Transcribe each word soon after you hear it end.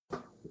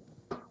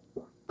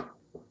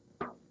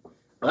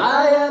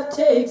I have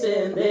takes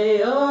and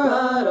they are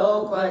hot,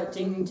 all quite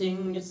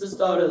ting. It's the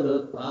start of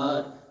the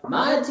pod.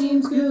 My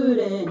team's good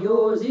and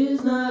yours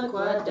is not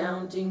quite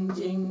down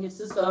ting. It's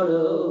the start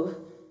of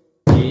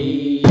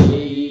hey,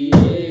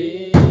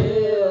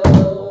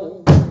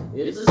 oh.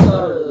 It's the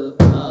start of the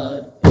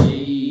pod.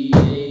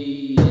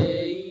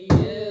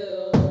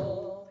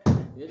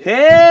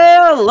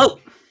 Hello!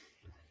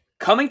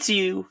 Coming to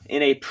you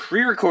in a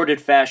pre-recorded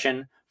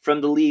fashion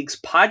from the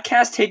league's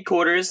podcast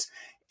headquarters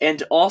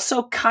and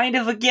also kind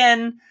of,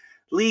 again,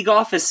 league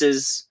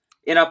offices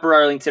in Upper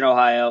Arlington,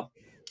 Ohio.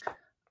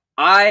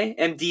 I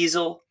am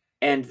Diesel,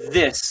 and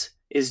this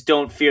is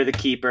Don't Fear the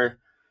Keeper.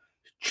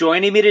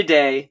 Joining me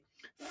today,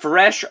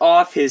 fresh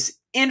off his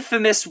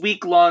infamous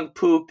week-long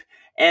poop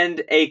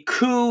and a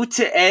coup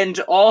to end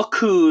all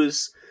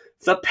coups,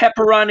 the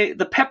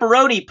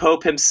pepperoni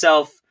pope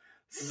himself,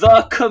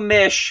 the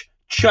commish,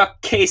 Chuck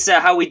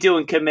Kesa. How we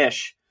doing,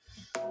 commish?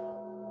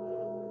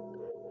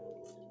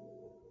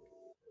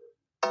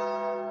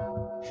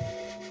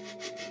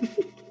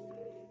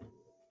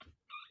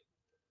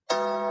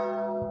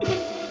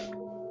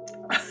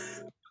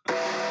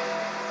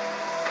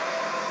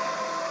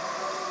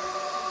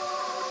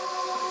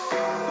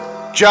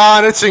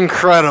 John, it's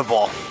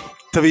incredible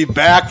to be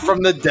back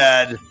from the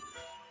dead,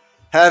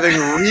 having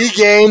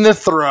regained the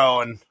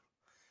throne.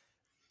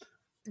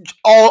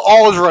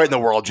 All is right in the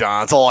world,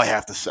 John. That's all I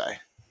have to say.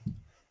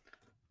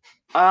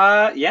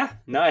 Yeah,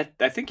 no, I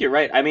think you're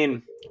right. I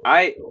mean,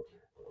 I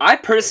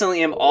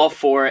personally am all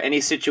for any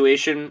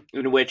situation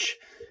in which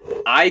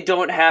I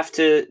don't have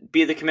to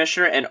be the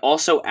commissioner, and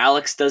also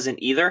Alex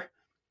doesn't either.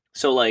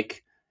 So,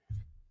 like,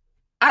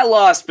 I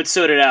lost, but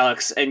so did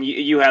Alex, and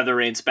you have the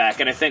reins back,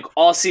 and I think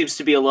all seems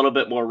to be a little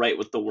bit more right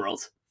with the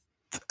world.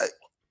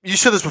 You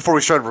said this before we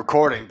started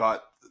recording,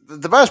 but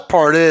the best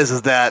part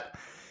is that,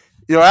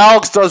 you know,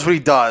 Alex does what he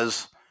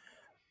does.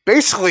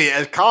 Basically,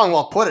 as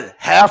Collinwell put it,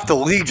 half the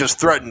league just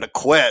threatened to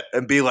quit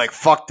and be like,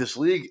 fuck this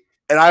league.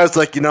 And I was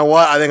like, you know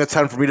what? I think it's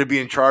time for me to be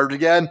in charge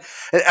again.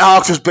 And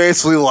Alex was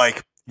basically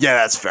like, yeah,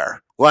 that's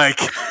fair. Like,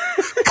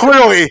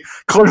 clearly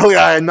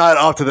I am not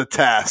up to the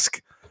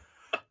task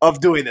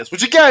of doing this,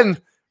 which again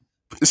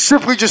is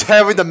simply just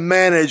having to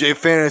manage a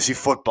fantasy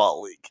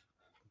football league.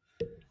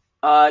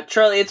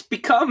 Charlie, it's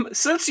become,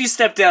 since you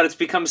stepped down, it's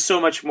become so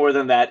much more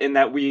than that, in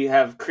that we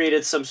have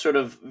created some sort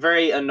of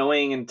very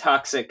annoying and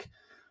toxic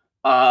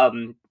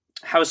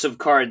House of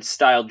Cards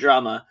style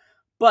drama.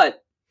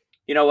 But,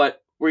 you know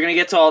what? We're going to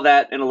get to all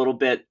that in a little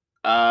bit.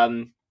 We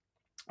have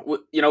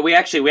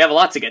a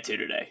lot to get to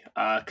today.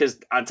 Because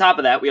on top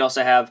of that, we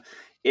also have,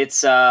 it's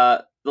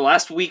the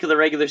last week of the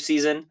regular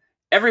season.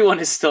 Everyone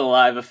is still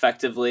alive,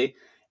 effectively.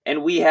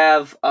 And we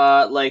have,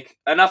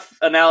 enough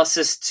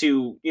analysis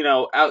to,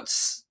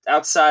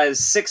 outsize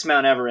 6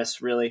 Mount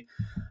Everest, really.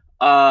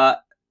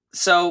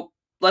 So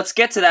let's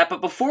get to that.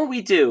 But before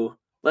we do,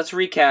 let's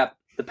recap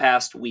the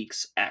past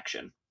week's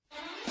action.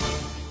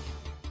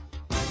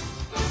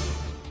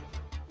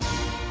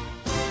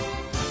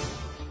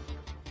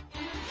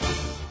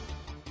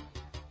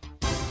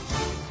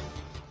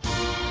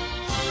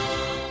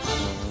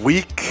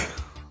 Week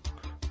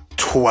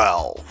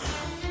 12.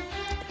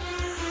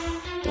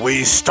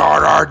 We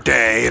start our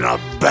day in a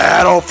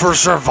battle for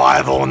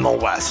survival in the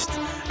West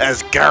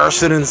as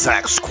Garrison and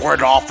Zach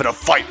squared off in a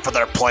fight for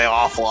their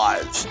playoff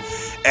lives.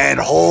 And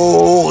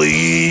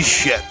holy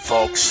shit,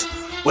 folks,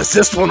 was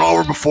this one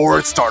over before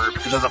it started?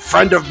 Because as a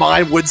friend of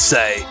mine would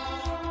say,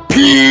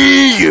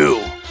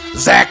 P.U.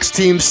 Zach's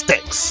team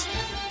stinks.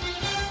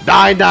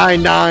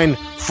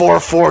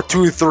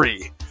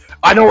 999-4423.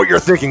 I know what you're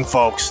thinking,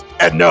 folks.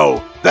 And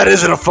no, that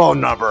isn't a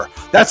phone number.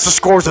 That's the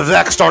scores of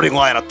Zach's starting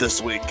lineup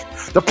this week.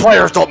 The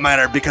players don't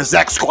matter because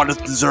Zach's squad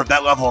doesn't deserve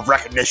that level of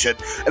recognition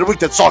in a week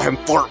that saw him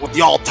flirt with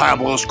the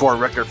all-time low-scoring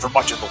record for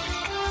much of the week.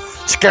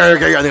 Scary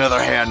Gary, on the other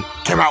hand,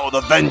 came out with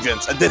a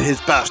vengeance and did his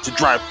best to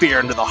drive fear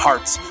into the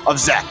hearts of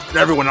Zach and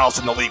everyone else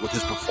in the league with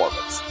his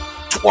performance.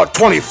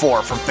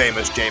 24 from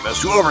famous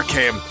Jameis, who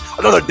overcame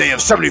another day of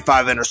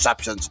 75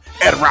 interceptions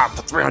and rounded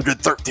to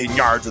 313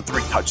 yards and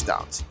 3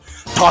 touchdowns.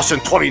 Tossing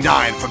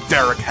 29 from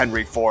Derrick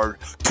Henry Ford,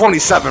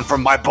 27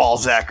 from my ball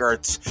Zach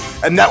Ertz,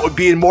 and that would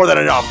be more than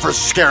enough for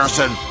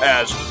Garrison,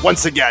 as,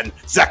 once again,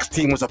 Zach's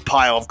team was a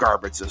pile of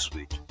garbage this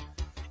week.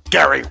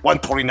 Gary,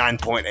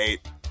 129.8.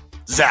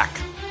 Zach,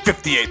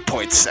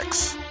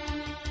 58.6.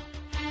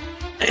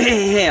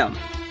 Ahem.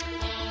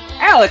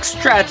 Alex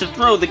tried to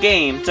throw the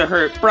game to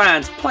hurt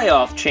Brian's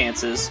playoff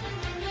chances,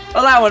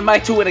 allowing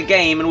Mike to win a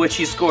game in which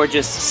he scored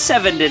just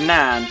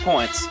 79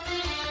 points.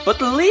 But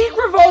the league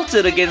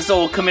revolted against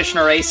old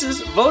Commissioner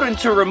Aces, voting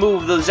to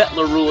remove the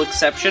Zettler rule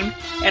exception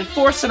and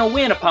forcing a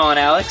win upon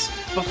Alex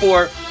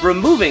before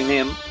removing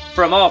him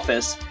from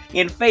office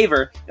in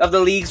favor of the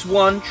league's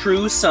one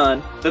true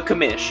son, the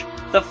Commish.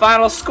 The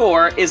final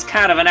score is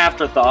kind of an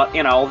afterthought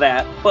in all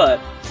that, but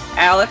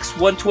Alex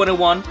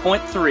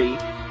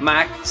 121.3,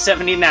 Mike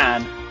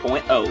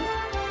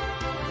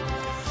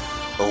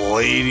 79.0.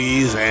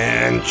 Ladies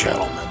and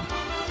gentlemen,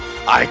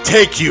 I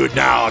take you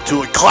now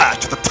to a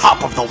clash at the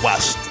top of the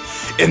West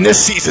in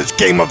this season's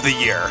Game of the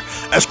Year,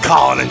 as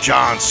Colin and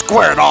John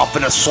squared off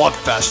in a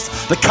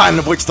slugfest, the kind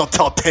of which they'll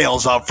tell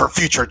tales of for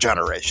future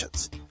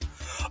generations.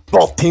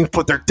 Both teams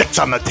put their dicks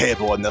on the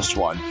table in this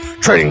one,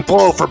 trading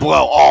blow for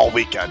blow all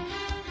weekend.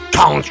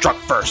 Colin struck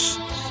first,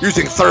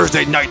 using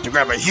Thursday night to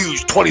grab a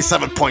huge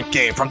 27-point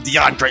game from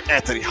DeAndre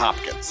Anthony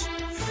Hopkins.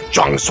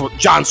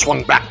 John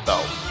swung back,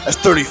 though, as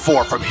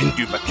 34 from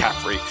Hindu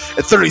McCaffrey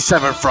and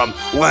 37 from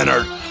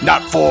Leonard,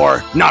 not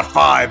 4, not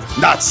 5,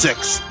 not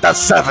 6, not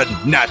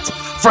 7 net,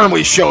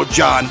 firmly showed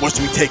John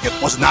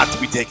was not to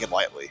be taken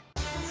lightly.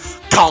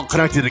 Colin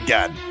connected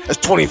again, as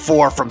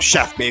 24 from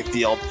Chef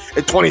Mayfield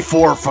and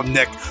 24 from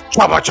Nick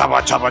Chubba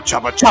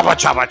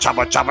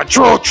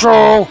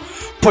True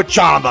put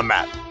John on the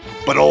mat.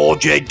 But old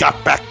Jay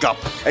got back up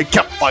and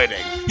kept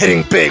fighting,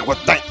 hitting big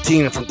with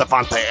 19 from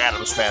Devontae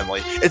Adams'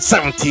 family and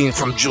 17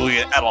 from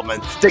Julian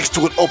Edelman, thanks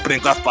to an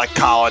opening left by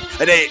Colin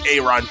and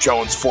Aaron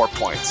Jones 4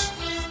 points.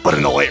 But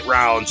in the late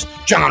rounds,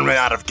 John ran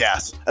out of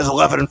gas, as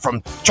 11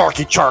 from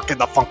Charky Chark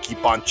and the Funky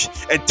Bunch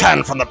and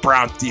 10 from the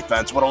Browns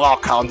defense would allow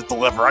Colin to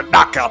deliver a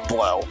knockout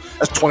blow,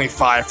 as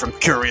 25 from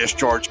Curious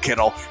George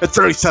Kittle and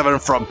 37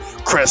 from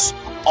Chris.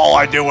 All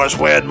I do is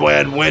win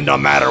no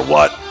matter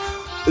what,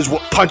 is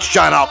what punched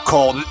John out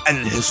cold and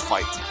ended his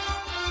fight.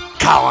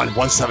 Colin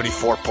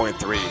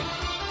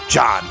 174.3,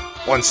 John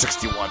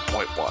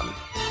 161.1.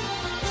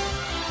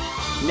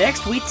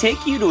 Next, we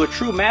take you to a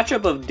true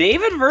matchup of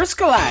David versus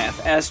Goliath,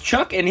 as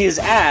Chuck and his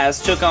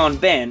ass took on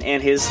Ben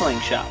and his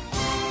slingshot.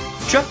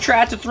 Chuck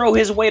tried to throw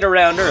his weight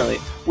around early,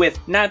 with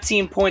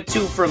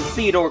 19.2 from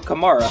Theodore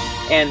Kamara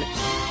and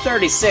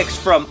 36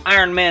 from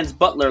Iron Man's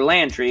Butler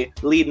Landry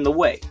leading the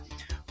way.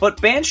 But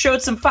Ben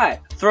showed some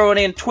fight, throwing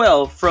in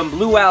 12 from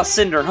Blue Al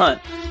Cinder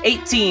Hunt,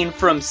 18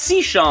 from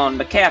Sean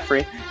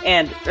McCaffrey,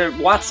 and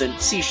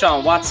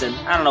Sean Watson,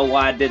 I don't know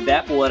why I did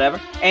that, but whatever,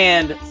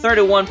 and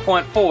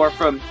 31.4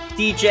 from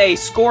DJ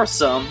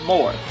Scoresome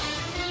Moore.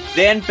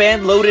 Then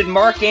Ben loaded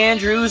Mark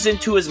Andrews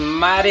into his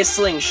mighty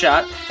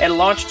slingshot and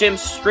launched him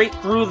straight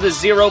through the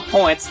 0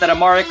 points that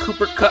Amari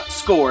Cooper Cup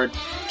scored,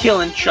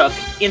 killing Chuck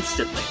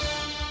instantly.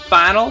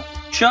 Final,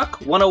 Chuck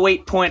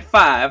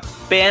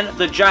 108.5, Ben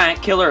the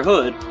Giant Killer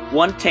Hood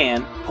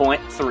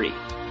 110.3.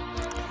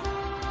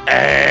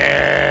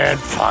 And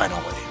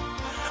finally,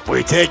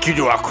 we take you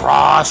to a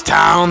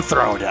crosstown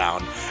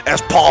throwdown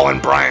as Paul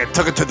and Brian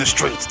took it to the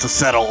streets to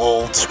settle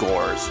old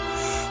scores.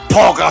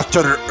 Paul got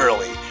started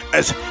early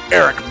as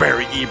Eric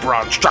Barry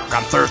Ebron struck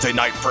on Thursday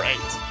night for 8.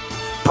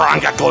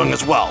 Brian got going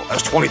as well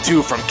as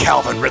 22 from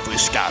Calvin Ridley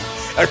Scott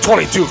and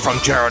 22 from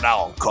Jared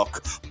Allen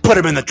Cook put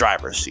him in the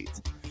driver's seat.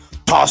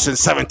 Toss in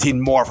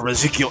 17 more from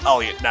Ezekiel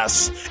Elliott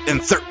Ness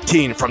and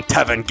 13 from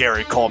Tevin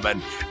Gary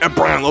Coleman, and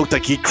Brian looked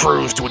like he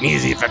cruised to an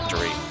easy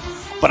victory.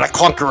 But a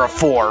clunker of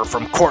 4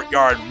 from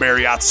Courtyard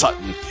Marriott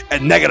Sutton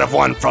and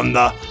 -1 from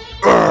the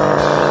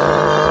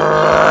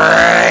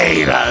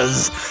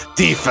Raiders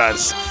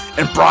defense,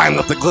 and Brian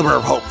left a glimmer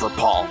of hope for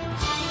Paul.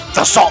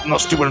 The Sultan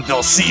of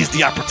Steubenville seized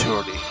the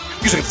opportunity,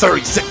 using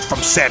 36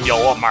 from Samuel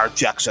Lamar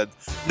Jackson,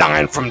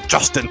 9 from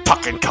Justin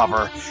Tuck and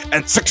cover,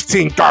 and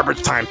 16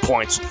 garbage time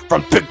points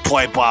from Big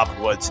Play Bob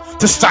Woods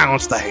to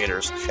silence the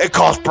haters and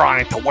cause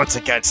Brian to once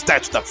again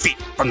snatch defeat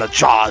from the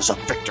jaws of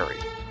victory.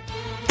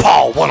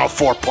 Paul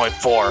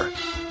 104.4,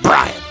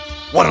 Brian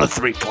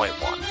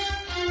 103.1.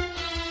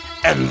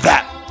 And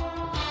that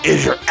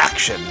is your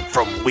action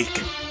from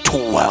week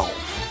 12.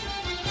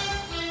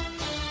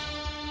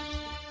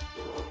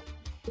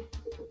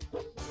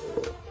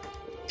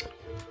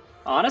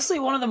 Honestly,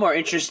 one of the more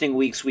interesting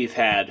weeks we've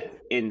had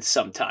in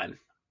some time.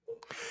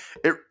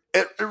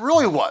 It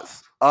really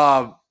was.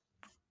 I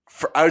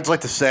would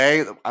like to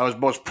say I was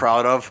most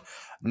proud of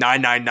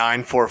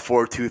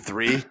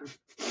 9994423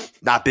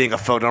 not being a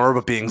phone number,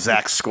 but being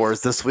Zach's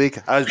scores this week.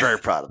 I was very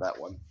proud of that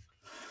one.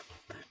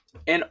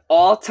 An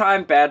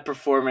all-time bad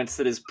performance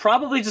that is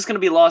probably just going to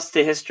be lost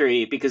to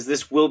history because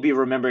this will be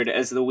remembered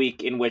as the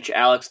week in which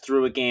Alex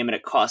threw a game and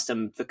it cost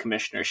him the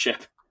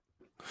commissionership.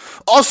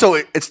 Also,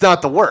 it's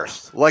not the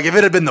worst. Like, if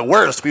it had been the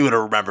worst, we would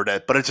have remembered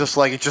it. But it's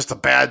just a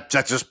bad,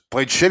 that just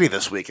played shitty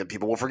this week, and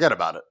people will forget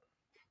about it.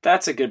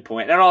 That's a good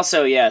point. And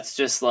also, yeah, it's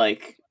just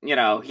like,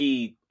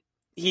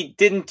 he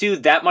didn't do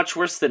that much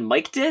worse than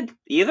Mike did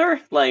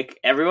either. Like,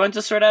 everyone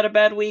just sort of had a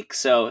bad week,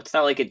 so it's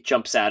not like it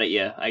jumps out at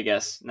you, I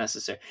guess,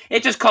 necessarily.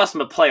 It just cost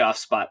him a playoff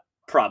spot,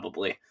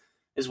 probably,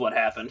 is what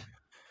happened.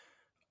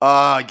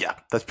 Yeah,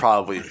 that's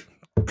probably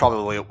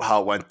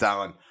how it went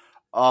down.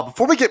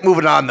 Before we get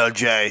moving on, though,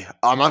 Jay,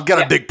 I've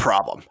got a big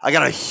problem. I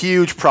got a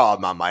huge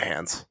problem on my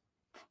hands.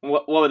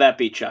 What would that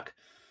be, Chuck?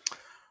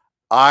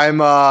 I'm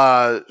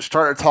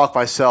starting to talk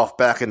myself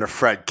back into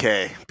Fred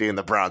K. being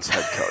the Browns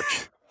head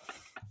coach.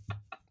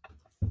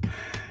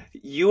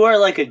 You are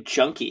like a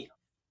junkie,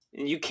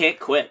 and you can't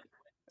quit.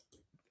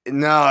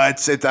 No,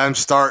 it's I'm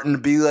starting to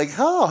be like,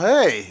 oh,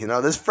 hey,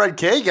 this Fred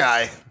K.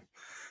 guy,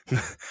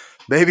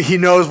 maybe he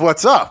knows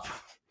what's up.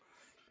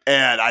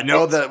 And I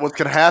know that what's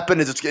going to happen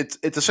is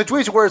it's a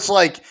situation where it's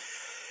like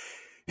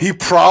he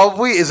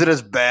probably isn't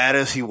as bad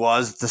as he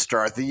was at the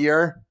start of the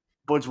year,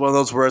 but it's one of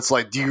those where it's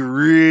like, do you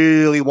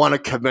really want to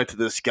commit to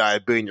this guy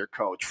being your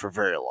coach for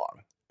very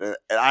long? And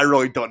I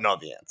really don't know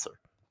the answer.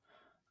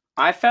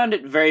 I found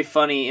it very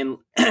funny, and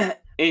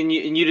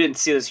you didn't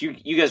see this.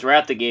 You guys were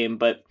at the game,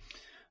 but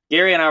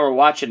Gary and I were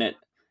watching it,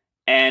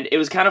 and it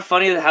was kind of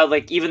funny how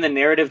like even the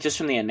narrative, just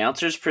from the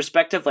announcer's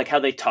perspective, like how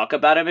they talk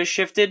about him has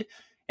shifted,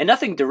 and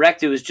nothing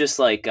direct. It was just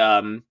like,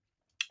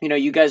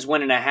 you guys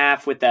went in a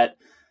half with that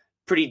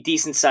pretty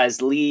decent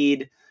sized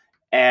lead,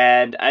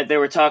 and they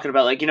were talking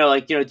about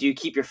do you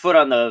keep your foot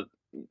on the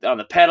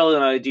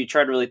pedal? Do you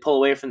try to really pull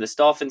away from this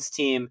Dolphins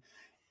team?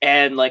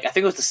 And like I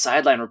think it was the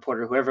sideline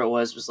reporter, whoever it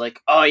was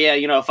like, oh yeah,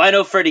 if I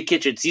know Freddie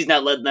Kitchens, he's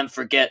not letting them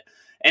forget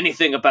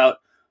anything about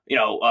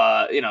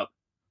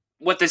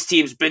what this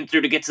team's been through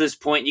to get to this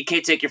point. You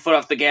can't take your foot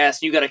off the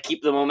gas. You got to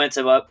keep the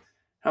momentum up.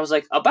 I was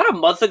like, about a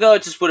month ago,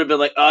 it just would have been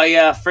like, oh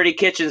yeah, Freddie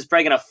Kitchens is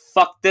probably gonna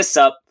fuck this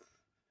up.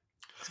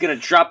 He's gonna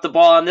drop the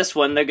ball on this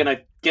one. They're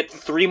gonna get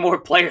 3 more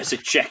players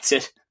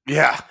ejected.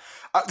 Yeah.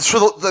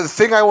 So the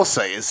thing I will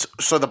say is,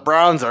 the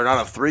Browns are on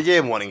a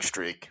 3-game winning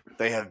streak.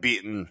 They have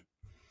beaten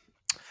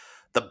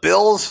the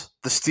Bills,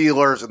 the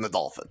Steelers, and the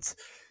Dolphins.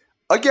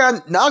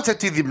 Again, not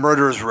exactly the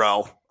murderer's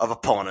row of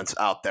opponents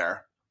out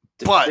there.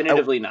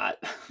 Definitively not.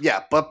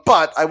 Yeah, but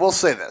I will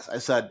say this. I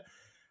said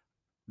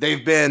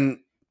they've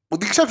been, with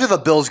the exception of the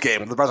Bills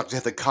game, the Browns actually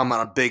have to come on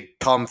a big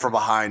come from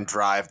behind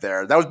drive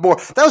there. That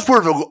was more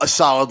of a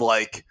solid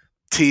like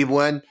team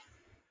win.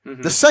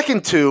 Mm-hmm. The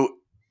second two,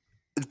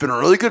 it's been a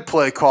really good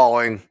play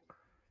calling.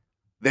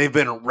 They've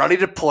been ready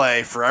to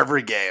play for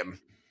every game.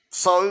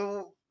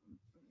 So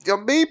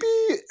maybe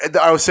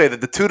I would say that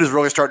the tune is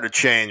really starting to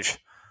change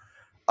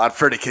on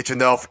Freddie Kitchen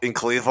though in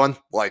Cleveland.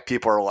 Like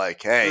people are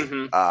like, hey,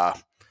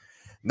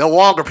 no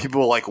longer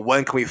people are like,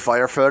 when can we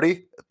fire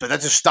Freddie? But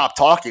that just stopped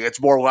talking. It's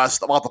more or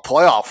less about the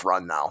playoff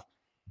run now.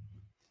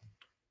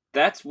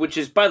 Which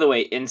is, by the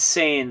way,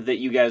 insane that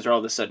you guys are all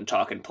of a sudden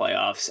talking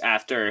playoffs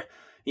after,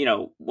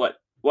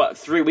 what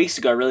 3 weeks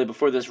ago, really,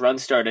 before this run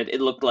started, it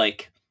looked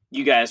like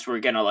you guys were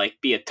going to like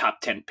be a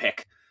top 10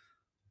 pick.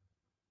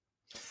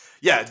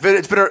 Yeah,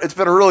 it's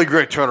been a really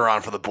great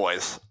turnaround for the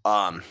boys.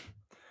 Kind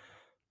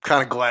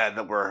of glad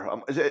that we're.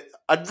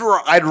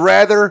 I'd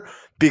rather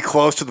be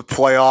close to the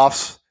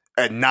playoffs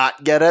and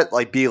not get it,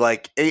 like be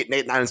like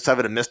 8-8,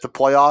 9-7 and miss the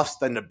playoffs,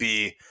 than to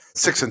be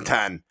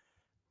 6-10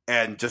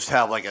 and just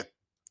have like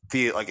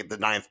the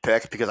 9th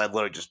pick, because I'd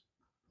literally just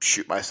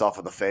shoot myself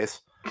in the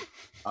face.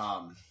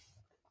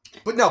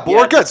 But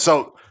we're good.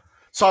 So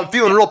I'm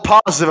feeling real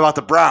positive about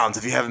the Browns.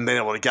 If you haven't been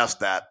able to guess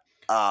that.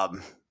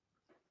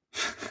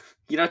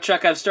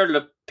 Chuck, I've started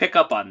to pick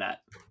up on that.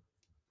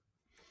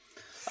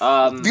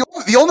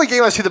 The only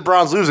game I see the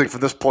Browns losing from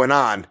this point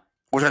on,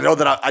 which I know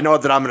that I'm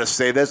going to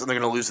say this, and they're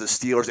going to lose the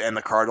Steelers and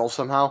the Cardinals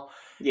somehow.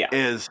 Yeah,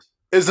 is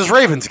this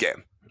Ravens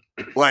game,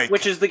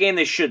 which is the game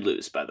they should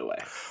lose, by the way.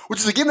 Which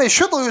is the game they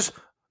should lose.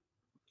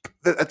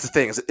 That's the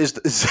thing. Is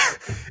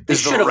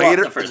should have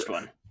won the first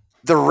one.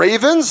 The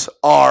Ravens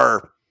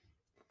are,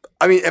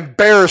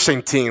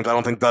 embarrassing teams. I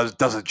don't think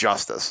does it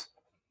justice.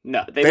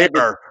 No, they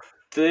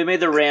made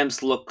the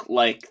Rams look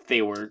like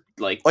they were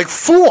like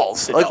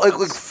fools,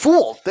 like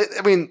fools.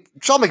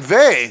 Sean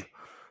McVay.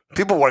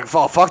 People were like,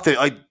 "Oh fuck!"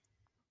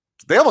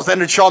 They almost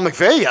ended Sean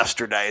McVay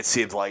yesterday. It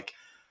seems like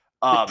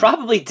it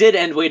probably did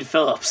end Wade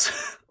Phillips.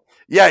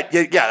 yeah,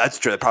 that's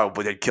true. They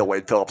probably did kill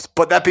Wade Phillips.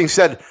 But that being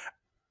said,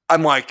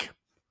 I'm like,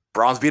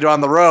 Browns beat him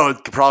on the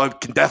road.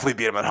 Can definitely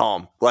beat him at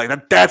home.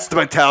 Like that's the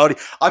mentality.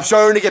 I'm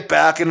starting to get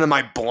back into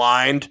my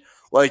blind,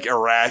 like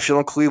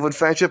irrational Cleveland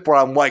fanship, where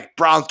I'm like,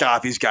 Browns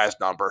got these guys'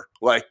 number.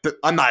 Like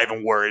I'm not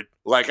even worried.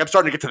 Like I'm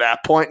starting to get to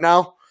that point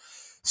now.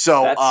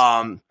 So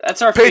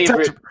that's our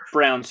favorite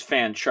Browns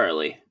fan,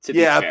 Charlie.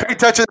 Pay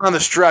attention on the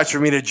stretch for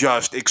me to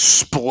just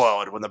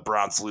explode when the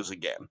Browns lose a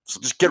game.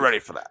 So just get ready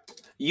for that.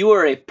 You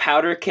are a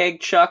powder keg,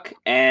 Chuck,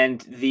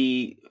 and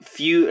the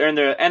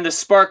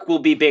spark will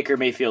be Baker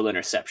Mayfield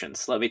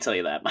interceptions. Let me tell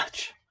you that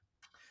much.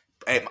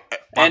 Hey,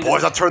 my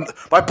boys don't turn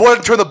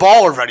the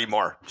ball over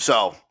anymore.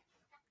 So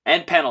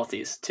and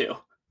penalties too.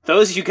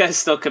 Those you guys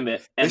still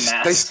commit. And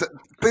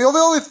they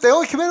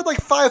only committed like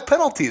 5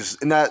 penalties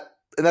in that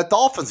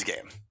Dolphins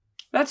game.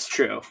 That's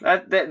true.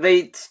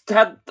 They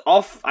had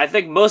I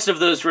think most of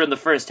those were in the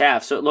first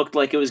half, so it looked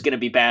like it was going to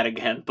be bad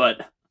again.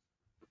 But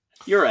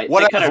you're right.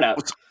 They cut it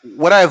out.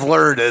 What I've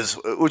learned is,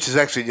 which is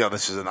actually,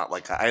 this is not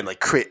like I didn't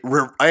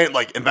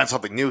like invent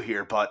something new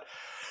here, but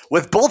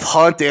with both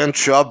Hunt and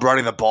Chubb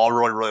running the ball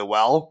really, really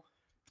well,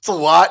 it's a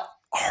lot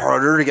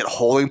harder to get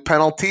holding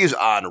penalties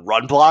on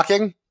run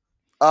blocking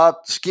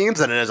schemes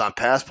than it is on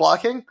pass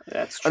blocking.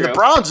 That's true. And the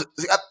Browns,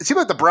 it seemed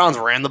like the Browns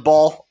ran the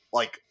ball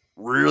like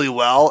really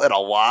well and a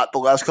lot the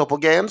last couple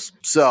games.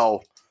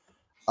 So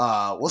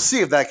we'll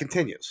see if that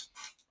continues.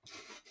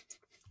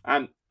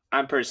 I'm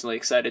personally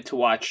excited to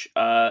watch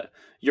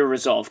your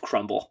resolve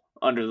crumble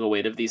under the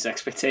weight of these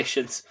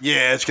expectations.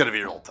 Yeah, it's going to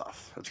be real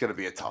tough. It's going to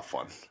be a tough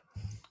one.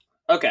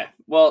 Okay,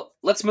 well,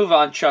 let's move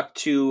on, Chuck,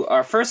 to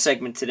our first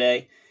segment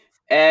today.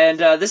 And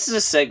this is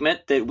a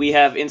segment that we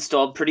have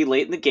installed pretty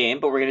late in the game,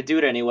 but we're going to do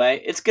it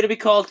anyway. It's going to be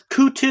called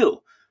Coup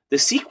 2. the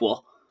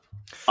sequel.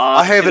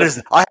 I have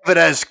it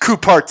as Coup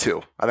Part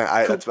 2.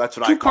 I think that's what I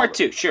call it. Coup Part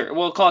 2, sure.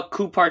 We'll call it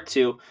Coup Part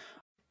 2.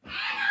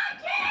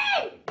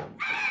 Anarchy!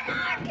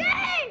 Anarchy!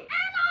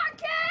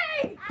 Anarchy!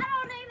 I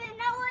don't even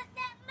know what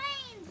that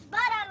means, but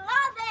I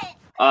love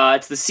it!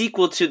 It's the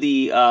sequel to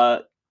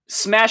the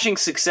smashing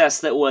success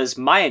that was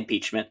my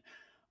impeachment.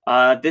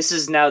 This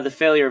is now the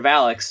failure of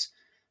Alex.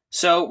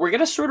 So we're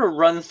going to sort of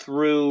run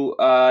through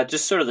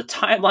just sort of the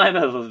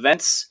timeline of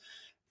events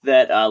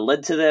that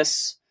led to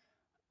this.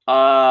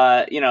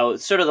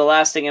 Sort of the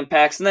lasting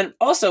impacts. And then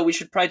also we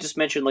should probably just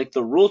mention like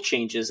the rule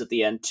changes at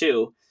the end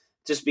too,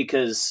 just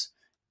because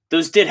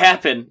those did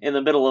happen in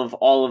the middle of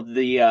all of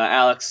the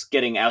Alex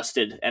getting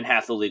ousted and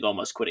half the league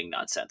almost quitting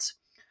nonsense.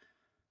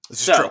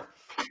 This is true.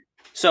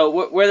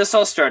 So where this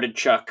all started,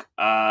 Chuck,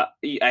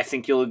 I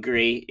think you'll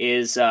agree,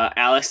 is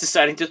Alex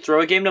deciding to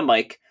throw a game to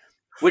Mike,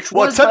 which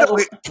was...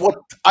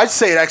 I'd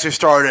say it actually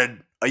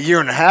started a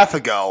year and a half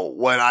ago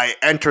when I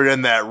entered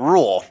in that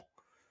rule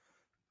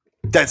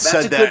that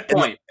said that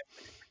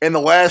in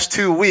the last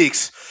 2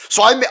 weeks.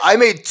 So I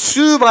made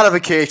 2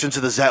 modifications to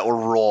the Zettler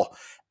rule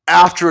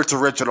after its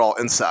original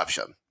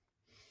inception.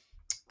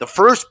 The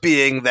first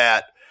being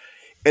that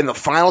in the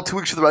final 2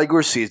 weeks of the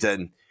regular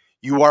season,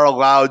 you are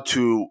allowed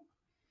to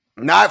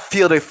not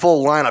field a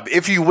full lineup,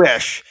 if you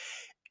wish,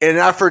 in an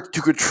effort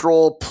to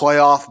control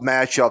playoff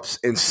matchups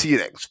and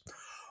seedings.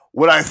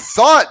 What I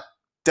thought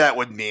that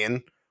would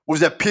mean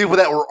was that people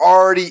that were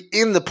already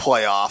in the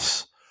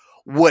playoffs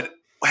would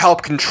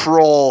help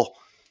control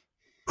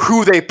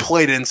who they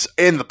played in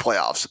the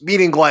playoffs.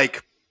 Meaning,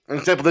 like, an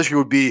example this year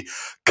would be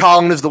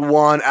Colin is the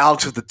 1,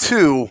 Alex is the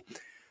 2.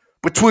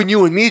 Between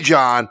you and me,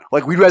 John,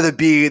 like, we'd rather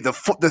be the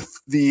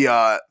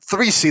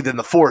 3 seed than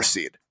the 4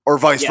 seed. Or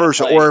vice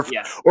versa. Or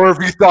if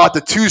you thought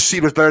the 2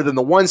 seed was better than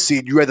the 1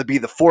 seed, you'd rather be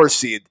the 4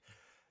 seed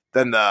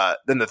than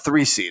the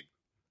 3 seed.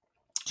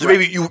 So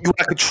maybe you want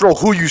to control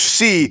who you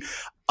see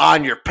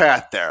on your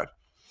path there.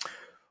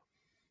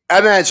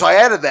 And then so I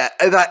added that,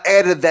 and I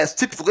added that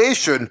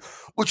stipulation,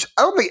 which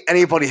I don't think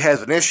anybody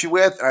has an issue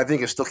with, and I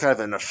think it's still kind of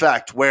an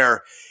effect,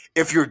 where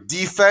if your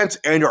defense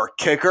and your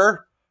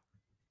kicker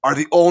are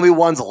the only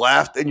ones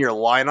left in your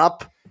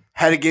lineup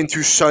heading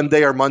into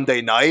Sunday or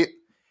Monday night,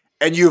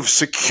 and you've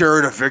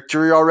secured a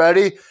victory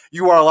already,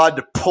 you are allowed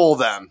to pull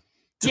them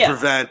to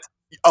prevent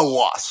a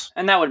loss.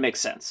 And that would make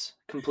sense.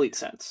 Complete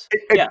sense.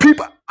 I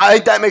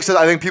think that makes sense.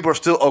 I think people are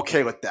still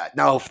okay with that.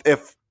 Now,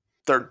 if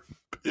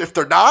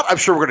they're not, I'm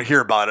sure we're going to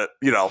hear about it,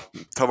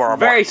 tomorrow morning.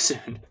 Very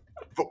soon.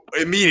 But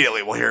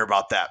immediately we'll hear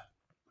about that.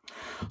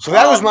 So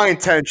that was my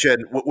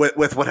intention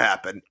with what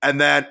happened.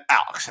 And then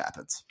Alex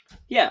happens.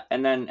 Yeah,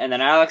 and then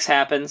Alex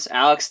happens.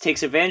 Alex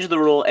takes advantage of the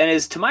rule and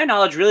is, to my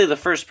knowledge, really the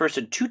first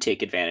person to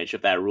take advantage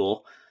of that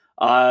rule.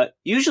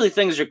 Usually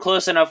things are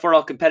close enough, we're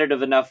all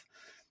competitive enough.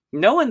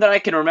 No one that I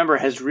can remember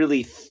has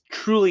really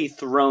truly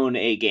thrown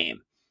a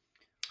game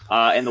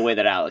in the way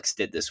that Alex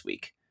did this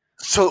week.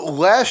 So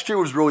last year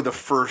was really the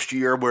first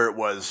year where it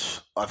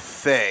was a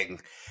thing.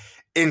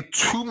 And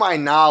to my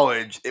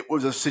knowledge, it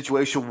was a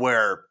situation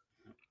where,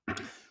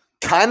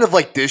 kind of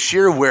like this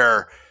year,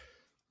 where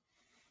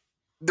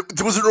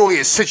there wasn't really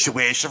a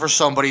situation for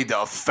somebody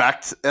to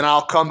affect an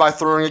outcome by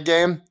throwing a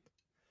game.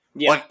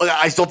 Yeah,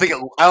 I just don't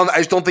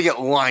think it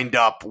lined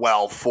up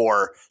well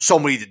for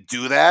somebody to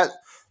do that.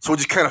 So it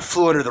just kind of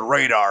flew under the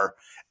radar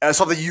as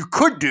something you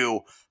could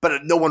do,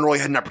 but no one really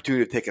had an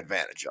opportunity to take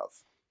advantage of.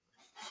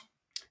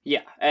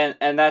 Yeah,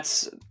 and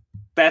that's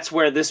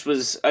where this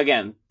was,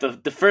 again,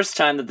 the first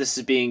time that this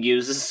is being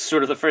used. This is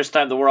sort of the first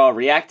time that we're all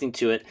reacting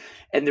to it.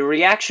 And the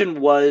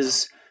reaction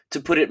was, to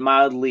put it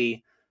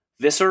mildly,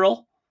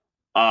 visceral.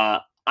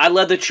 I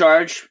led the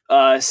charge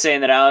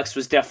saying that Alex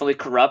was definitely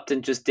corrupt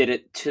and just did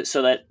it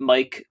so that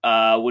Mike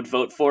would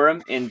vote for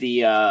him in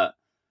the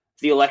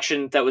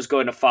election that was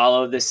going to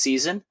follow this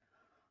season.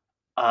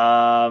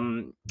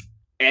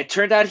 It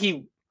turned out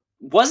he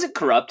wasn't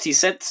corrupt. He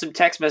sent some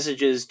text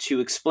messages to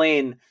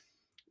explain,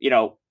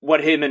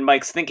 what him and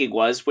Mike's thinking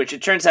was, which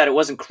it turns out it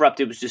wasn't corrupt.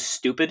 It was just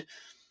stupid.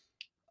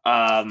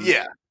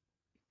 Yeah.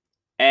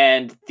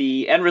 And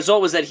the end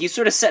result was that he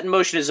sort of set in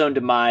motion his own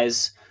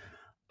demise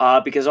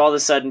because all of a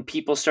sudden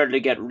people started to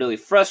get really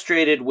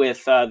frustrated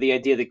with the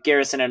idea that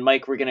Garrison and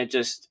Mike were going to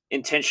just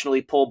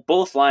intentionally pull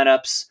both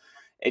lineups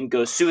and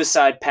go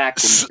suicide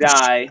pact and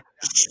die.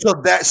 So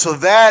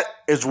that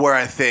is where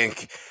I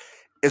think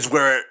is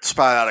where it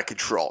spun out of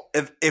control.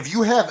 If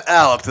you have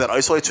Alex in that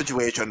isolated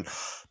situation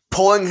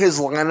pulling his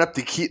lineup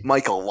to keep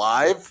Mike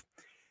alive,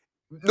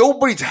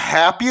 nobody's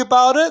happy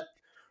about it,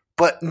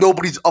 but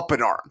nobody's up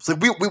in arms.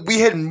 Like we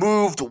had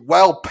moved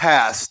well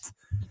past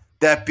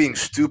that being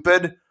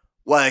stupid.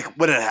 Like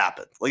when it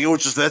happened, like it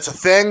was just that's a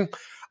thing.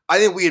 I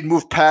think we had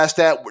moved past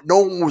that. No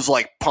one was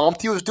like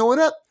pumped he was doing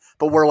it,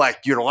 but we're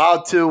like, you're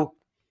allowed to.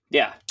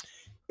 Yeah,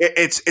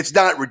 it's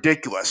not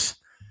ridiculous.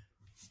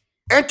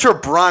 Enter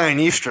Brian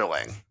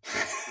Easterling,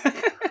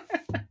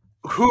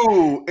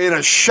 who, in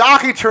a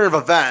shocking turn of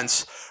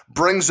events,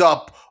 brings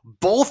up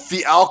both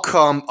the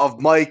outcome of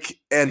Mike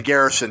and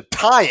Garrison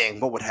tying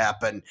what would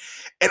happen,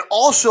 and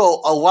also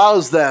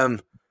allows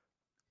them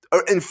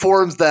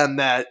informs them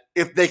that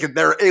if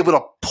they're able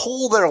to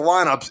pull their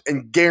lineups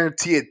and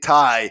guarantee a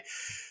tie,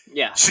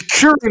 Yeah.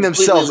 securing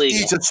themselves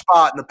legal. each a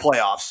spot in the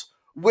playoffs.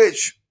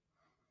 Which,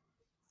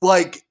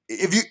 like,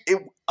 if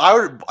I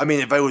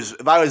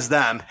was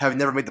them, having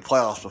never made the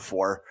playoffs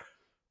before,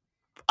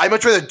 I'd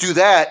much rather do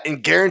that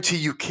and guarantee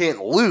you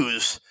can't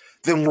lose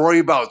than worry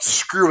about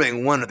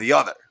screwing one or the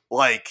other.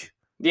 Like,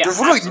 Yeah, there's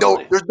really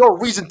absolutely. there's no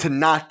reason to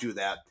not do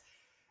that.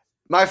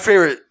 My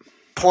favorite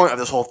point of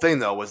this whole thing,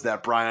 though, was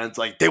that Brian's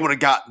like, they would have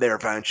got there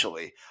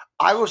eventually.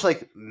 I was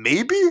like,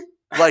 maybe?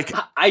 Like,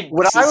 I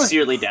when I was-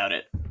 sincerely doubt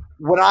it.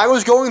 when I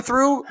was going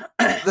through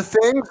the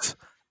things,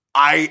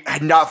 I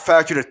had not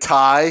factored a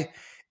tie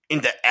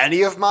into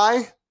any of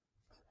my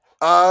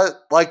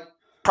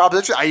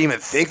proposition. I didn't even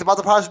think about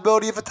the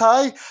possibility of a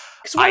tie.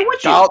 'Cause why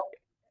would you? doubt,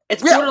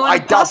 It's Yeah, borderline I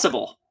doubt-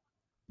 impossible.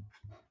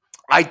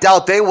 I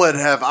doubt they would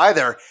have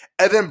either.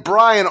 And then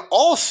Brian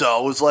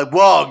also was like,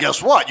 well,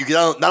 guess what? You can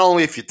not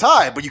only if you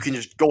tie, but you can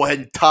just go ahead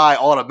and tie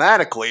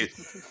automatically.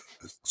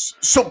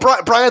 So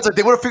Brian's like,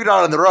 they would have figured it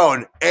out on their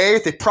own. A,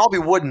 they probably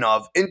wouldn't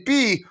have. And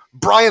B,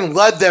 Brian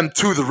led them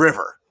to the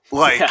river.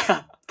 Like,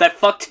 That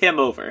fucked him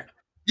over.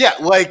 yeah,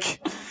 like,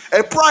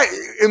 and Brian,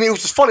 I mean, it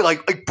was just funny.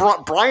 Like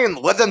Brian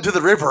led them to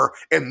the river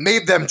and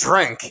made them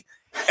drink,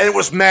 and it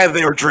was mad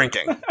they were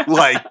drinking.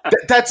 Like,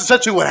 that's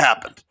essentially what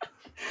happened.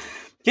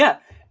 Yeah.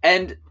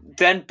 And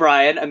then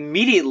Brian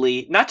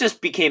immediately not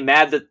just became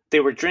mad that they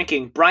were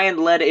drinking, Brian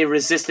led a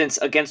resistance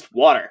against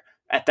water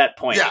at that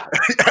point. Yeah,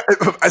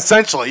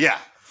 essentially, yeah.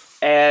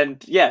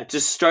 And yeah,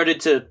 just started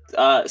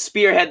to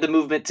spearhead the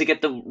movement to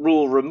get the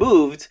rule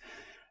removed.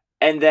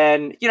 And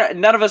then,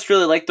 none of us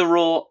really liked the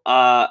rule.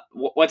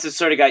 Once it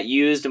sort of got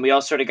used and we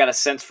all sort of got a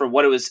sense for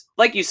what it was,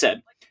 like you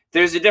said,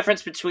 there's a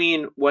difference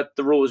between what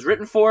the rule was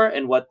written for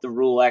and what the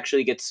rule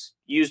actually gets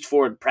used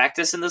for in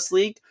practice in this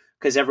league,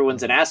 because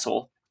everyone's an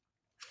asshole.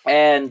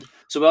 And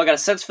so we all got a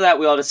sense for that.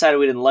 We all decided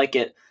we didn't like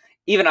it.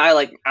 Even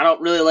I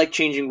don't really like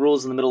changing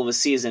rules in the middle of a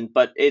season,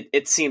 but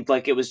it seemed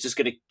like it was just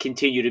going to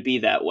continue to be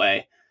that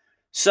way.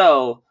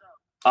 So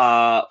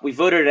we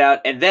voted it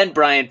out, and then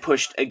Brian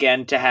pushed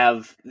again to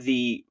have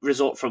the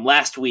result from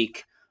last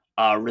week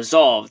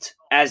resolved,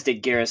 as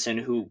did Garrison,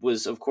 who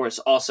was, of course,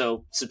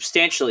 also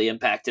substantially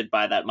impacted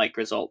by that Mike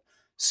result.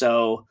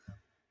 So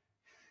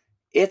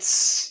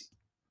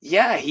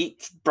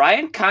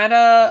Brian kind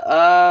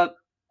of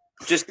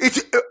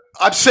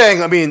I'm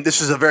saying, I mean,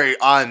 this is a very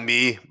on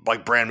me,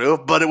 brand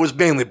move, but it was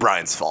mainly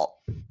Brian's fault.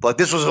 Like,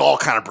 this was all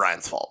kind of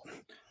Brian's fault.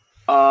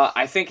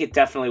 I think it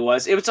definitely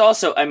was. It was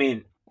also, I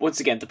mean, once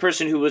again, the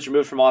person who was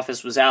removed from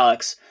office was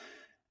Alex.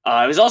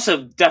 It was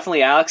also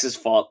definitely Alex's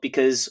fault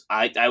because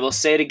I will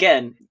say it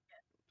again,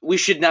 we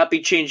should not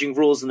be changing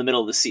rules in the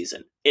middle of the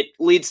season. It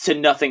leads to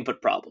nothing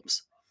but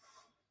problems.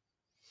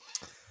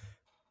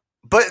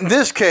 But in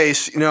this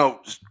case,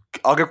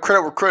 I'll give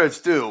credit where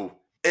credit's due.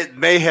 It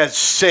may have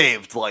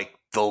saved,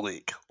 the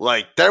league.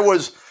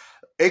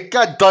 It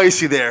got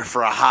dicey there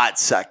for a hot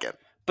second.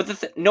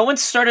 But no one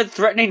started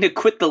threatening to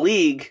quit the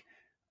league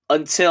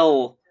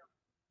until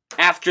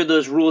after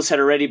those rules had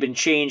already been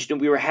changed and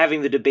we were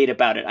having the debate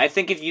about it. I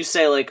think if you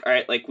say, all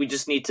right, we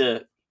just need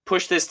to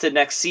push this to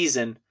next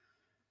season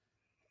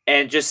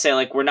and just say,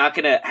 we're not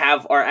going to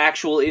have our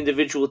actual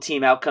individual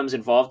team outcomes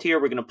involved here.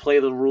 We're going to play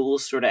the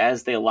rules sort of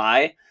as they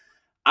lie.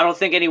 I don't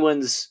think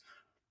anyone's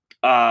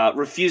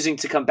refusing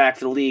to come back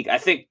for the league. I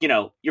think,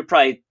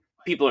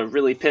 people are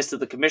really pissed at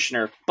the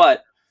commissioner,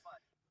 but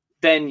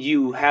then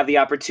you have the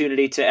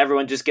opportunity to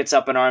everyone just gets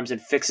up in arms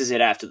and fixes it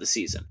after the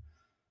season.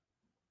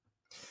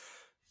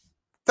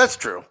 That's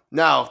true.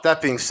 Now,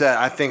 that being said,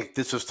 I think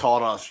this has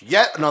taught us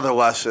yet another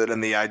lesson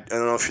in the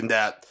notion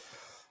that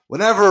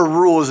whenever a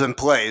rule is in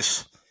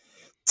place,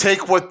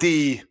 take what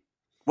you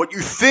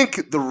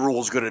think the rule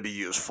is going to be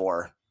used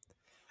for,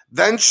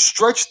 then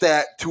stretch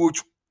that to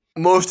its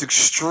most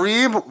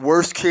extreme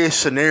worst case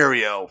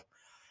scenario,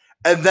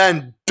 and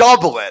then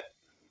double it.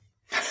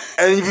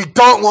 And if you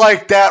don't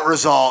like that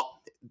result,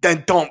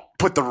 then don't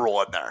put the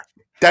rule in there.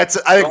 That's,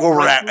 I think, where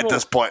we're at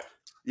this point.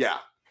 Yeah.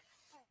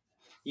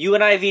 You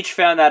and I have each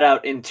found that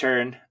out in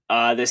turn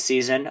this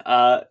season.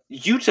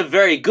 You to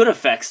very good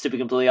effects, to be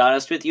completely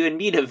honest with you, and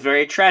me to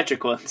very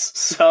tragic ones.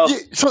 So,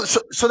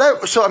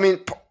 I mean,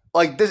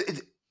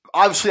 this.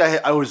 Obviously,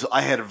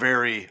 I had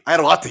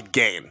a lot to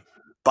gain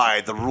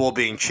by the rule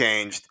being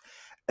changed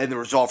and the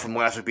result from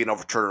last week being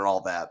overturned and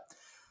all that.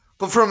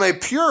 But from a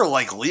pure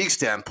league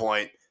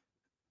standpoint,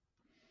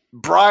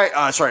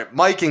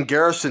 Mike and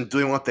Garrison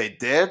doing what they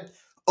did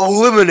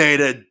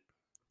eliminated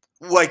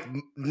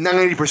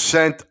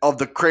 90% of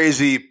the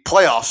crazy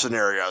playoff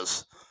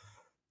scenarios.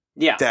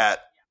 Yeah, that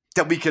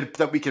we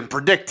can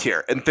predict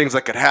here and things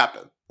that could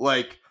happen.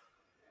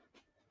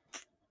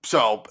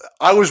 So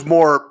I was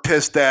more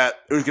pissed that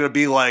it was going to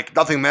be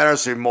nothing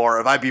matters anymore.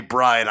 If I beat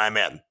Brian, I'm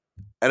in,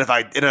 and if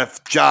I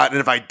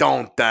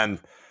don't, then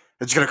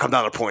it's going to come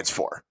down to points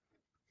for.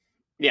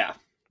 Yeah,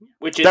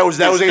 which is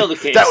still the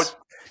case.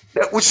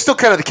 That was still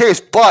kind of the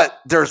case, but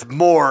there's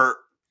more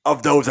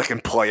of those that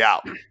can play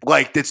out.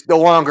 It's no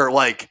longer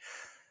like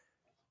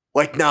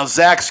now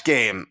Zach's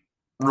game.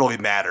 really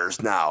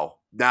matters now.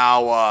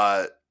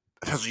 Now,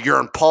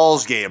 Aaron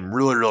Paul's game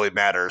really, really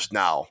matters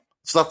now.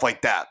 Stuff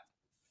like that.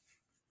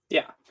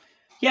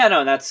 Yeah,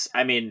 no, I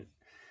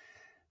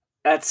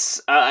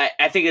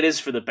think it is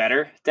for the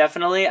better,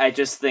 definitely. I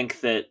just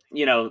think that,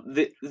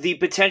 the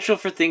potential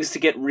for things to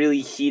get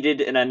really heated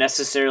and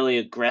unnecessarily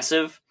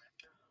aggressive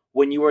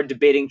when you are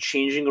debating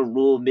changing a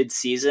rule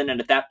mid-season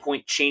and at that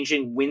point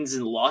changing wins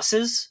and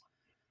losses,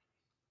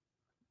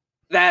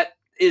 that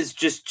is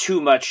just too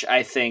much,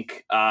 I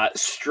think,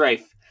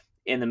 strife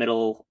in the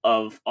middle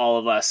of all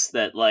of us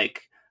that,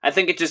 I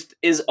think it just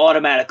is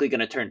automatically going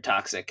to turn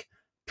toxic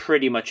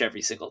pretty much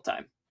every single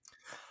time.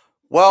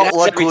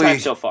 Well, every time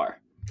so far.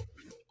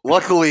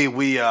 Luckily,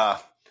 we've I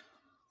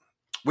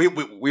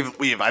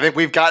think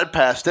we've gotten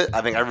past it. I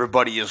think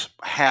everybody is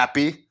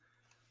happy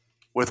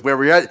with where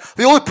we're at.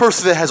 The only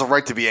person that has a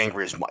right to be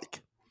angry is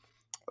Mike.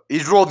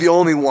 He's really the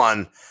only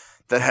one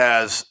that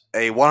has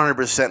a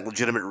 100%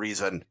 legitimate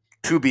reason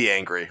to be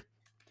angry.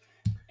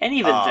 And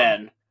even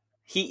then,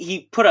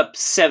 he put up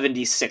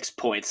 76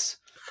 points.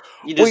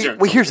 You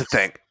deserve. Well, here's the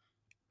thing: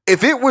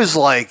 if it was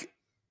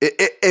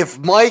if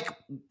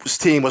Mike's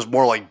team was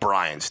more like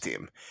Brian's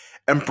team,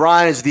 and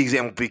Brian is the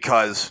example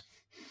because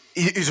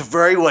he's a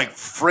very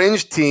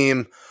fringe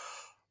team,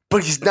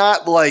 but he's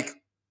not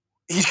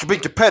he's being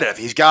competitive.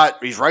 He's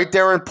right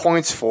there in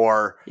points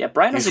for. Yeah,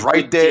 Brian is a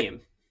good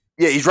team.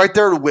 Yeah, he's right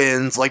there to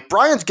wins.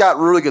 Brian's got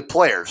really good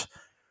players,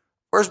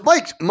 whereas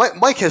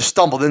Mike has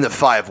stumbled into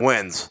 5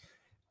 wins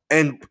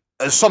and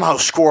has somehow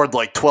scored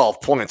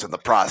 12 points in the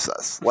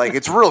process.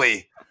 It's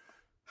really.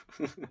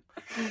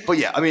 But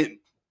yeah, I mean.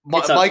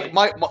 Mike,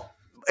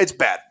 it's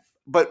bad,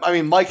 but I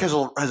mean, Mike has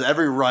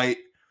every right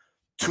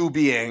to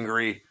be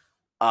angry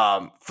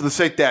for the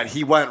sake that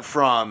he went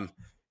from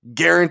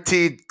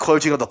guaranteed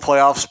clinching of the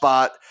playoff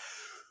spot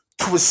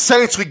to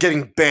essentially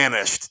getting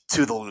banished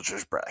to the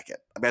losers bracket.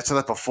 I mean, I said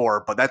that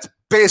before, but that's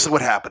basically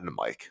what happened to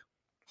Mike.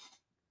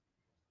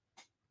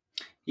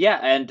 Yeah,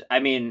 and I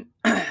mean,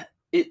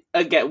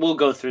 we'll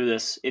go through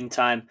this in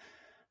time,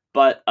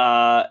 but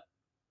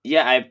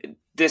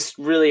this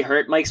really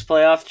hurt Mike's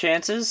playoff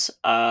chances.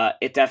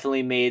 It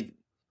definitely made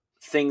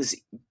things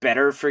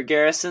better for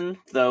Garrison,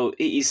 though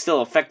he's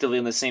still effectively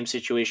in the same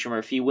situation where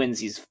if he wins,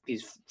 he's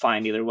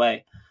fine either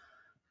way.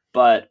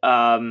 But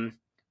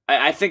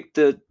I think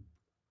the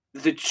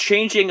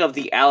changing of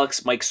the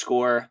Alex Mike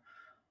score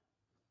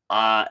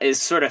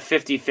is sort of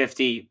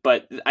 50-50,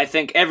 but I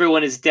think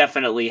everyone is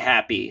definitely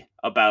happy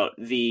about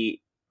the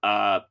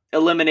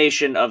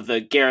elimination of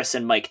the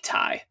Garrison Mike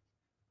tie,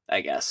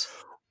 I guess.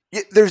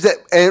 Yeah, there's that,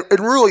 and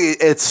really,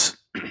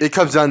 it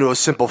comes down to a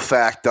simple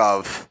fact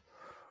of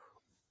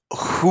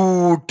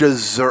who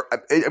deserved.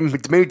 I mean,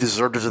 maybe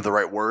deserved isn't the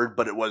right word,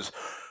 but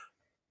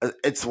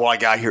it's what I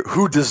got here.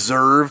 Who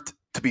deserved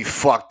to be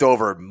fucked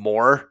over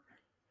more?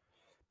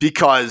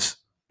 Because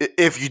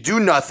if you do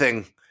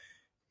nothing,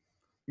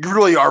 you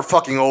really are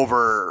fucking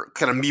over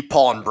kind of me,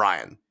 Paul, and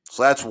Brian.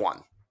 So that's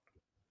one.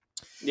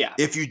 Yeah.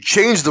 If you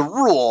change the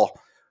rule,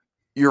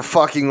 you're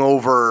fucking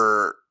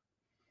over.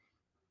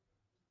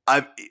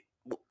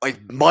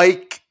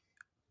 Mike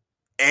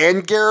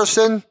and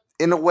Garrison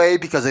in a way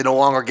because they no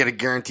longer get a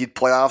guaranteed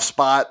playoff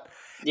spot,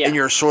 and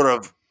you're sort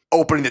of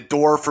opening the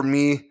door for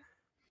me,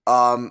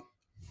 Paul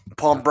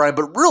and Brian.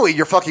 But really,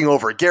 you're fucking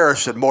over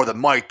Garrison more than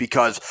Mike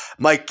because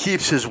Mike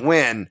keeps his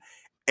win,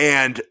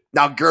 and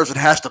now Garrison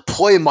has to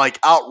play Mike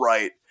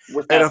outright.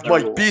 And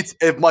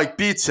if Mike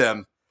beats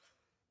him,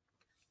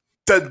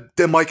 then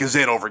Mike is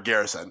in over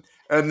Garrison.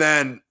 And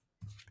then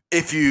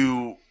if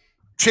you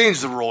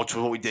change the rule, which is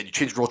what we did. You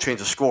change the rule, change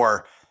the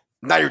score.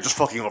 Now you're just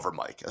fucking over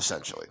Mike,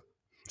 essentially.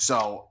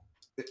 So,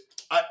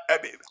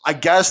 I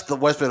guess the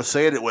best way to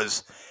say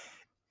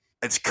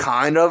it's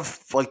kind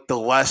of like the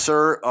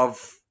lesser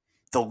of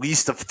the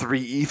least of 3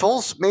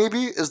 evils,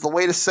 maybe, is the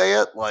way to say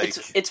it.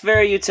 It's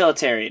very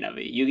utilitarian of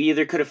it. You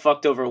either could have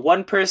fucked over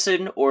one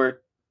person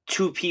or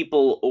 2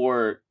 people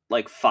or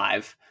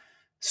 5.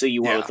 So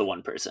you went with the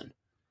one person.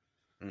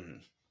 Mm-hmm.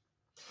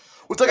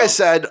 Which, I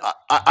said,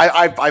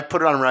 I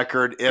put it on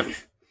record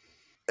if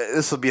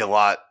this will be a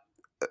lot.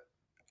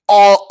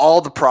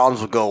 All the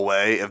problems will go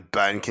away if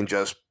Ben can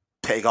just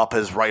take up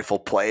his rightful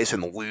place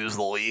and lose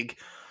the league.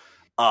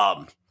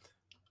 I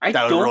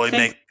don't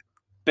think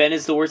Ben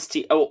is the worst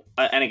team. Oh,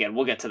 and again,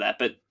 we'll get to that,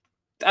 but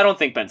I don't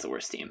think Ben's the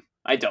worst team.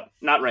 I don't.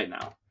 Not right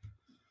now.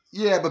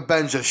 Yeah, but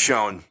Ben's just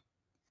shown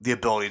the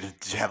ability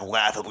to have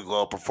laughably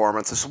low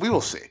performances, so we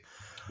will see.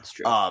 That's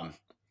true.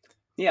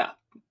 Yeah,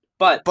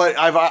 but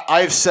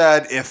I've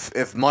said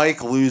if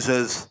Mike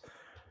loses,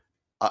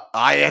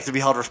 I have to be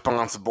held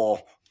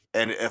responsible,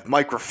 and if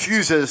Mike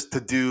refuses to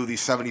do the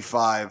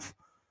 $75,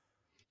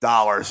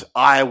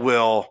 I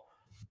will,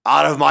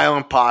 out of my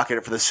own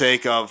pocket, for the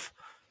sake of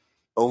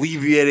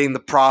alleviating the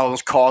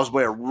problems caused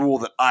by a rule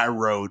that I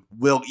wrote,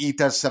 will eat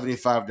that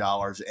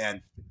 $75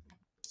 and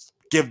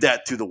give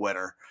that to the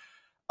winner.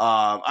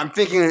 I'm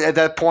thinking at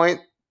that point,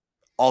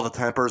 all the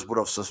tempers would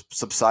have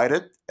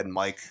subsided, and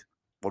Mike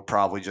would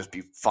probably just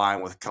be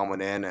fine with coming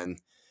in and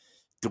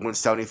doing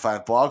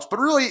 $75. But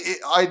really,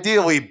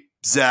 ideally,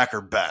 Zach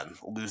or Ben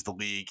lose the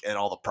league and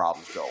all the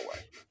problems go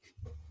away.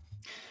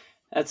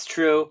 That's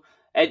true.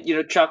 And,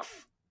 Chuck,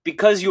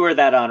 because you were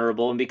that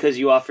honorable and because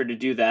you offered to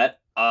do that,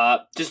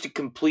 just to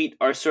complete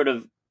our sort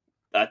of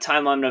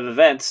timeline of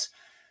events,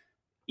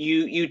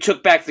 you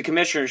took back the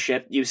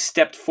commissionership. You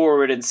stepped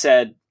forward and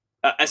said,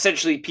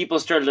 essentially, people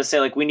started to say,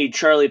 like, we need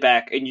Charlie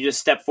back. And you just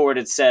stepped forward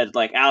and said,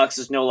 like, Alex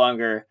is no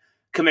longer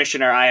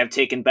commissioner. I have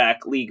taken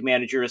back league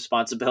manager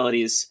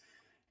responsibilities.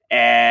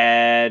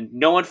 And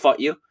no one fought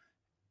you.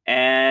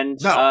 And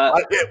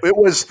it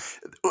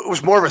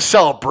was more of a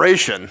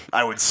celebration,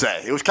 I would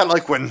say. It was kind of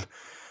like when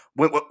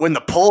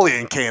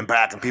Napoleon came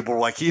back and people were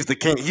like, he's the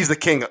king, he's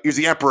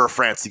the emperor of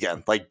France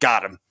again. Like,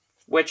 got him.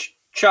 Which,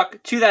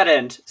 Chuck, to that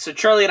end, so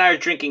Charlie and I are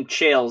drinking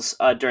Chales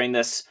during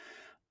this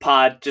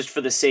pod just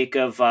for the sake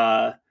of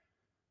for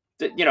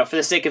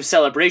the sake of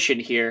celebration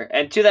here.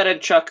 And to that end,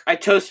 Chuck, I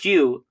toast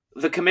you,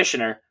 the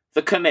commissioner,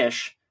 the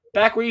commish,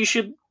 back where you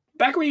should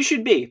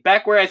be,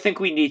 back where I think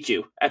we need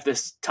you at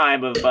this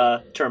time of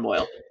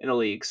turmoil in the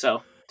league.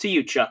 So, to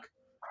you, Chuck.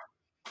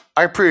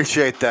 I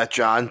appreciate that,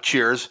 John.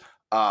 Cheers.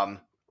 That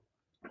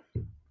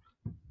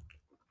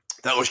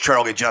was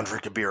Charlie John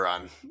drinking a beer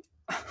on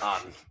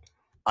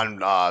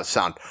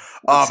sound.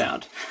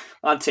 Sound.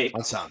 On tape.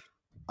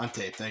 On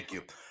tape, thank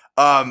you.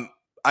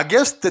 I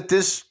guess that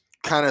this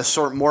kind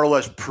of more or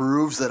less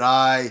proves that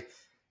I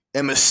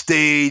am a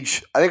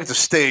stage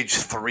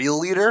 3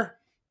 leader.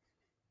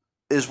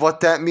 Is what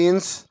that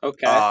means.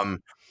 Okay.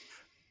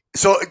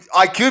 So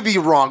I could be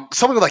wrong.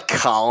 Something like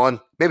Colin,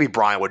 maybe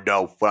Brian would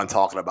know what I'm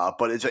talking about,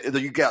 but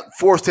you got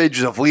 4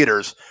 stages of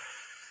leaders.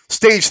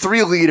 Stage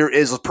 3 leader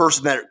is a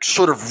person that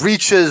sort of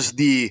reaches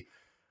the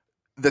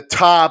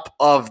top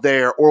of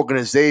their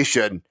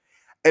organization,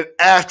 and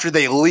after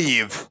they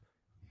leave,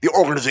 the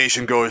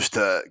organization goes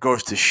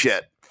to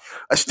shit.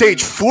 A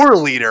stage 4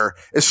 leader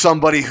is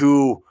somebody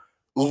who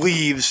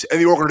leaves and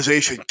the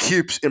organization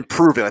keeps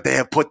improving. Like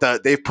they've put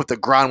the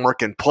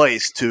groundwork in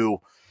place to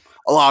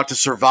allow it to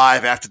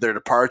survive after their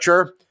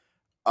departure.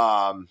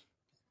 Yeah,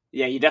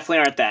 you definitely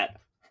aren't that.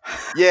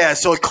 Yeah,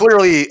 so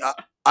clearly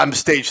I'm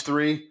stage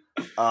 3.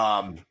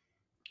 I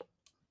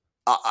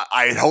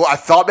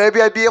thought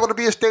maybe I'd be able to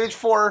be a stage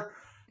 4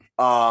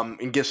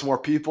 and get some more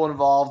people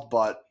involved,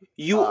 but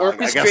you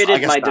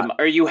orchestrated my demise,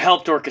 or you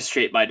helped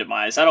orchestrate my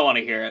demise. I don't want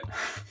to hear it.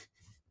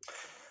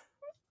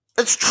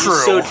 It's true.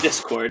 You sowed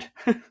discord.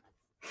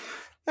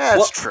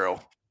 That's true.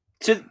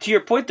 To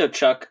your point, though,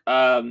 Chuck,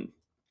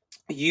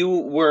 you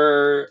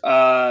were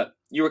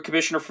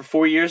commissioner for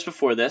 4 years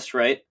before this,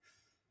 right?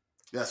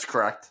 That's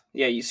correct.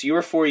 Yeah, so you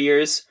were 4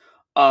 years.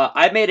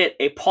 I made it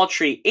a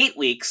paltry 8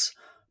 weeks,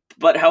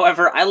 but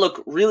however, I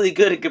look really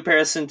good in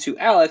comparison to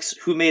Alex,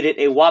 who made it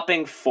a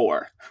whopping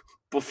 4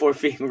 before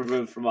being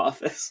removed from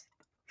office.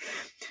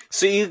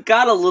 So you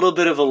got a little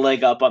bit of a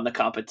leg up on the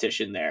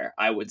competition there,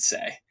 I would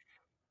say.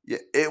 Yeah,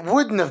 it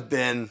wouldn't have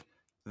been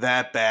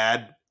that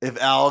bad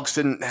if Alex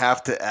didn't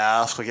have to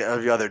ask like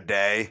every other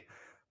day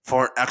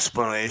for an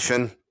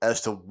explanation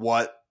as to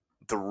what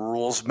the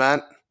rules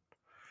meant.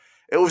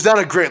 It was not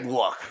a great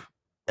look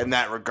in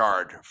that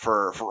regard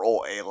for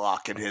old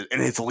A-Lock and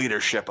his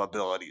leadership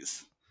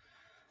abilities.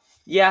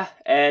 Yeah,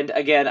 and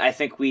again, I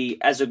think we,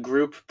 as a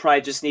group,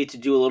 probably just need to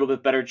do a little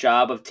bit better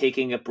job of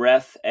taking a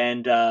breath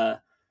and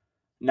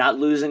not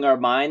losing our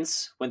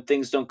minds when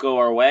things don't go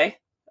our way.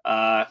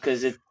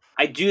 Because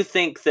I do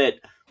think that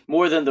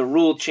more than the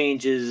rule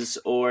changes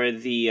or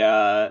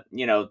the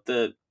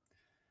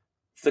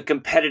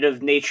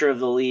competitive nature of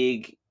the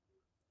league,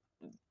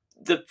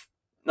 the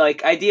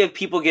idea of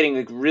people getting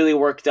like really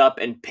worked up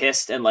and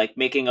pissed and like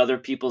making other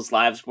people's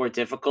lives more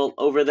difficult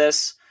over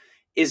this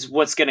is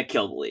what's going to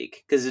kill the league,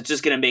 because it's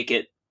just going to make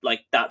it like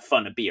not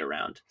fun to be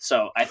around.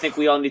 So I think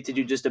we all need to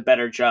do just a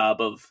better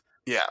job of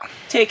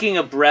taking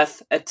a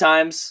breath at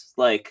times.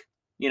 Like,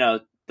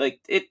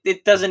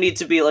 it doesn't need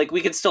to be like,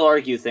 we can still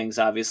argue things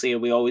obviously,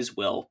 and we always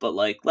will, but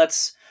like,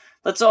 let's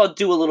all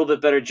do a little bit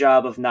better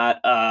job of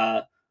not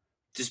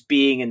just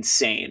being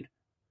insane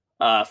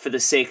for the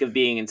sake of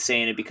being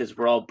insane, and because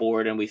we're all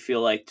bored and we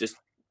feel like just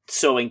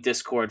sowing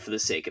discord for the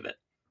sake of it.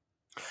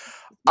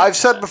 I've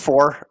said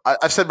before,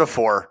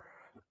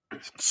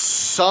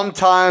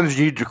 sometimes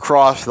you need to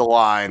cross the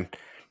line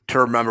to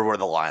remember where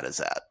the line is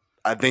at.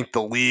 I think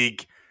the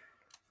league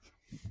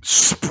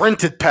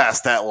sprinted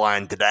past that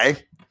line today,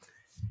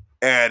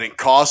 and it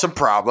caused some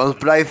problems,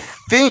 but I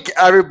think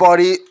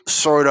everybody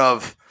sort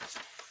of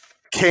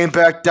came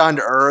back down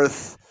to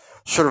earth,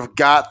 sort of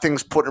got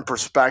things put in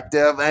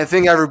perspective, and I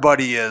think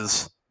everybody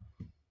is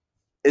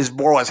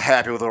more or less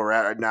happy with where we're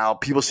at right now.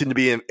 People seem to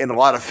be in a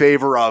lot of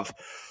favor of,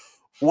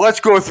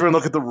 let's go through and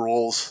look at the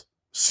rules,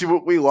 see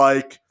what we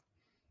like,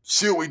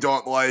 see what we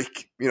don't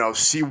like,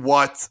 see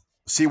what's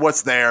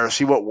there,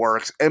 see what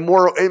works, and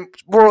more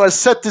or less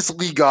set this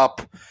league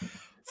up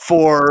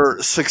for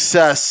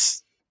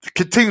success,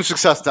 continued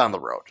success down the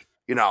road.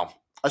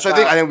 So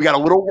I think we got a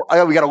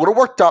little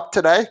worked up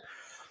today,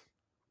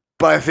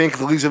 but I think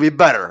the league's gonna be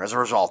better as a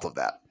result of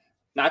that.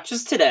 Not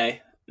just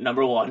today,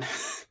 number one.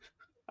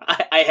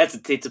 I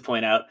hesitate to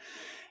point out.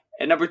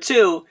 And number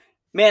two,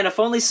 Man, if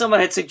only someone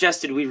had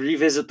suggested we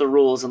revisit the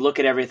rules and look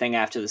at everything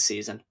after the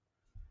season.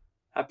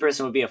 That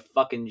person would be a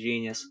fucking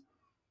genius.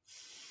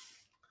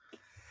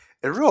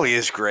 It really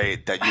is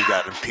great that you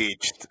got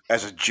impeached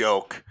as a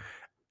joke,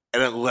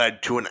 and it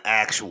led to an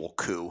actual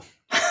coup.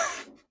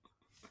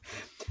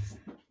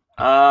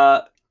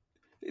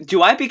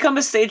 Do I become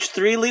a stage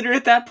 3 leader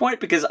at that point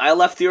because I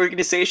left the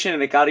organization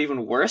and it got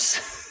even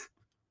worse?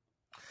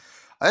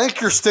 I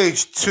think you're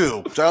stage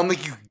 2, so I don't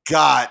think you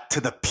got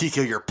to the peak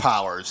of your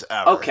powers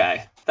ever.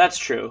 Okay, that's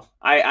true.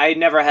 I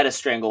never had a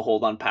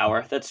stranglehold on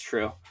power. That's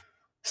true.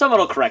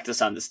 Someone will correct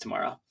us on this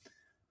tomorrow.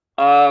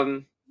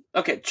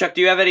 Okay, Chuck,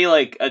 do you have any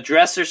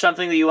address or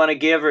something that you want to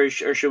give, or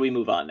should we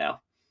move on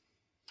now?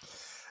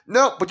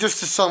 No, but just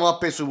to sum up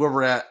basically where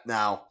we're at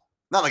now,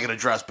 not like an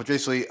address, but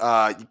basically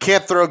you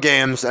can't throw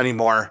games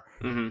anymore.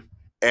 Mm-hmm.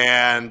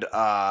 And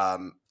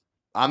on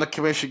the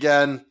commission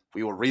again,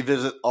 we will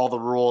revisit all the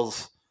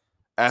rules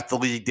at the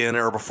league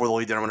dinner or before the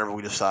league dinner, whenever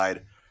we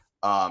decide.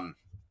 And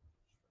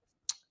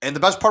the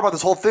best part about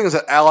this whole thing is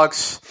that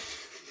Alex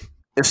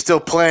is still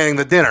planning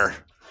the dinner.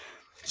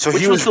 So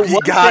Which was the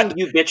one thing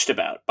you bitched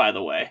about, by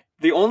the way.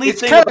 The only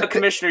thing about the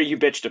commissioner you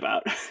bitched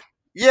about.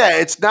 Yeah,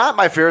 it's not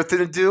my favorite thing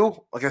to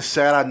do. Like I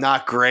said, I'm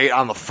not great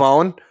on the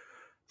phone.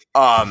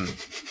 And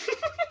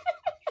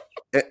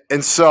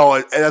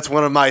so that's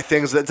one of my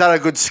things. That's not a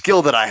good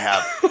skill that I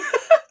have.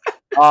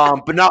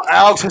 But now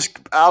Alex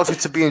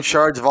gets to be in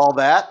charge of all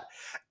that.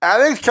 And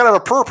I think it's kind of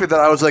appropriate that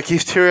I was like,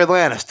 he's Tyrion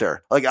Lannister.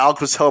 Like,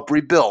 Alex was help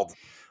rebuild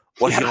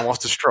what he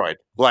almost destroyed.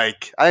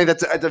 Like, I think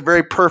that's a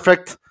very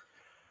perfect.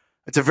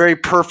 It's a very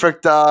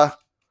perfect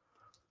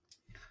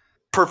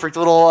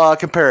little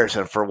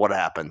comparison for what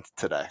happened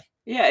today.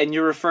 Yeah, and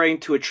you're referring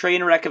to a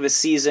train wreck of a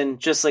season,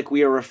 just like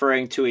we are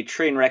referring to a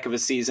train wreck of a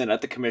season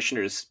at the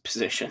commissioner's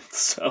position.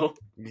 So,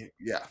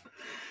 yeah,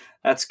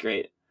 that's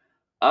great.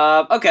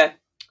 Okay,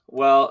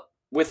 well,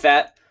 with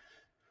that,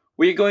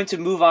 we're going to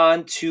move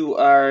on to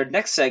our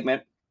next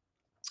segment,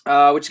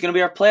 which is going to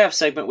be our playoff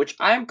segment, which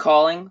I'm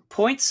calling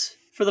Points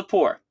for the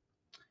Poor.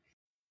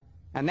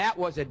 And that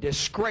was a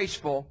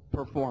disgraceful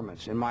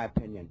performance, in my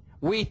opinion.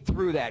 We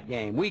threw that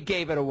game. We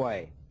gave it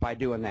away by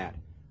doing that.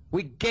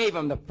 We gave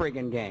them the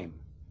friggin' game.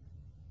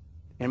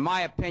 In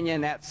my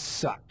opinion, that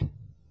sucked.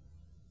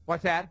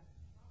 What's that?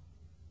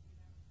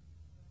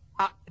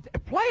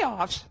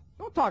 Playoffs?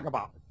 Don't talk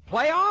about it.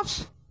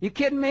 Playoffs? You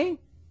kidding me?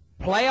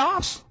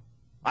 Playoffs?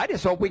 I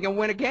just hope we can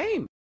win a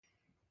game.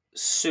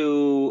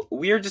 So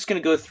we're just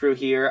going to go through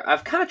here.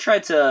 I've kind of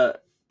tried to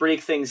break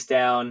things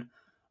down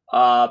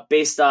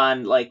based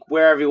on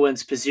where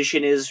everyone's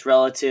position is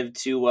relative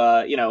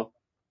to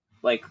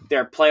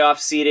their playoff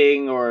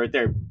seeding or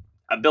their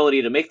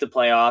ability to make the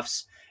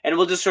playoffs, and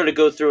we'll just sort of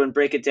go through and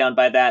break it down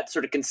by that,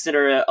 sort of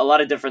consider a lot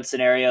of different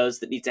scenarios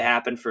that need to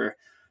happen for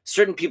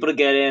certain people to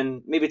get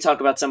in, maybe talk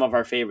about some of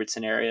our favorite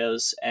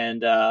scenarios,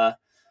 and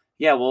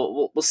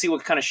we'll see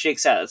what kind of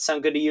shakes out. That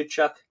sound good to you,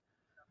 Chuck?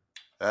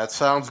 That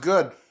sounds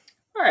good.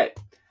 All right.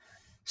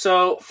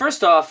 So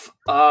first off,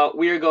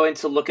 we are going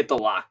to look at the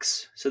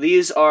locks. So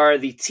these are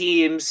the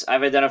teams.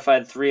 I've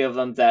identified 3 of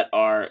them that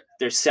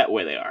they're set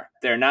where they are.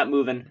 They're not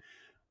moving.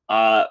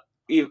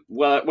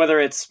 Whether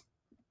it's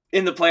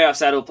in the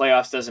playoffs, out of the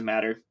playoffs, doesn't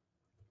matter.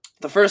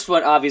 The first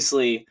one,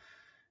 obviously,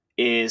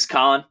 is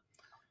Colin.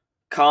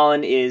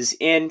 Colin is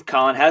in.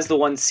 Colin has the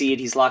 1 seed.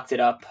 He's locked it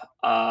up.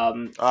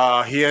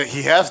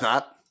 He has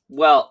not.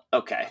 Well,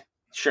 okay.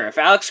 Sure. If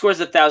Alex scores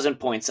 1,000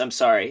 points, I'm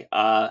sorry.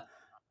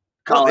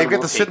 Colin they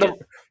get to sit them.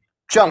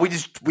 John, we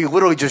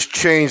literally just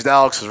changed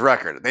Alex's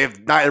record.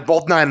 They're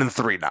both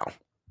 9-3 now.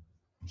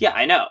 Yeah,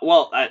 I know.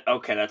 Well,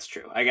 okay, that's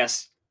true. I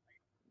guess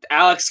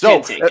Alex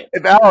can take it.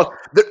 If Alex,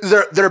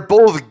 they're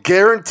both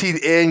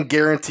guaranteed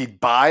guaranteed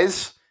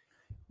buys.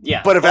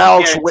 Yeah, but if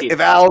Alex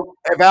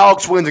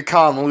wins and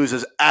Colin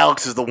loses,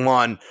 Alex is the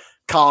 1,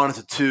 Colin is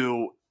the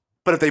 2.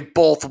 But if they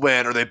both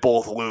win or they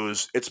both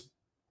lose, it's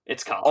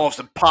Colin. Almost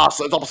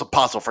impossible. It's almost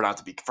impossible for it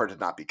to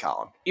not be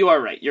Colin. You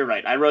are right. You're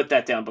right. I wrote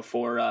that down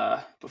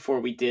before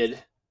we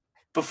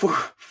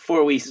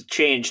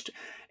changed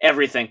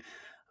everything.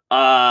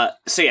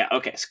 So yeah,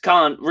 okay. So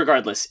Colin,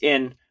 regardless,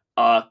 in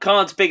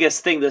Colin's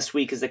biggest thing this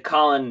week is that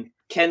Colin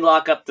can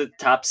lock up the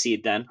top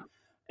seed then,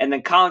 and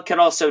then Colin can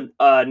also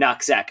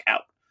knock Zach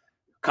out.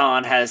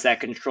 Colin has that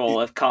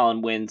control. If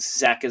Colin wins,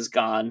 Zach is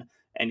gone,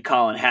 and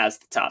Colin has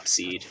the top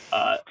seed.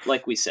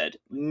 Like we said,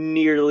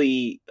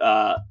 nearly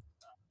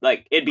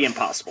it'd be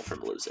impossible for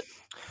him to lose it.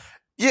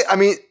 Yeah, I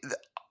mean,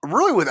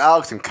 really with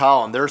Alex and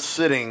Colin, they're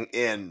sitting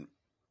in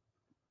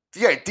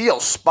the ideal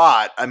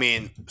spot. I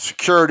mean,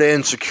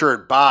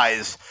 secured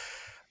buys.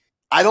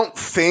 I don't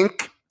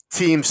think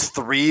teams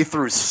 3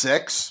 through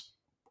 6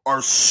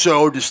 are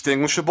so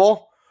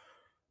distinguishable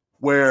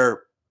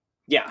where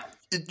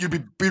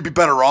you'd be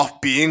better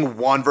off being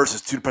 1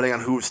 versus 2, depending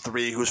on who's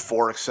 3, who's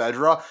 4,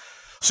 etc.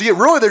 So yeah,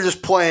 really they're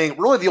just playing.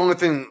 Really, the only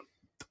thing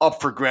up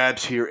for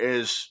grabs here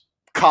is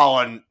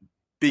Colin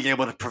being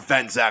able to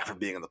prevent Zach from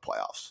being in the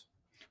playoffs.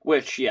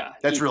 Which, yeah.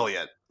 That's really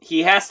it.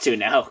 He has to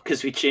now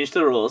because we changed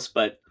the rules,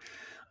 but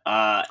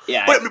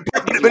Yeah. But, I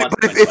think he wants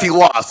if he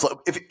lost,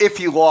 if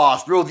he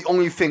lost, really the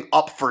only thing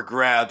up for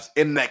grabs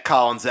in that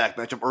Collins Zach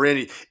matchup, or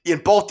in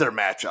both their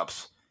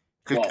matchups,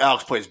 because Well,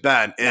 Alex plays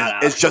Ben,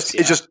 not it's Alex,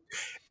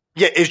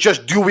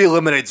 just do we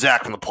eliminate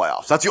Zach from the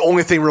playoffs? That's the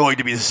only thing really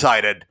to be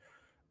decided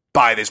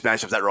by these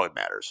matchups that really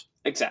matters.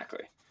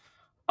 Exactly.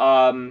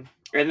 And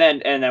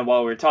then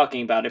while we're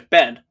talking about it,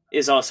 Ben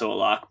is also a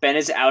lock. Ben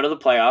is out of the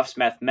playoffs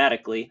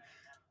mathematically.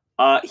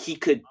 He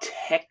could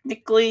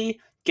technically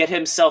get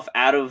himself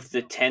out of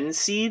the 10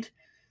 seed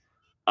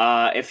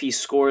if he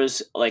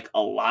scores like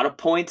a lot of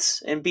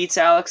points and beats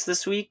Alex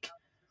this week.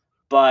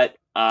 But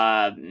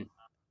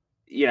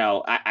you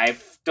know, I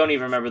don't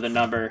even remember the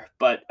number.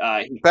 But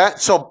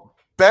So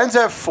Ben's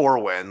at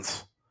 4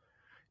 wins.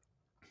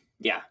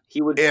 yeah,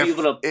 he would be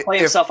able to play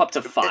himself up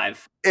to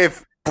 5.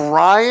 If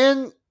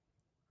Brian,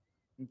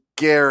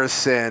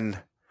 Garrison,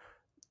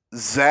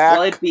 Zach,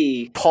 Will it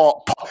be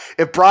Paul,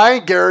 if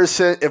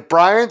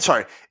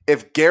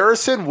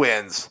Garrison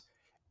wins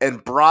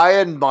and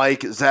Brian,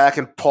 Mike, Zach,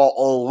 and Paul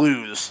all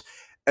lose,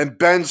 and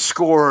Ben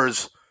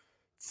scores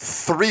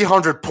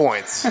 300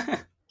 points,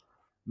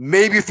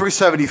 maybe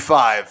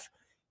 375,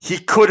 he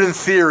could, in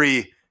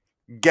theory,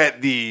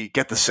 get the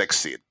 6th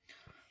seed.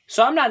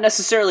 So I'm not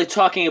necessarily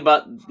talking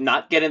about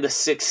not getting the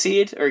 6th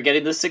seed or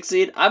getting the 6th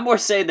seed. I'm more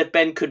saying that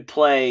Ben could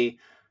play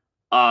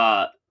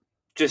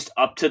just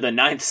up to the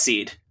 9th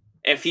seed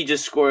if he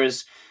just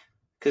scores.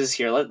 Because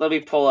here, let me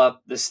pull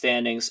up the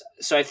standings.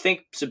 So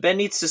Ben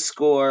needs to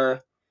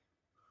score.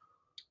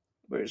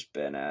 Where's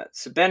Ben at?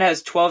 So Ben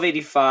has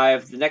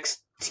 1285. The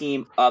next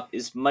team up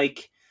is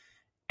Mike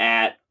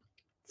at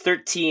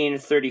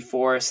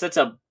 1334. So that's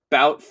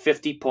about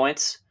 50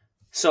 points.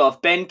 So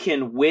if Ben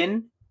can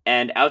win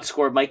and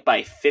outscore Mike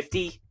by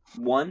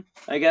 51,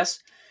 I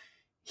guess,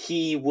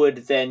 he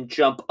would then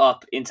jump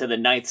up into the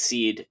 9th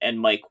seed, and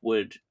Mike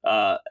would,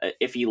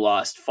 if he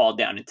lost, fall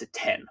down into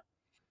 10.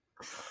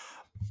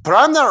 But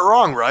I'm not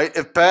wrong, right?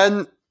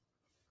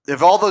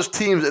 If all those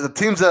teams, the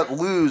teams that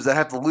lose, that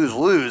have to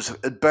lose,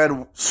 and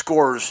Ben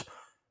scores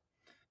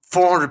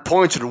 400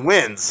 points and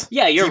wins,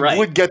 yeah, you're right. He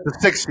would get the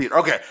 6th seed.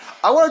 Okay,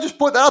 I want to just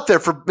put that out there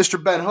for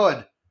Mr. Ben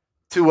Hood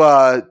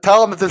to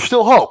tell him that there's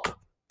still hope,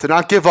 to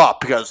not give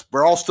up, because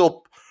we're all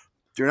still.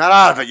 You're not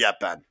out of it yet,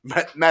 Ben.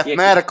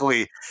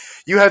 Mathematically,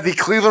 you have the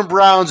Cleveland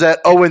Browns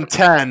at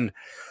 0-10,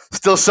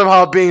 still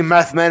somehow being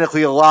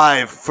mathematically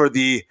alive for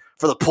the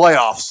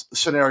playoffs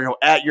scenario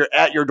at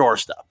your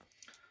doorstep.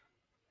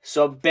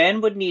 So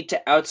Ben would need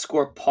to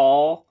outscore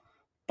Paul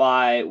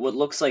by what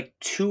looks like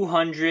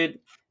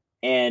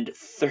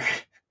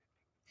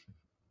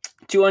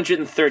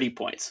 230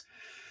 points.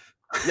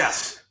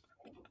 Yes.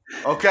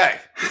 Okay.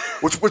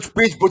 Which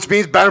means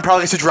Ben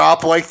probably has to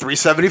drop like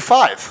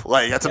 375.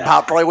 Like that's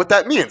about probably what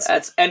that means.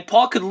 And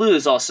Paul could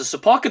lose also. So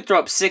Paul could throw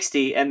up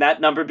 60 and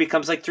that number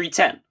becomes like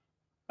 310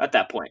 at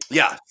that point.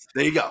 Yeah.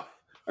 There you go.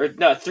 Or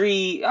no,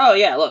 oh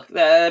yeah, look,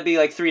 that'd be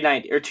like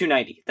 390 or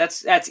 290.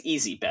 That's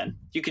easy, Ben.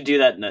 You could do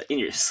that in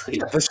your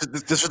sleep. Yeah, this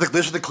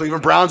is the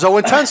Cleveland Browns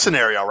 0-10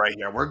 scenario right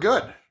here. We're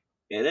good.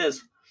 It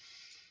is.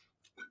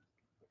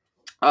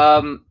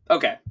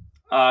 Okay.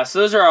 So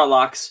those are our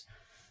locks.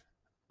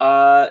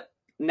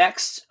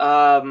 Next,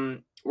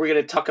 we're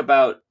gonna talk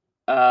about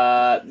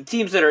the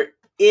teams that are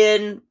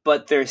in,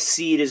 but their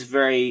seed is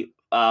very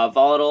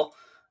volatile.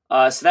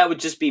 So that would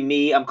just be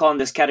me. I'm calling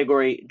this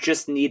category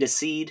 "Just Need a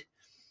Seed."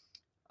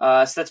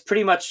 So that's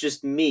pretty much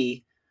just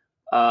me.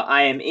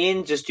 I am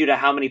in just due to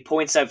how many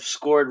points I've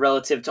scored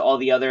relative to all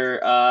the other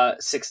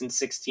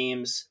 6-6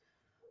 teams.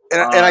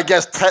 And I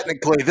guess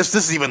technically this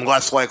is even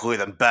less likely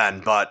than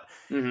Ben, but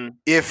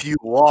if you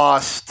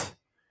lost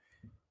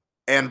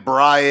and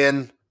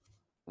Brian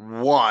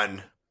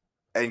won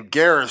and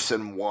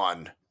Garrison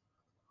won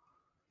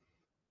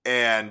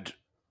and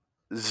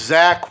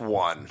Zach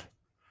won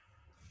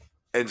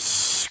and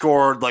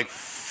scored like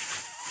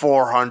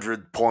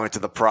 400 points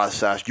in the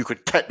process, you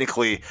could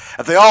technically,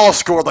 if they all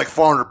scored like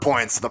 400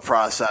 points in the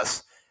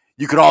process,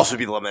 you could also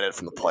be eliminated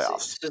from the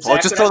playoffs. So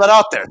just throw that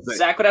out there.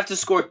 Zach would have to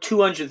score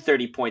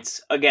 230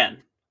 points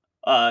again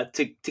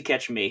to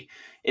catch me.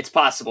 It's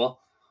possible.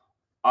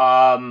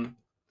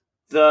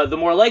 The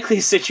more likely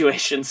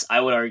situations,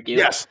 I would argue.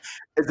 Yes.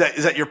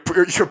 Is that you're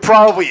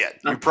probably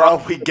it. You're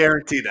probably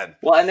guaranteed it.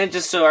 Well, and then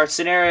just so our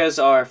scenarios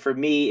are, for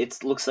me,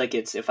 it looks like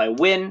it's if I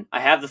win, I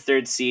have the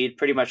 3rd seed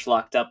pretty much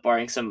locked up,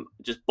 barring some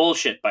just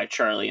bullshit by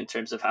Charlie in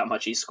terms of how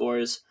much he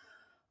scores.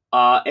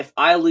 If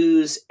I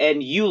lose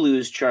and you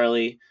lose,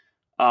 Charlie,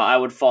 I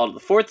would fall to the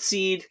 4th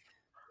seed.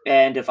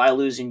 And if I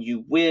lose and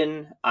you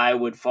win, I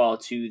would fall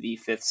to the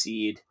 5th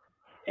seed.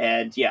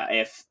 And yeah,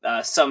 if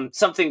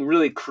something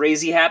really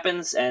crazy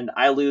happens and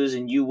I lose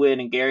and you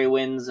win and Gary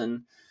wins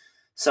and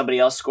somebody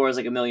else scores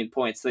like 1,000,000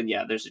 points, then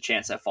yeah, there's a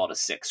chance I fall to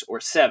 6 or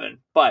 7.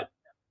 But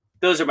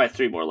those are my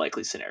 3 more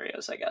likely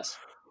scenarios, I guess.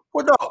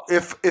 Well, no,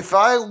 if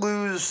I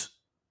lose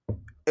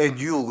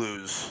and you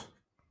lose,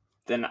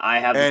 then I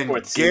have the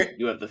 4th seed.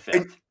 You have the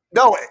 5th.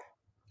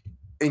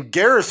 And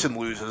Garrison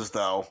loses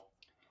though.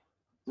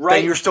 Right,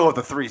 then you're still at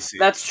the 3 seed.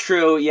 That's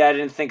true. Yeah, I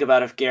didn't think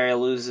about if Gary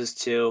loses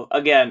too.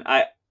 Again,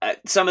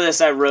 some of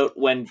this I wrote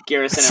when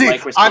Garrison and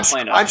Mike were still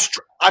playing.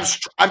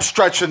 I'm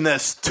stretching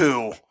this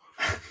to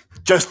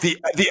just the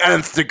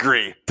nth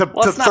degree to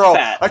it's not throw.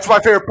 bad. That's my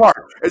favorite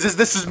part.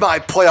 This is my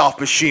playoff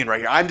machine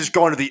right here. I'm just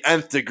going to the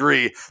nth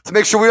degree to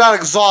make sure we're not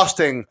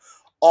exhausting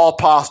all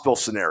possible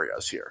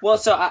scenarios here. Well,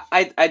 so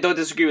I don't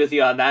disagree with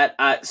you on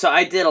that. So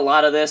I did a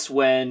lot of this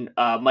when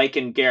Mike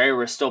and Gary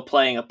were still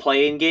playing a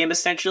play-in game,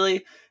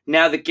 essentially.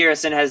 Now that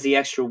Garrison has the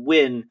extra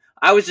win,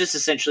 I was just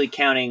essentially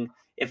counting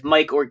if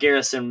Mike or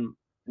Garrison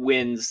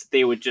wins,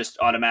 they would just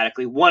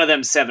automatically, one of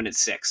them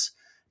 7-6.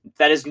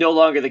 That is no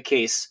longer the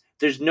case.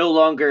 There's no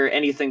longer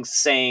anything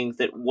saying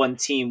that one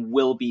team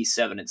will be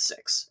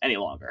 7-6 any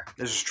longer.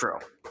 This is true.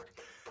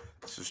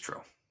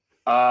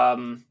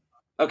 Okay,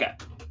 so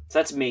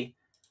that's me.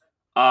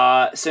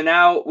 So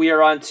now we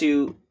are on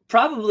to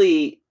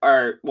probably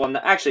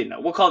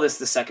we'll call this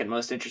the second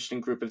most interesting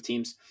group of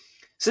teams.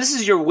 So this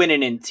is your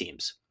winning in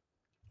teams.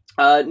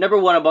 Number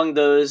one among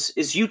those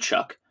is you,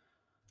 Chuck.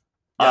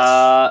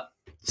 Yes.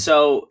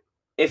 So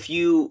if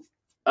you,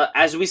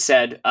 as we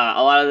said,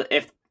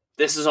 if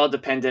this is all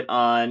dependent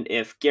on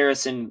if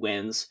Garrison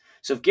wins.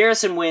 So if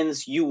Garrison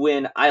wins, you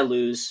win, I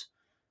lose.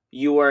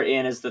 You are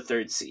in as the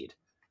third seed.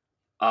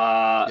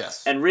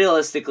 Yes. And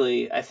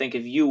realistically, I think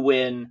if you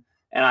win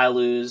and I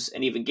lose,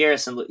 and even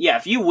Garrison,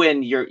 if you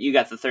win, you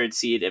got the third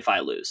seed. If I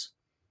lose,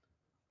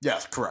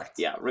 yes, correct.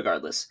 Yeah,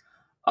 regardless.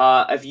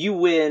 If you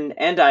win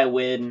and I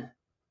win,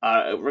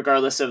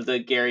 regardless of the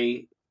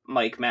Gary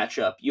Mike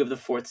matchup, you have the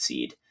fourth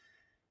seed.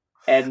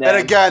 And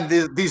again,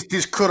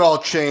 these could all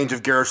change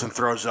if Garrison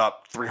throws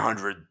up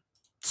 300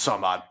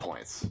 some odd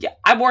points. Yeah,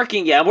 I'm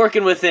working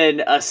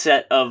within a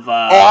set of.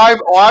 I'm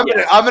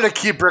gonna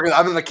keep bringing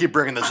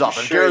this up.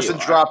 If Garrison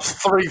drops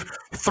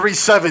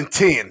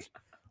 317,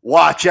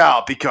 watch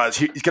out because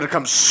he's gonna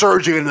come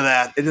surging into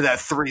that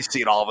 3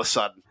 seed all of a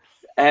sudden.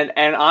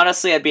 And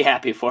honestly, I'd be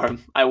happy for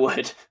him. I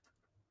would.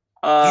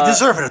 He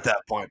deserves it at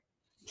that point.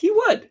 He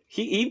would.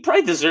 He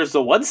probably deserves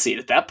the 1 seed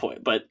at that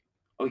point, but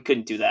we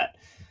couldn't do that.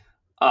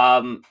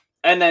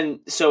 And then,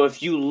 so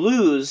if you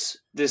lose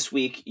this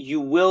week, you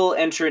will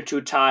enter into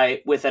a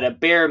tie with, at a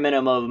bare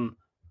minimum,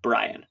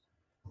 Brian.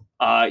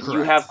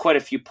 You have quite a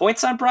few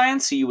points on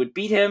Brian, so you would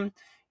beat him.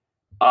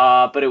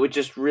 But it would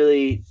just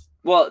really,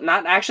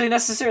 not actually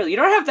necessarily. You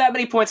don't have that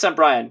many points on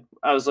Brian.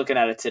 I was looking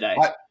at it today.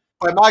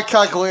 By my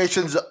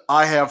calculations,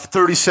 I have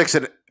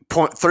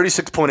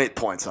 36.8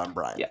 points on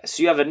Brian. Yeah,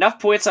 so you have enough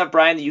points on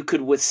Brian that you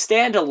could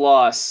withstand a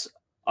loss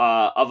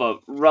of a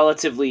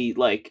relatively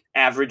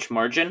average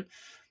margin.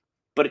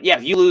 But yeah,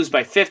 if you lose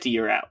by 50,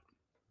 you're out.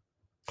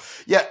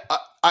 Yeah,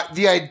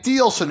 the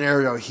ideal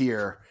scenario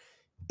here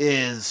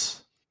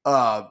is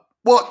not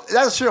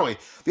necessarily.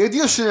 The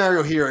ideal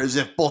scenario here is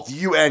if both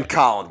you and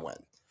Colin win.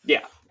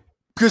 Yeah.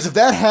 Because if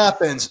that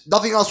happens,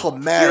 nothing else will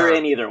matter. You're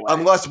in either way.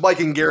 Unless Mike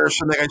and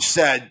Garrison, like I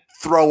said,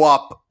 throw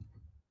up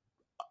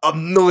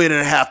 1.5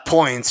 million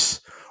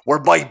points where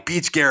Mike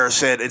beats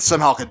Garrison and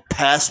somehow can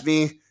pass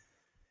me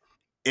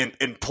in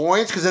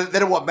points. Because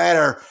then it won't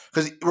matter.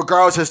 Because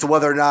regardless as to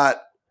whether or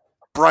not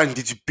Brian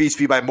beats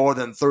me by more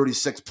than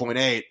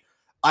 36.8,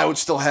 I would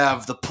still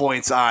have the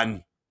points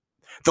on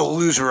the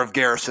loser of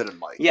Garrison and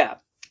Mike. Yeah.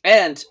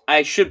 And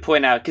I should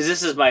point out, because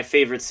this is my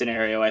favorite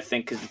scenario, I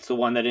think, because it's the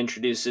one that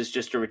introduces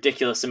just a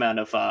ridiculous amount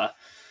of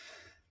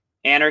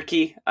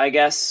anarchy, I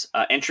guess.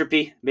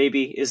 Entropy,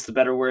 maybe, is the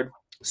better word.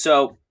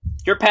 So,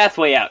 your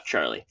pathway out,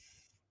 Charlie.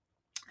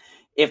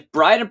 If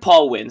Brian and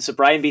Paul win, so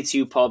Brian beats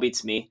you, Paul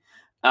beats me,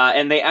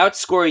 and they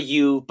outscore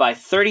you by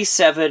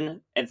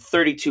 37 and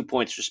 32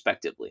 points,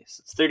 respectively.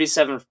 So it's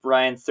 37 for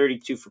Brian,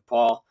 32 for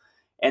Paul,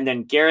 and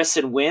then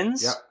Garrison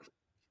wins. Yep.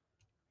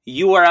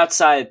 You are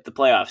outside the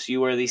playoffs.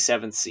 You are the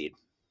 7th seed.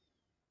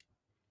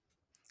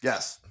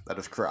 Yes, that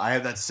is correct. I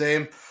have that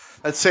same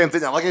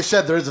thing. Now, like I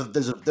said,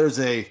 there's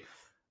a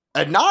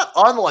not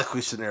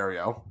unlikely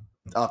scenario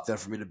out there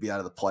for me to be out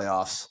of the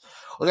playoffs.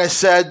 Like I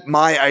said,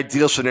 my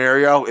ideal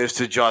scenario is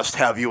to just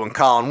have you and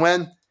Colin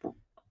win.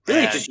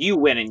 Really, just you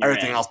win and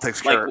everything else takes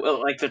care.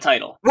 Like the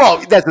title.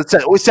 Well, that's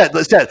what we said.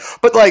 But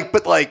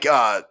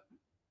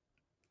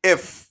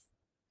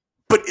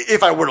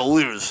if I were to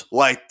lose,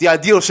 the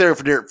ideal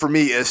scenario for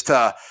me is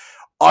to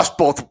us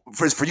both,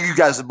 for you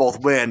guys to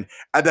both win,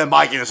 and then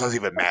my game doesn't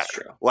even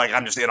matter.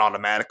 I'm just in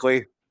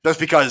automatically. Just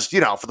because,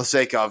 for the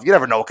sake of, you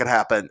never know what can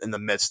happen in the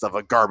midst of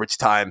a garbage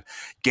time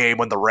game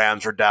when the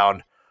Rams are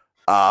down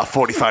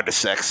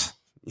 45-6.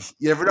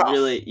 You never know.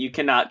 Really, you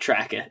cannot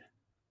track it.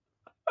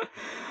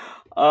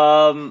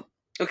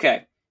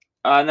 Okay.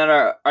 And then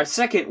our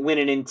second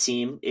winning in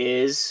team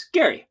is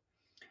Gary.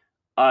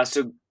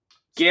 So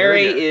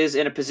Gary is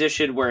in a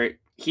position where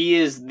he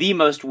is the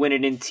most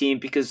winning in team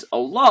because a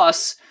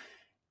loss,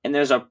 and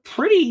there's a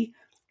pretty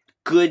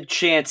good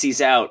chance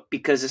he's out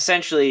because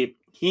essentially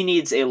he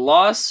needs a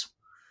loss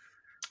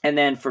and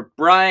then for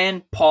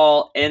Brian,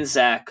 Paul, and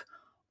Zach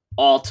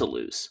all to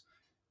lose.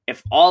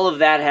 If all of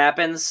that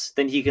happens,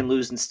 then he can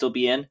lose and still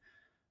be in.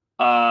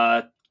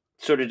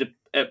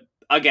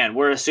 Again,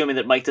 we're assuming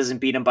that Mike doesn't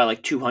beat him by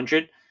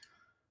 200.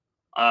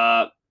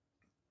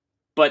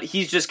 But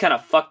he's just kind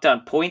of fucked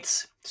on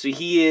points. So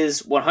he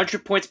is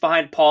 100 points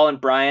behind Paul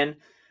and Brian,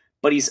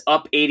 but he's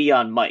up 80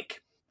 on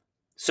Mike.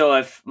 So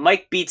if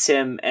Mike beats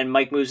him and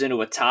Mike moves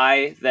into a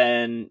tie,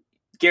 then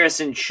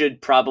Garrison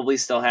should probably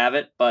still have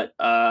it. But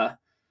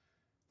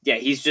yeah,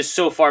 he's just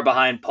so far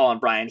behind Paul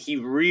and Brian. He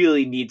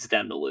really needs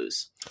them to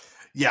lose.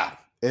 Yeah,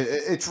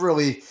 it's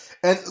really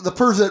 – and the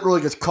person that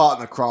really gets caught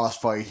in the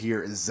crossfire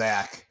here is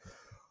Zach,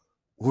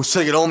 who's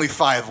sitting at only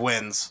 5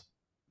 wins.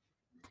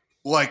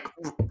 Like,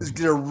 is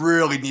going to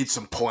really need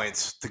some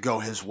points to go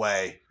his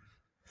way.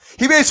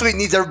 He basically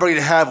needs everybody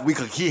to have a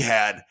week like he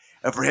had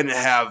and for him to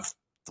have,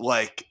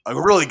 like, a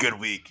really good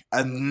week.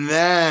 And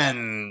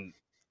then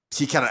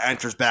he kind of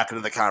enters back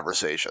into the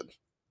conversation.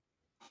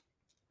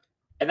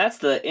 And that's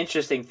the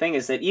interesting thing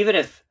is that even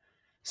if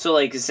 – so,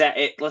 like,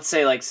 let's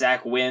say, like,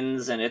 Zach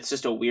wins and it's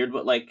just a weird –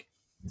 but, like,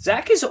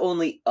 Zach is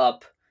only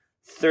up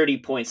 30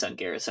 points on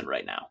Garrison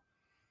right now.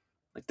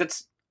 Like,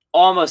 that's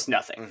almost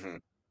nothing. Mm-hmm.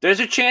 There's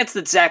a chance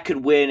that Zach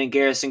could win and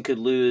Garrison could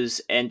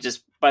lose, and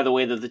just by the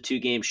way that the 2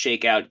 games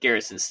shake out,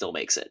 Garrison still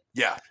makes it.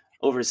 Yeah.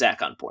 Over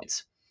Zach on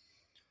points.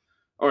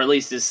 Or at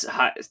least is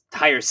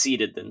higher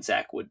seeded than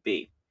Zach would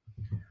be.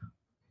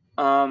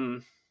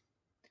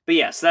 But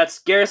yeah, so that's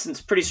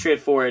Garrison's pretty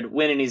straightforward.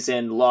 Win and he's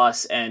in,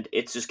 loss, and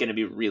it's just going to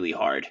be really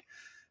hard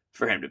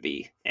for him to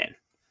be in.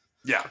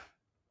 Yeah.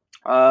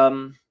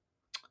 All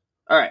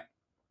right.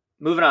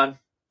 Moving on.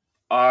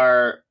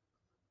 Our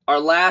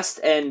last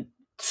and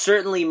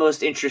certainly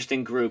most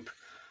interesting group.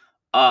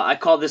 I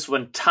call this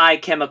one Tie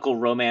Chemical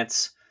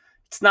Romance.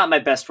 It's not my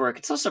best work.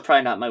 It's also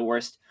probably not my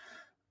worst.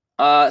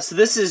 So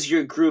this is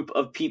your group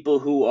of people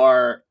who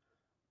are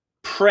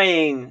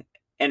praying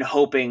and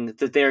hoping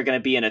that they are going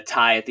to be in a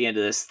tie at the end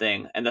of this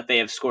thing and that they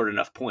have scored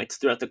enough points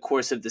throughout the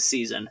course of the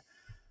season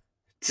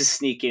to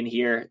sneak in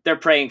here. They're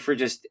praying for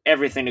just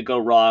everything to go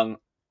wrong.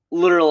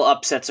 Literal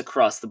upsets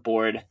across the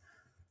board.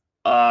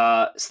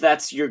 So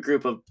that's your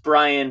group of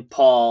Brian,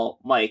 Paul,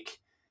 Mike,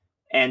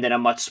 and in a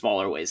much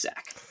smaller way,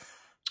 Zach.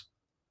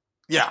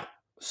 Yeah.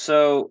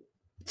 So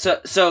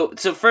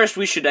first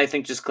we should, I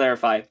think, just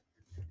clarify.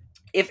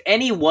 If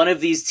any one of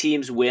these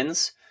teams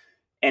wins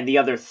and the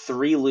other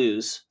 3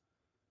 lose,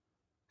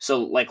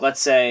 so, like,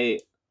 let's say,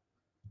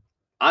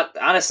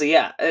 honestly,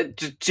 yeah,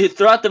 to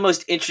throw out the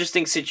most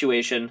interesting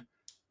situation,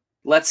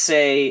 let's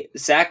say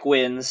Zach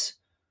wins,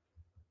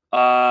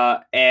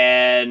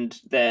 and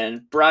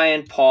then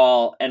Brian,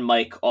 Paul, and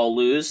Mike all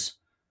lose,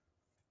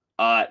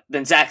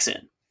 then Zach's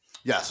in.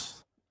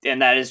 Yes.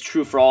 And that is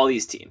true for all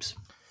these teams.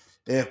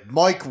 If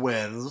Mike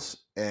wins,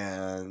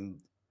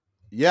 and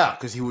yeah,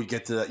 because he would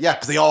get to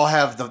because they all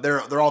have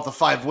they're all at the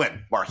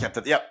 5-win mark.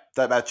 Yep,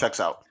 that checks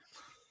out.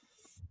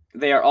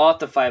 They are all at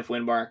the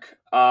 5-win mark.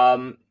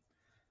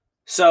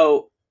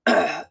 So,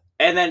 and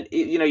then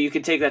you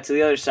can take that to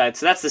the other side.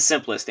 So that's the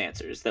simplest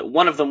answer: is that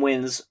one of them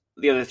wins,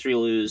 the other 3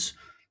 lose.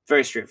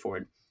 Very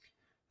straightforward.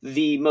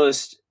 The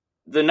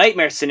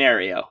nightmare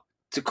scenario,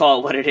 to call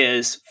it what it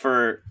is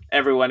for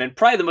everyone, and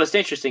probably the most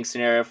interesting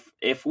scenario,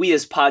 if we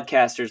as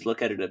podcasters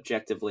look at it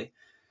objectively,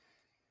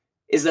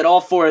 is that all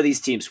 4 of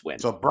these teams win.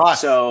 So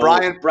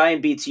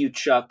Brian beats you,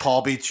 Chuck.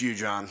 Paul beats you,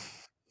 John.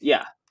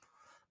 Yeah.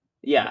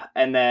 Yeah,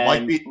 and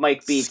then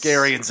Mike beats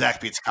Scary and Zach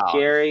beats Kyle.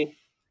 Scary.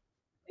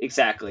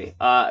 Exactly.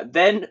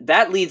 Then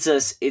that leads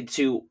us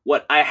into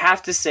what I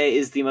have to say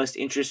is the most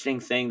interesting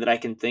thing that I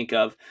can think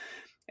of,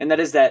 and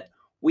that is that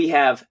we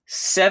have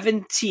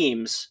 7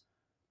 teams,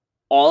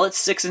 all at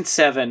 6 and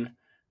 7,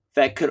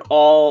 that could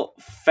all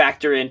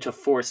factor into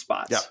 4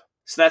 spots. Yep.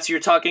 So you're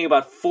talking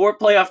about 4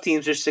 playoff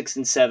teams are 6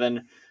 and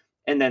 7,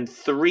 and then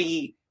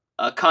 3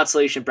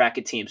 consolation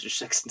bracket teams are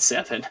 6 and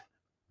 7.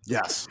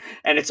 Yes.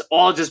 And it's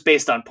all just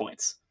based on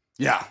points.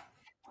 Yeah.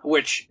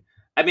 Which,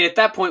 I mean, at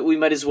that point, we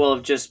might as well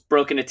have just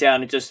broken it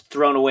down and just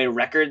thrown away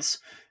records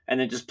and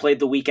then just played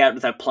the week out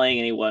without playing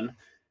anyone.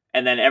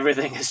 And then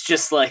everything is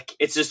just like,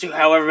 it's just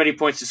however many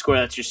points you score,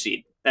 that's your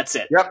seed. That's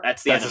it. Yep.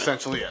 That's the end of it.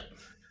 That's essentially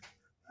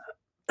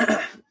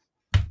it.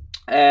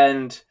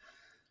 And,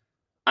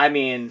 I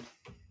mean,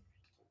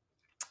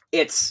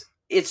 it's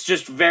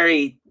just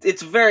very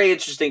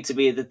interesting to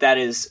me that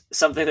is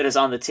something that is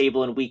on the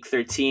table in week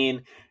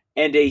 13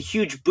 and a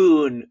huge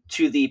boon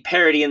to the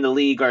parity in the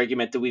league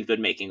argument that we've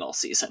been making all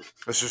season.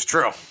 This is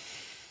true.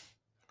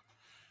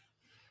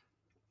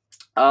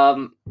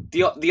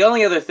 The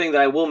only other thing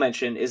that I will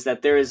mention is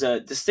that there is a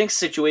distinct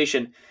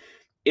situation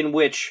in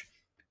which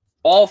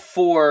all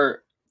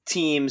 4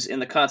 teams in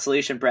the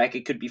consolation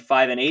bracket could be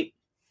 5 and 8,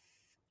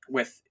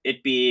 with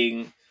it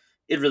being,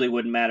 it really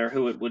wouldn't matter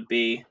who it would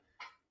be,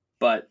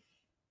 but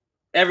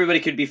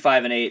everybody could be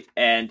 5 and 8,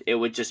 and it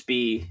would just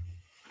be,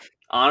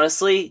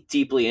 honestly,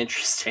 deeply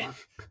interesting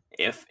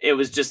if it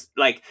was just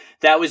like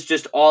that was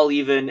just all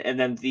even, and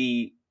then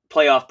the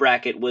playoff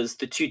bracket was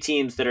the 2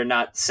 teams that are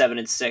not 7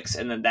 and 6,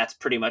 and then that's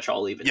pretty much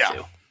all even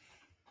too.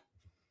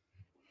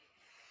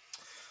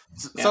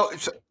 So,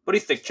 what do you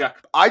think,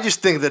 Chuck? I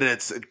just think that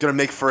it's going to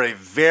make for a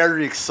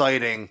very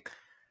exciting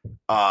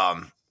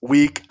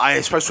week. I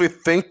especially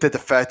think that the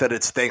fact that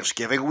it's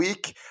Thanksgiving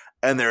week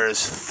and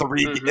there's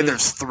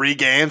 3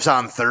 games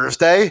on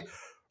Thursday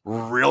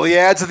really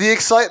adds to the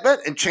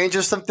excitement and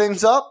changes some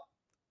things up.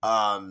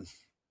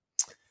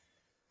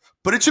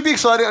 But it should be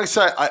exciting.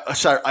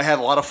 I had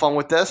a lot of fun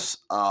with this.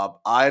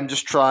 I'm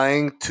just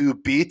trying to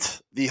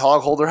beat the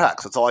hog holder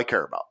Hex. That's all I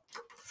care about.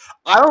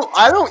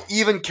 I don't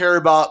even care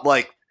about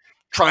like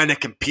trying to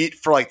compete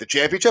for like the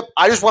championship.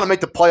 I just want to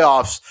make the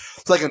playoffs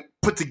so I can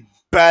put to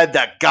bed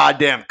that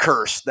goddamn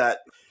curse that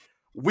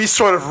we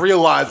sort of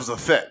realized was a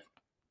thing.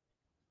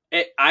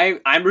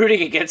 I'm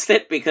rooting against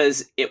it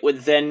because it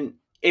would then,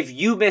 if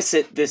you miss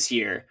it this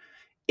year,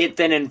 it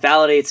then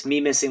invalidates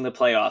me missing the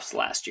playoffs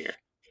last year.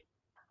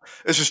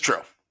 This is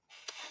true.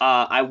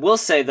 I will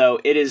say, though,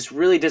 it is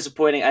really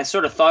disappointing. I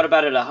sort of thought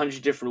about it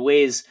 100 different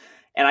ways,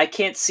 and I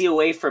can't see a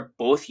way for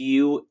both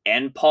you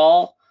and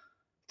Paul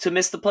to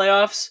miss the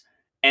playoffs.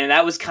 And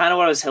that was kind of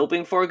what I was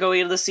hoping for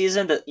going into the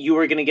season, that you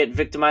were going to get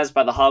victimized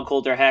by the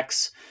Hogholder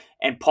Hex,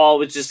 and Paul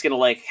was just going to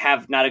like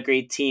have not a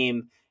great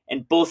team,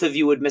 and both of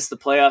you would miss the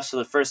playoffs for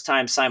the first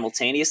time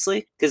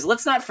simultaneously. Because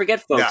let's not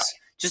forget, folks,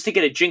 just to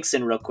get a jinx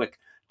in real quick,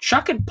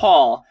 Chuck and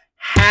Paul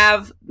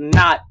have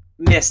not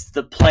missed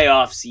the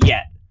playoffs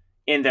yet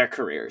in their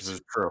careers.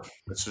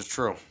 This is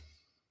true.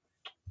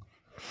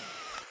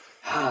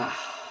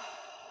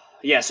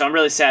 Yeah, so I'm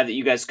really sad that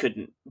you guys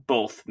couldn't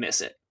both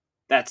miss it.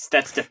 That's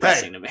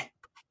depressing to me.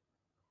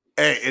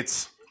 Hey,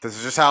 this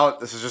is just how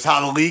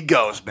the league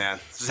goes, man.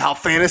 This is how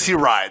fantasy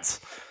rides.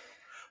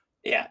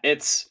 Yeah,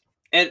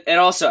 and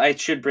also I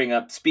should bring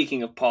up,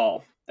 speaking of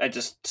Paul, I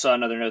just saw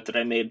another note that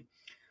I made.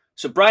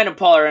 So Brian and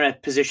Paul are in a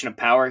position of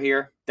power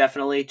here,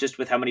 definitely, just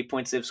with how many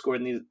points they've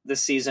scored in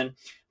this season.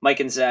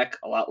 Mike and Zach,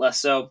 a lot less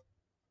so,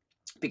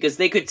 because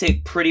they could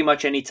take pretty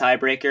much any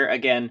tiebreaker.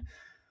 Again,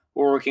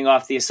 we're working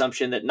off the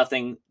assumption that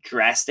nothing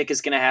drastic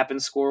is going to happen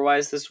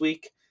score-wise this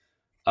week.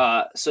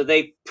 So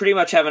they pretty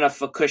much have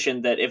enough of a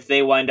cushion that if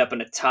they wind up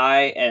in a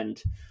tie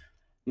and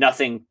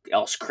nothing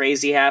else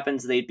crazy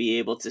happens, they'd be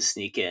able to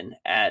sneak in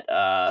at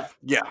out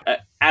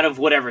of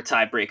whatever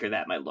tiebreaker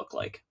that might look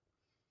like.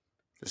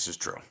 This is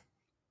true.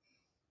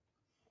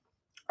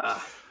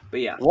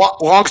 But yeah.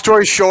 Long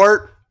story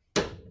short,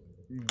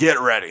 get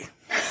ready.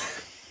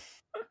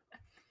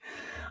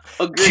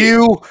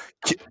 Cue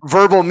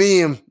verbal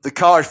meme, the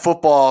college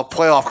football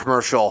playoff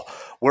commercial,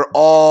 where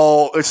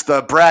it's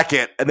the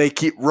bracket and they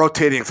keep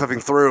rotating,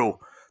 flipping through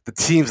the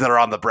teams that are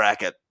on the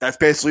bracket. That's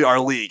basically our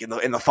league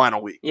in the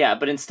final week. Yeah,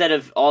 but instead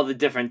of all the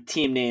different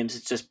team names,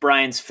 it's just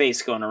Brian's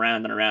face going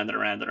around and around and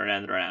around and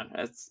around and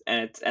around.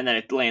 And then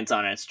it lands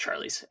on it, it's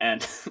Charlie's,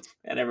 and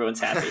everyone's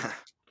happy.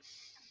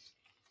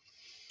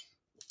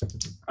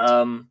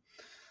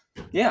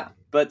 Yeah,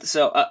 but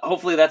so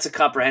hopefully that's a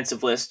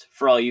comprehensive list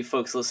for all you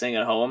folks listening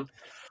at home.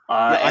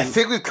 I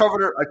think we've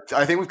covered it.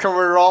 I think we've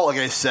covered it all. Like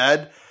I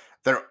said,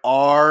 there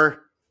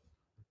are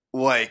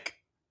like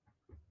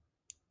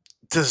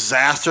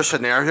disaster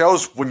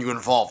scenarios when you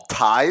involve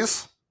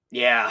ties.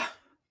 Yeah.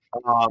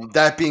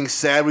 That being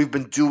said, we've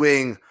been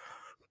doing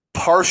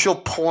partial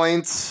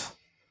points.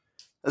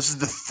 This is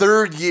the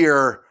third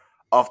year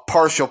of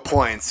partial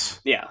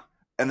points. Yeah.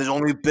 And there's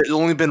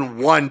only been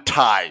one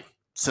tie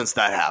since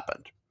that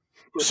happened.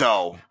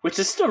 So, which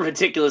is still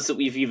ridiculous that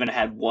we've even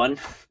had one.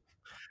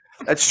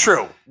 That's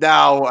true.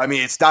 Now, I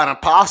mean, it's not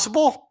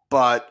impossible,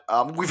 but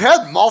we've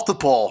had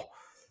multiple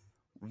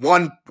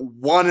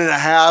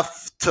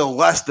 1.5 to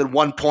less than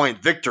 1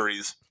 point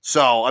victories.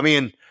 So, I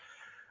mean,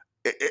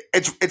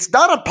 it's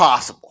not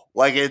impossible.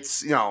 Like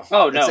it's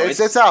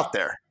it's out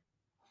there.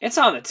 It's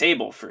on the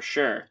table for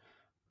sure.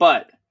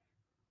 But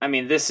I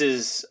mean, this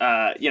is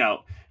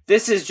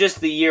this is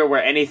just the year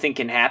where anything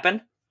can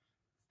happen.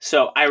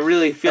 So I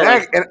really feel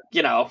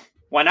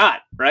why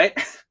not, right?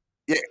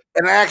 Yeah,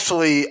 and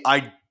actually,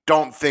 I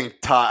don't think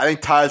I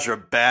think ties are a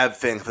bad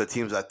thing for the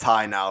teams that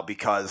tie now,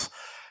 because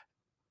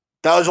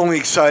that was only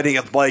exciting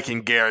if Mike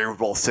and Gary were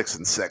both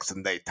 6-6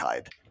 and they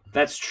tied.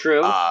 That's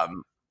true.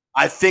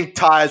 I think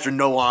ties are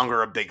no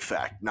longer a big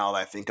fact now that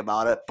I think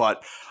about it,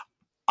 but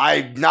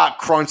I've not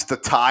crunched the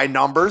tie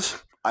numbers.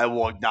 I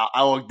will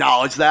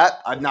acknowledge that.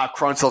 I've not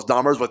crunched those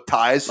numbers with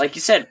ties. Like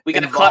you said, we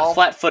got caught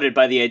flat-footed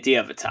by the idea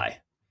of a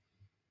tie.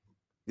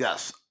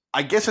 Yes.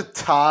 I guess a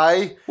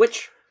tie.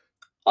 Which,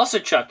 also,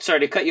 Chuck, sorry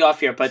to cut you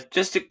off here, but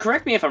just to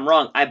correct me if I'm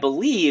wrong, I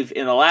believe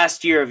in the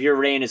last year of your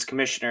reign as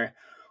commissioner,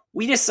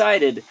 we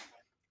decided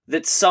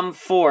that some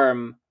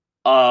form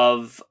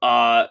of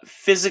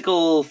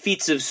physical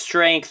feats of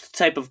strength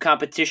type of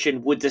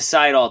competition would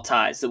decide all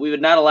ties, that we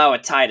would not allow a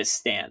tie to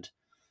stand.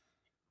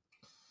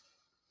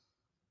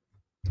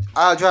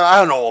 John, I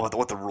don't know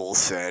what the rules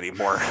say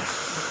anymore.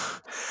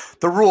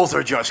 The rules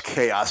are just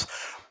chaos.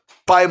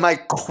 By my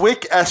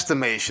quick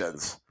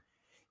estimations,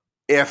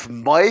 if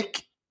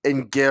Mike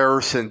and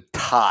Garrison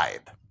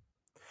tied,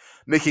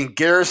 making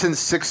Garrison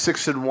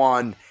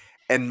 6-6-1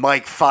 and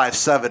Mike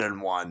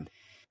 5-7-1,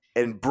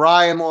 and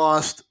Brian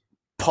lost,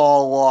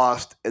 Paul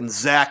lost, and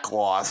Zach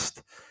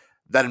lost,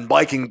 then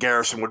Mike and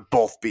Garrison would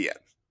both be in.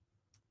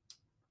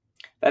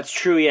 That's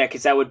true, yeah,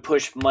 because that would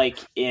push Mike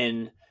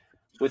in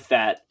with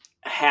that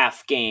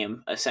half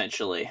game,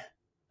 essentially.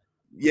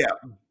 Yeah,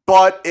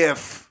 but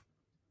if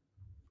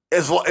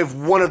if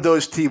one of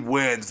those teams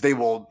wins, they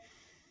will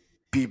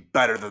be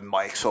better than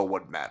Mike, so it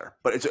wouldn't matter.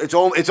 But it's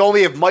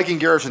only if Mike and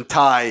Garrison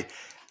tie,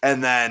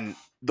 and then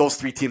those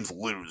 3 teams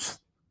lose.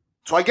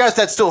 So I guess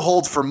that still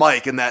holds for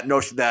Mike in that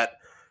notion that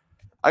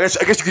I guess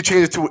you could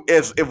change it to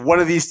if one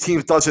of these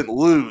teams doesn't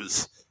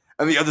lose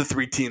and the other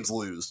 3 teams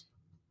lose,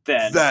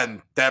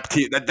 then that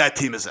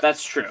team is in.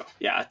 That's true.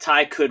 Yeah, a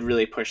tie could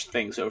really push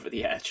things over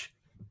the edge.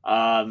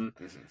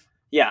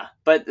 Yeah,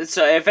 but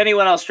so if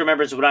anyone else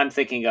remembers what I'm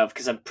thinking of,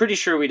 because I'm pretty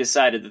sure we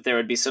decided that there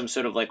would be some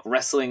sort of like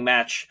wrestling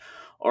match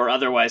or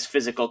otherwise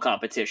physical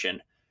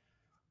competition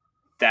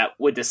that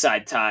would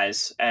decide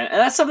ties. And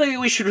that's something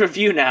that we should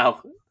review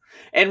now.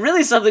 And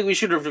really something we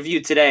should have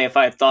reviewed today if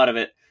I had thought of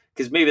it,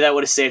 because maybe that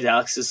would have saved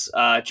Alex's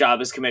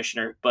job as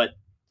commissioner, but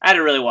I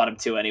didn't really want him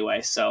to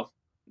anyway, so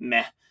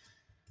meh.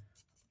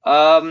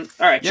 All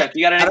right, Chuck,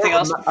 you got anything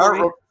else before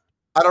me?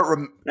 I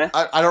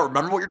don't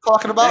remember what you're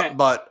talking about, right.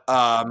 but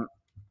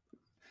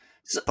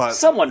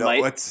someone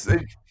might.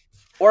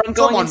 Or I'm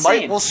going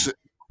insane.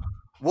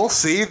 We'll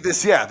see.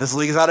 This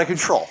league is out of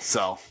control.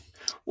 So,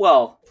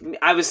 well,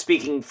 I was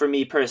speaking for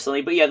me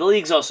personally, but yeah, the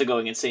league's also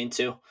going insane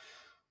too.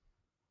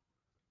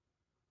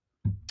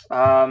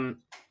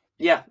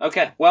 Yeah.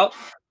 Okay. Well,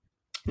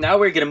 now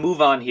we're gonna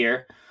move on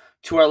here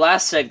to our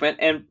last segment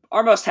and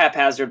our most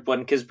haphazard one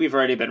because we've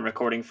already been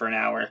recording for an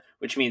hour,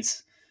 which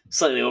means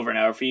slightly over an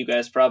hour for you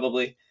guys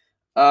probably.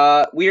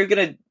 We are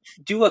gonna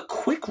do a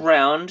quick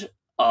round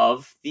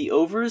of the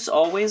overs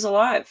always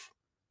alive.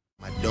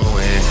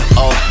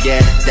 Oh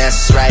yeah,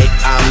 that's right,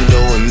 I'm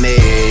doing me,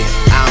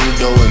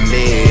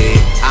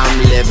 I'm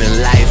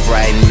living life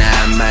right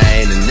now,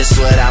 man, and this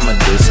what I'ma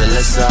do till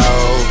it's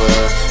over.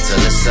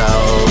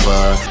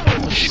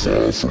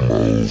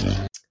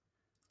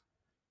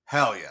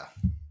 Hell yeah.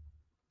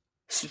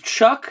 So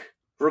Chuck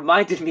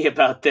reminded me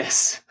about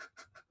this,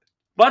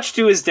 much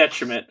to his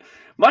detriment,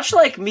 much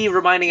like me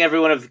reminding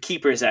everyone of the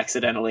keepers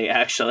accidentally,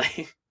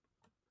 actually.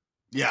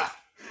 Yeah.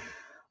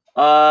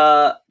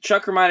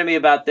 Chuck reminded me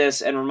about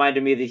this and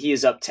reminded me that he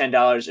is up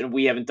 $10 and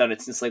we haven't done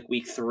it since like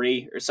week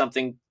 3 or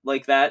something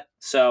like that.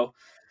 So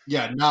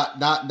yeah,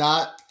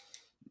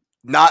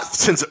 not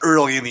since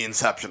early in the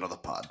inception of the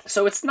pod.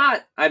 So it's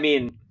not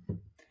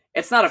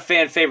a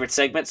fan favorite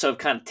segment, so I've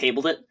kind of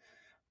tabled it.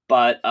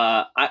 But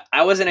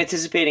I wasn't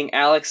anticipating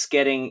Alex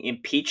getting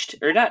impeached,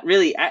 or not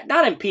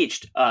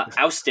impeached,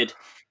 ousted,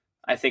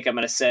 I think I'm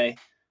going to say,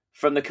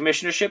 from the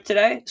commissionership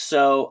today.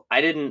 So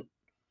I didn't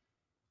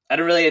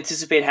really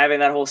anticipate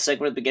having that whole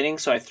segment at the beginning,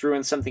 so I threw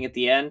in something at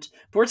the end.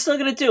 But we're still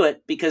going to do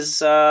it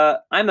because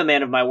I'm a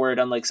man of my word,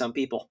 unlike some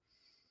people.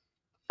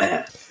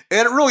 And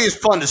it really is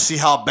fun to see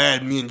how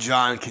bad me and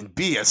John can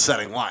be at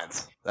setting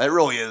lines. That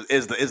really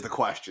is the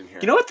question here.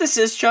 You know what this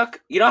is,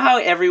 Chuck? You know how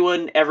every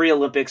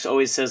Olympics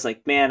always says,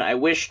 like, man, I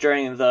wish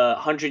during the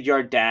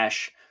 100-yard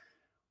dash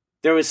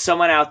there was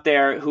someone out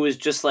there who was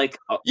just like...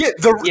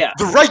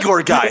 the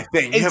regular guy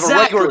thing. You Exactly. have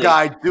a regular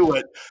guy do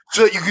it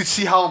so that you can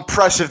see how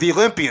impressive the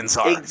Olympians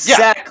are.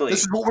 Exactly. Yeah,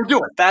 this is what we're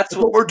doing. That's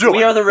what we're doing.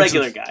 We are the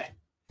regular guy.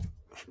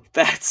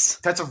 That's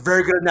a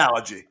very good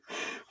analogy.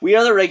 We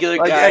are the regular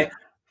guy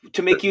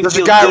to make you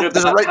feel good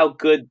about how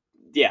good...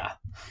 Yeah.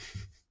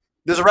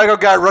 There's a regular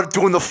guy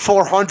doing the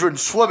 400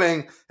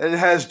 swimming and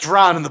has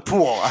drowned in the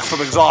pool from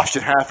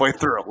exhaustion halfway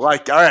through.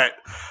 Like, all right,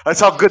 that's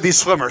how good these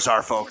swimmers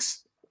are,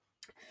 folks.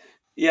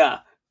 Yeah,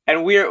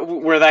 and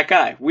we're that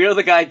guy. We're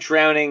the guy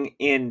drowning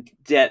in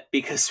debt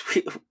because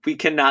we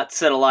cannot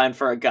set a line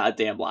for our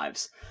goddamn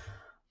lives.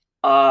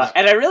 And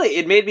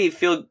it made me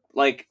feel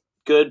like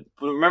good.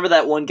 Remember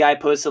that one guy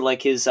posted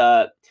like his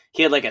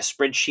he had like a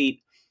spreadsheet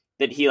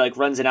that he like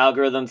runs an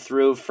algorithm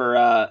through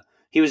for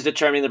he was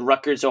determining the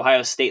Rutgers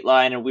Ohio State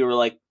line, and we were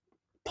like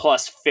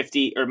plus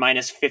 50 or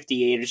minus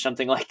 58 or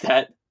something like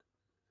that.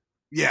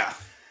 Yeah.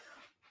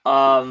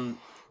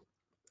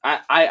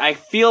 I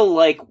feel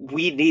like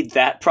we need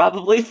that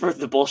probably for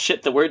the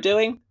bullshit that we're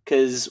doing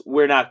because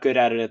we're not good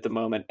at it at the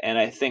moment, and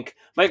I think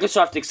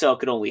Microsoft Excel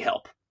could only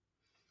help.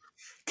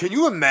 Can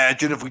you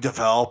imagine if we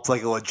developed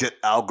like a legit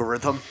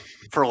algorithm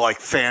for like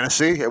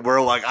fantasy, and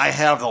we're like, I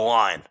have the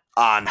line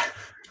on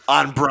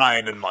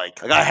Brian and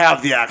Mike. Like, I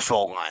have the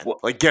actual line.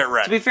 Like, get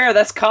ready. To be fair,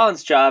 that's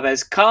Colin's job.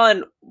 As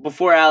Colin,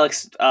 before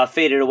Alex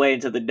faded away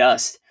into the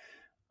dust,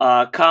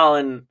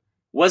 Colin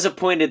was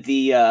appointed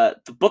the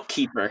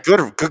bookkeeper.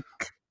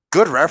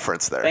 Good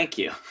reference there. Thank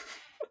you.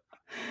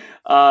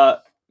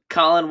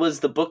 Colin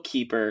was the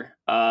bookkeeper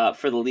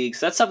for the league.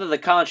 So that's something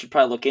that Colin should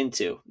probably look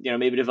into. You know,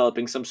 maybe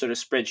developing some sort of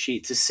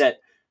spreadsheet to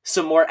set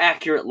some more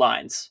accurate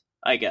lines,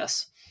 I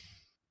guess.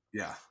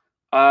 Yeah.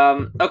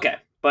 Okay.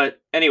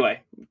 But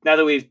anyway, now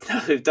that we've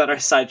done our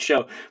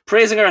sideshow,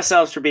 praising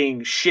ourselves for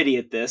being shitty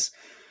at this.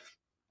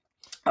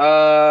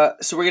 So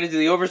we're going to do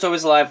the Overs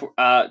Always Alive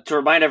to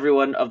remind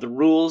everyone of the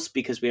rules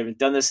because we haven't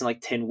done this in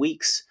like 10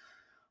 weeks.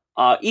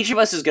 Each of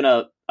us is going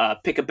to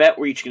pick a bet.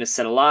 We're each going to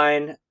set a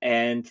line,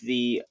 and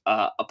the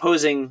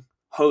opposing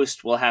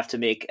host will have to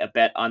make a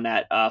bet on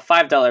that.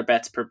 $5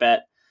 bets per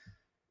bet.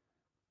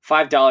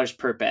 $5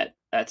 per bet.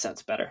 That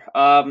sounds better.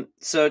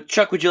 So,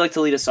 Chuck, would you like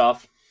to lead us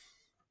off?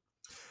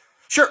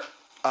 Sure.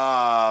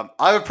 I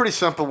have a pretty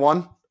simple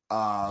one.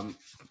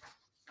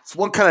 It's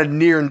one kind of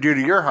near and dear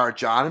to your heart,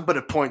 John, but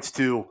it points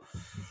to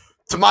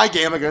my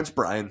game against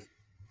Brian.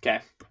 Okay.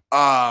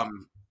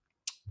 And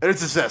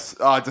it's just this.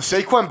 The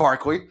Saquon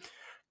Barkley,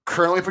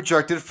 currently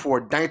projected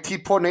for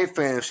 19.8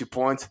 fantasy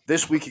points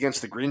this week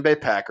against the Green Bay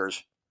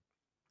Packers.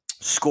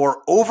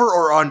 Score over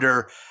or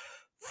under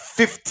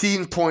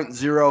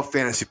 15.0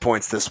 fantasy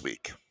points this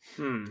week.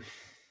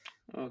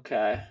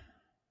 Okay.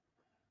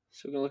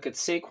 So we're going to look at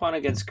Saquon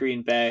against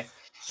Green Bay.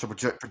 So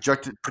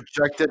projected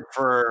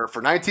for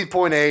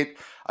 19.8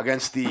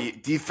 against the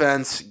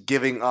defense,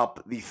 giving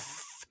up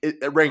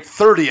it ranked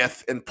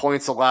 30th in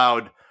points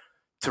allowed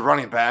to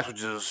running backs,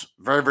 which is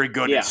very, very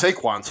good in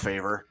Saquon's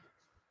favor.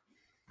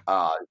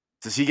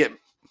 Does he get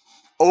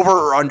over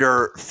or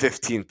under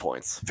 15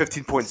 points?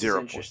 15.0 points.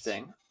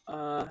 Interesting.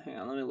 Hang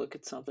on, let me look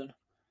at something.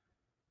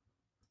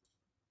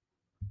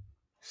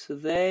 So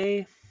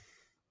the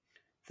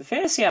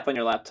fantasy app on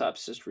your laptop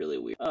is just really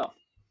weird. Oh,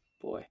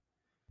 boy.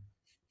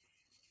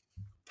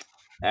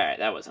 All right,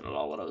 that wasn't at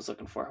all what I was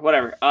looking for.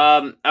 Whatever.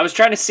 I was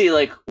trying to see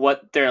like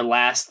what their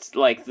last,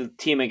 like the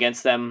team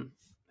against them,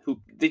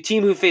 the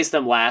team who faced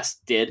them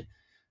last did.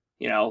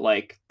 You know,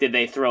 like did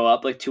they throw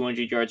up like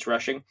 200 yards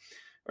rushing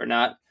or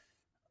not?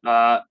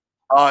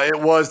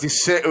 It was the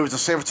San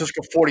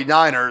Francisco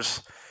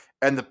 49ers,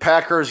 and the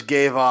Packers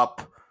gave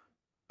up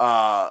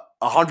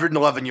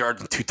 111 yards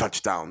and 2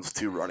 touchdowns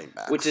to running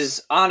backs, which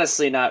is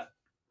honestly not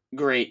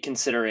great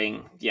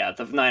considering. Yeah,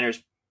 the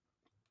Niners.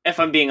 If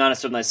I'm being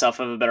honest with myself,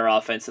 have a better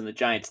offense than the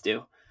Giants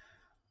do.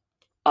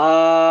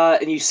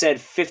 And you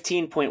said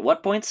 15 point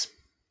what points?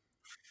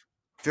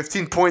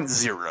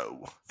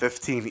 15.0.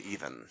 15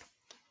 even.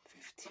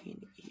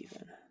 15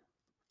 even.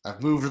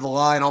 I've moved the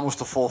line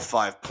almost a full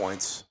 5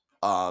 points.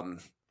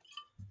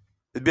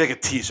 It'd be like a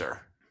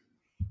teaser.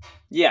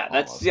 Yeah,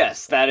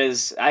 that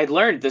is. I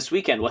learned this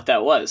weekend what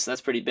that was.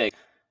 That's pretty big.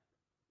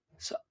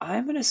 So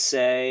I'm going to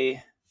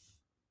say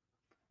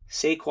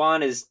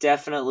Saquon is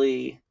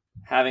definitely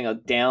having a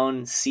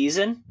down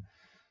season.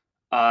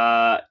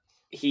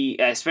 He,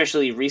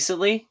 especially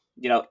recently,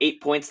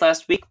 8 points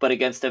last week, but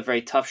against a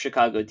very tough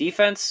Chicago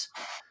defense.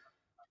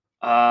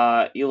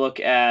 You look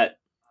at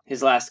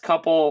his last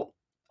couple,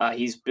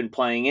 he's been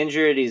playing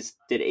injured. He's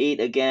did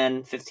 8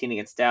 again, 15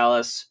 against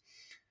Dallas.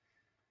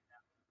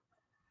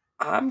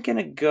 I'm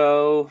going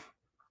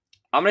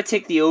to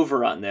take the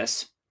over on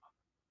this.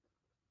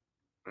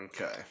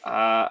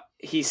 Okay.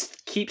 He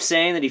keeps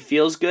saying that he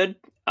feels good.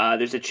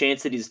 There's a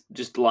chance that he's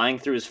just lying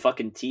through his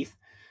fucking teeth.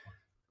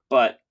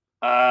 But,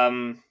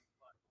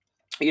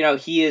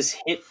 he is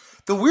hit.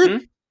 The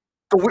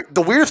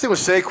weirdest thing with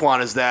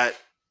Saquon is that,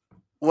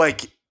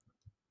 like,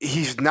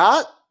 he's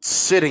not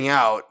sitting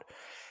out,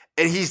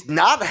 and he's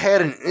not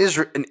had an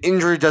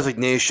injury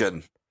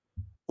designation,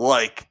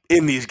 like,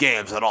 in these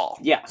games at all.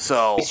 Yeah.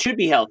 So he should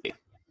be healthy.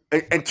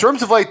 In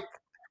terms of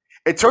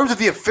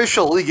the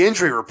official league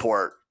injury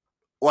report,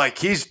 like,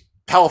 he's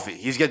healthy.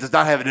 He does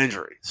not have an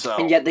injury. So,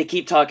 and yet they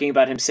keep talking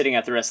about him sitting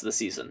out the rest of the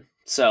season.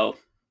 So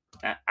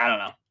I don't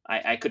know.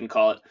 I couldn't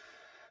call it.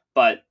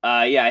 But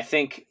I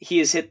think he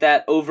has hit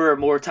that over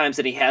more times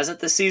than he hasn't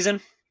this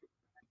season.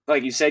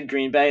 Like you said,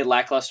 Green Bay,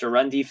 lackluster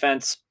run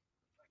defense.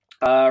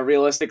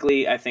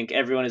 Realistically, I think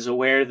everyone is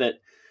aware that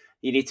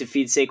you need to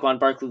feed Saquon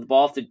Barkley the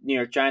ball if the New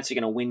York Giants are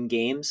going to win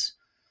games.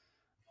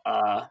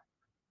 Here's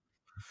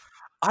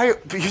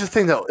the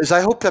thing, though, is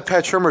I hope that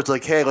Pat Shurmur's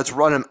like, hey, let's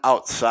run him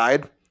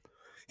outside.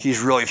 He's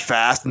really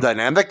fast and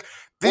dynamic.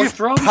 They just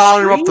pound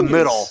him up the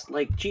middle.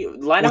 Like,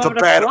 line him up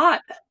in a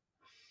slot.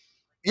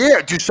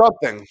 Yeah, do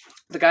something.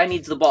 The guy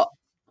needs the ball.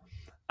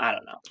 I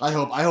don't know. I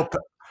hope.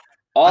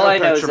 All I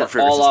know is that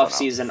all off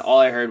season, all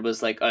I heard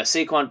was like,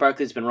 Saquon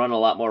Barkley's been running a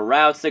lot more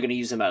routes. They're going to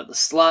use him out of the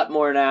slot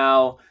more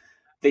now.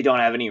 They don't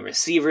have any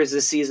receivers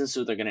this season,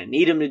 so they're going to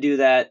need him to do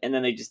that. And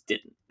then they just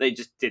didn't. They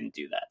just didn't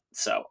do that.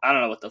 So I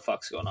don't know what the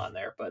fuck's going on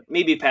there, but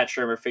maybe Pat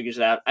Shurmur figures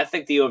it out. I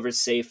think the over's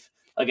safe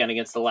again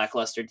against the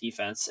lackluster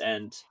defense,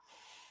 and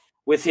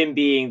with him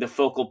being the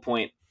focal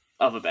point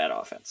of a bad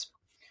offense.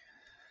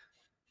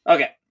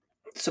 Okay,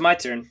 so my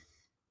turn.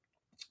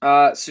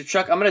 So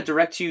Chuck, I'm going to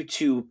direct you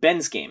to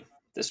Ben's game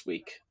this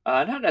week.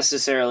 Not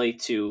necessarily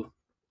to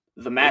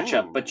the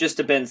matchup, but just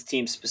to Ben's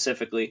team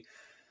specifically.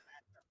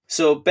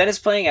 So Ben is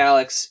playing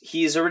Alex.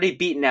 He's already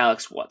beaten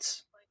Alex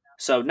once.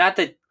 So not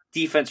that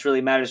defense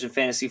really matters in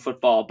fantasy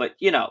football, but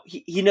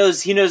he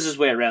knows his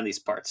way around these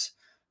parts.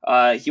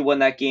 He won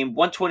that game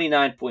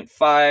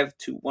 129.5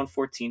 to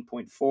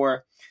 114.4.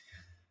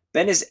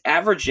 Ben is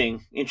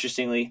averaging,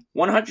 interestingly,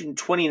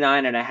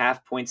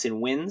 129.5 points in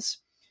wins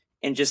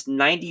and just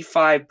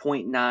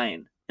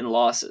 95.9 in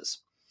losses.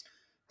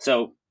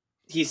 So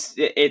it's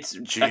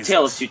a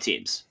tale of two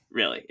teams,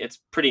 really. It's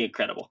pretty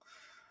incredible.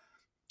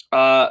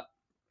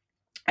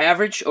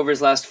 Average over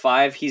his last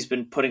 5, he's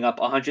been putting up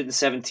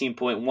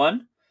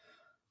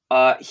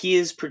 117.1. He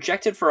is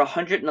projected for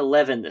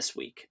 111 this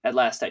week, at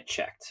last I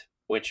checked,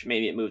 which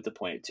maybe it moved a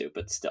point or two,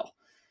 but still.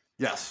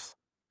 Yes.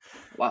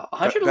 Wow,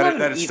 111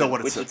 that is even, still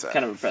what it which sits is at.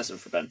 kind of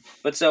impressive for Ben.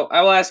 But so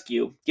I will ask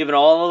you, given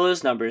all of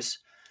those numbers,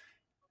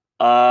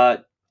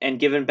 And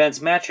given Ben's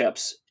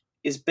matchups,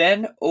 is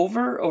Ben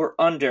over or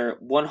under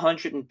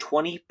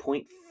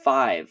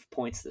 120.5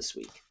 points this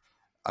week?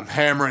 I'm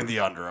hammering the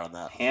under on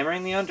that.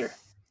 Hammering the under.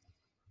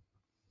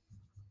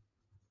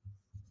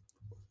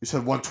 You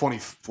said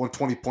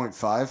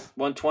 120.5?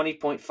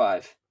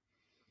 120.5.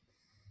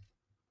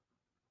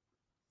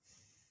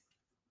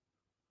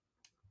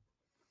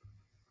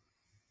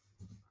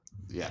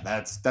 Yeah,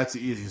 that's the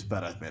easiest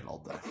bet I've made all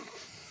day.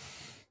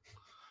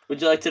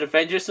 Would you like to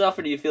defend yourself,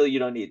 or do you feel you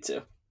don't need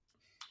to?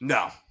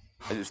 No.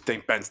 I just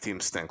think Ben's team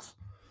stinks.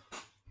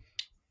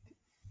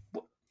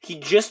 He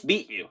just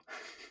beat you.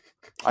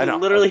 I know.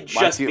 He literally My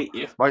just team, beat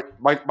you.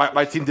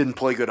 My team didn't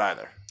play good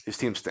either. His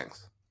team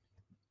stinks.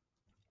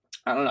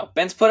 I don't know.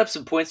 Ben's put up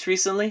some points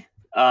recently.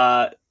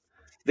 The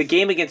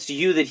game against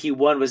you that he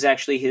won was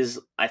actually his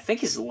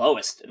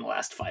lowest in the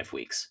last 5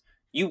 weeks.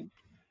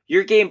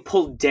 Your game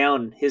pulled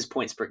down his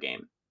points per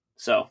game.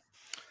 So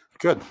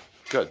Good.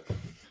 Good.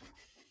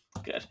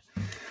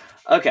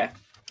 Okay.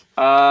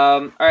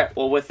 All right.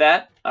 Well, with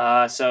that,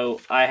 so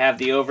I have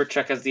the over.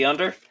 Chuck has the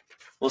under.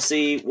 We'll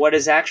see what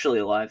is actually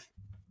alive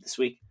this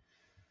week.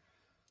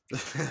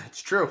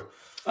 It's true.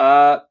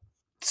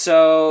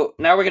 So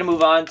now we're going to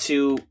move on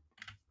to,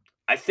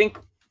 I think,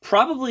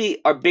 probably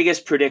our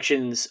biggest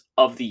predictions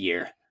of the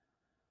year.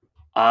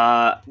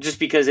 Just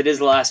because it is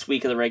the last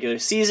week of the regular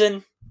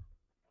season.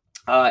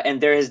 And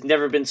there has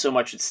never been so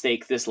much at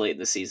stake this late in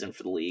the season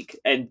for the league.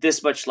 And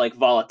this much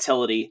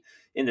volatility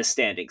in the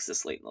standings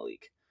this late in the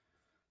league.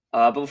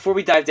 But before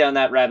we dive down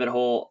that rabbit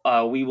hole,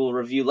 we will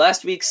review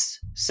last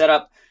week's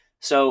setup.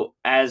 So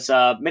as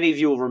many of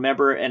you will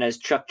remember, and as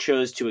Chuck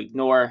chose to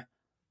ignore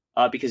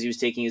because he was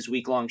taking his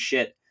week-long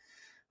shit,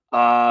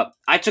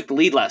 I took the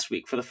lead last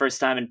week for the first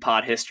time in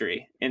pod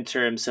history in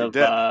terms of...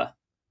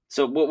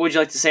 so what would you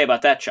like to say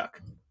about that,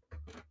 Chuck?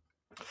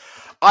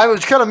 I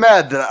was kind of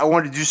mad that I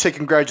wanted to just say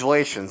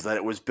congratulations that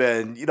it was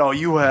Ben.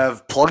 You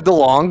have plugged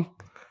along,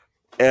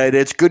 and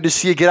it's good to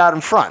see you get out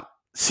in front.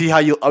 See how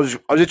you. I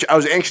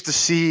was anxious to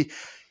see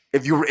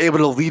if you were able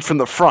to lead from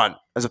the front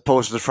as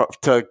opposed to the front,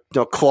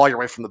 to claw your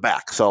way from the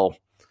back. So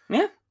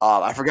yeah,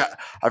 I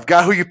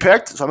forgot who you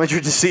picked, so I'm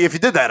interested to see if you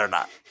did that or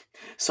not.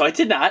 So I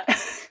did not.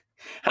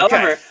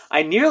 However,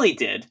 I nearly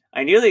did.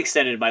 I nearly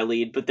extended my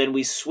lead, but then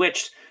we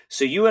switched.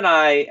 So you and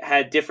I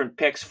had different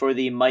picks for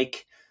the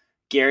Mike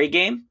Gary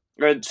game.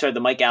 The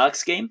Mike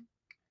Alex game.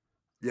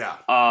 Yeah.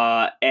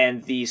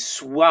 And the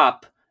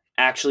swap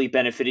actually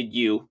benefited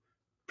you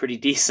pretty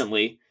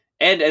decently.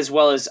 And as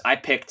well as I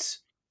picked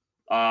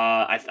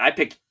I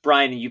picked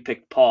Brian and you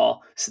picked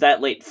Paul. So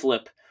that late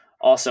flip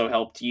also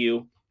helped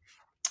you.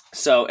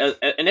 So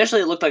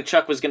initially it looked like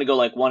Chuck was going to go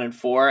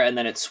 1-4, and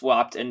then it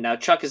swapped. And now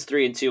Chuck is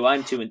 3-2.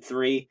 I'm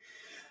 2-3,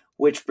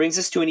 which brings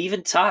us to an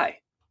even tie.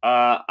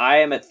 I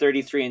am at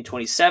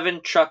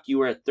 33-27. Chuck, you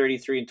were at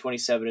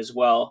 33-27 as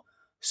well.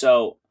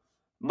 So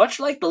much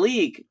like the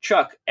league,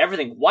 Chuck,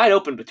 everything wide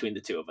open between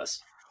the two of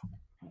us.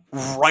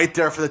 Right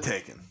there for the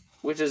taking.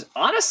 Which is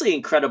honestly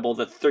incredible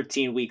that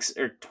 13 weeks,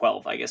 or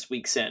 12, I guess,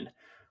 weeks in,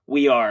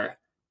 we are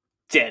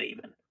dead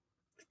even.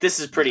 This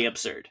is pretty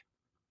absurd.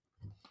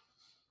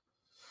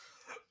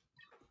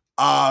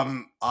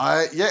 And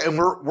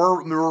we're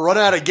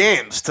running out of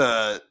games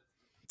to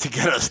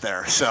get us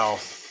there, so.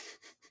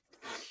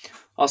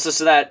 Also,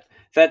 so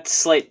that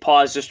slight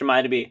pause just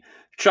reminded me,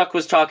 Chuck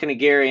was talking to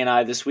Gary and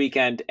I this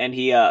weekend, and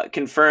he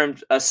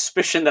confirmed a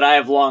suspicion that I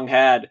have long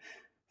had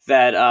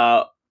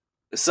that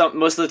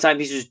most of the time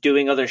he's just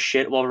doing other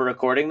shit while we're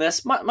recording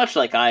this, much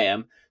like I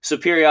am. So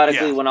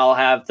periodically when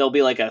there'll be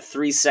a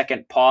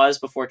 3-second pause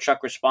before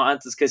Chuck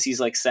responds, it's because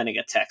he's sending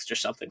a text or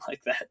something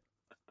like that.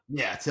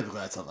 Yeah, typically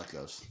that's how that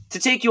goes. To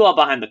take you all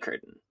behind the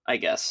curtain, I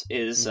guess,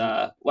 is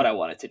what I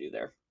wanted to do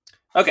there.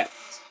 Okay,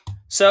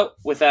 so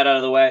with that out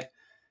of the way,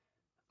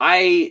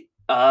 I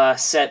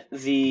set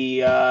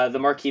the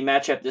marquee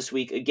matchup this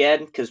week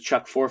again because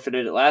Chuck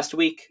forfeited it last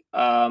week.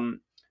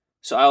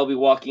 So I will be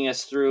walking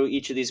us through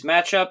each of these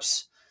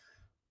matchups.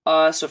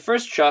 So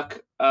first,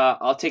 Chuck,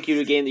 I'll take you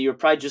to a game that you were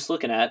probably just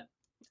looking at.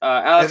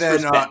 Alex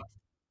versus Ben.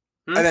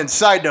 And then,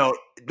 side note,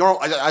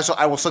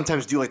 I will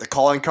sometimes do the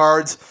calling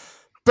cards.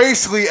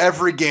 Basically,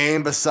 every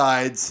game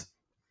besides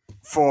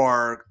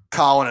for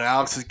Colin and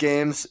Alex's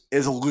games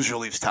is a loser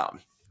leaves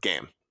town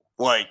game.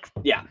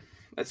 Yeah,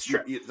 that's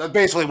true.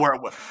 Basically, where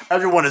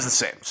everyone is the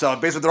same. So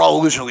basically, they're all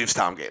loser leaves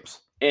town games.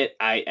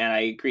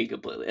 I agree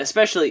completely.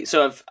 Especially,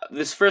 so if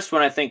this first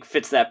one I think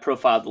fits that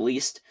profile the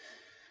least.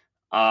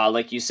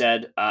 Like you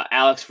said,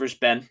 Alex versus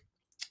Ben.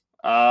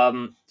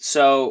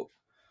 So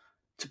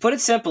to put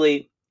it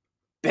simply,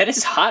 Ben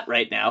is hot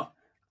right now.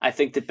 I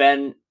think that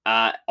Ben,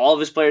 all of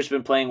his players have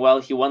been playing well.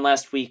 He won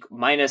last week,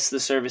 minus the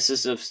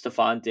services of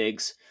Stephon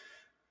Diggs,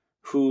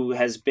 who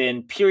has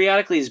been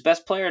periodically his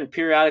best player and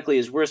periodically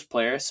his worst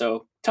player.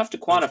 So tough to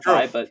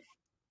quantify, but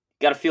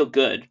got to feel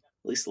good, at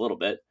least a little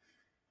bit.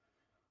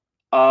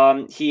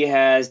 He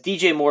has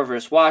DJ Moore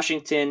versus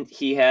Washington.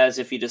 He has,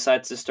 if he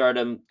decides to start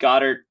him,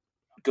 Goddard?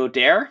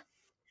 Dallas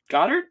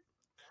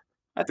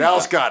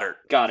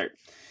Goddard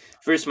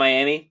versus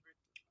Miami.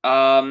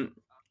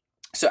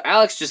 So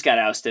Alex just got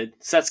ousted.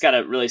 So that's got to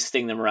really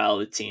sting the morale of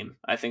the team.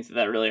 I think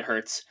that really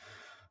hurts.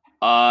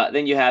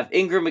 Then you have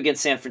Ingram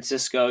against San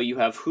Francisco. You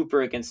have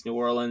Hooper against New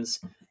Orleans.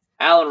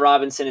 Allen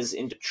Robinson is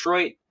in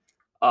Detroit.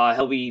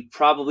 He'll be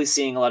probably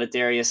seeing a lot of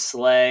Darius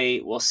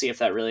Slay. We'll see if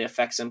that really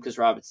affects him because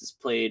Robinson's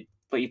played,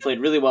 but he played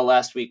really well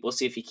last week. We'll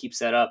see if he keeps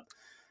that up.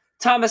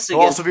 Thomas He'll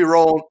against...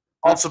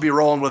 also be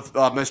rolling with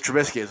Mitch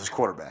Trubisky as his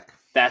quarterback.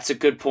 That's a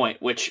good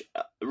point, which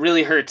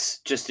really hurts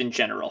just in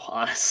general,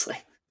 honestly.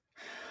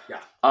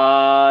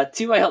 Yeah.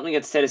 T.Y. Hilton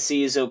against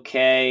Tennessee is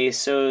okay.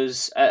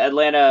 So's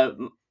Atlanta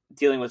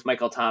dealing with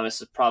Michael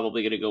Thomas is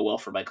probably going to go well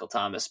for Michael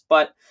Thomas.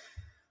 But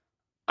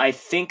I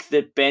think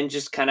that Ben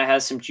just kind of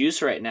has some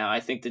juice right now. I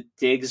think that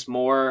Diggs,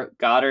 Moore,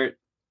 Goddard,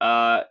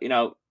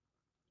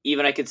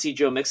 even I could see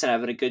Joe Mixon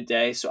having a good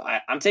day. So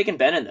I'm taking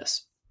Ben in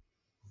this.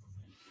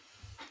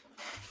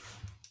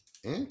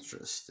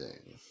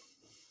 Interesting.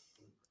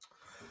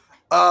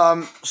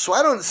 So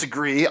I don't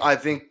disagree. I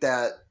think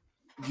that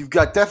you've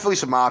got definitely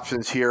some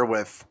options here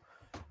with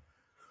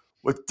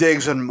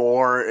Diggs and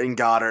Moore and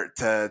Goddard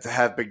to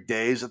have big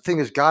days. The thing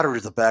is, Goddard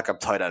is the backup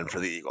tight end for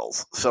the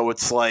Eagles. So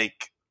it's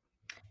like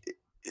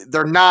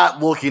they're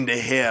not looking to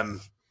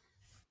him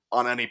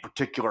on any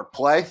particular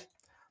play.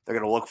 They're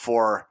going to look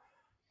for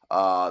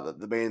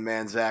the main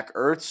man, Zach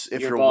Ertz.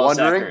 If you're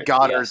wondering,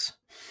 Goddard, yes.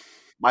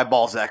 My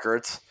ball, Zach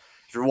Ertz.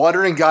 If you're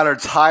wondering,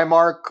 Goddard's high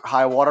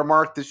water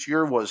mark this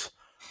year was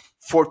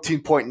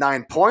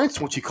 14.9 points,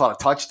 which he caught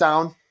a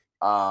touchdown.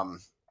 So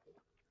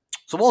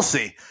we'll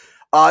see.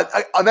 A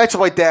matchup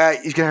like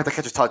that, he's going to have to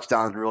catch a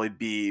touchdown to really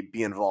be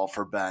involved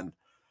for Ben.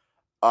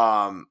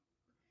 Joe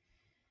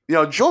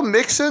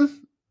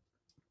Mixon,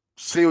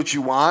 say what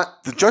you want.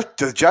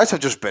 The Jets have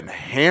just been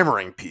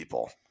hammering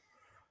people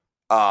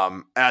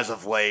as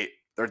of late.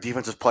 Their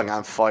defense is playing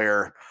on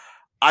fire.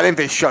 I think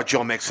they shut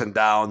Joe Mixon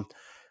down.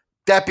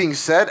 That being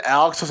said,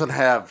 Alex doesn't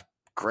have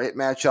great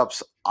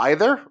matchups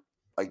either.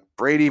 Like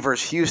Brady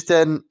versus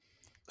Houston,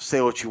 say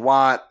what you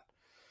want.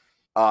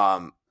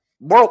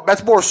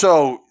 That's more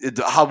so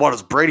what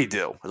does Brady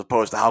do as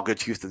opposed to how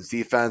good Houston's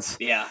defense.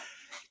 Yeah.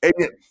 And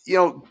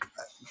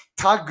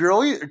Todd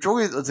Gurley, it's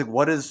like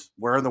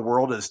where in the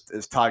world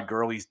is Todd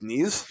Gurley's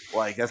knees?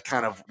 Like that's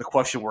kind of the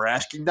question we're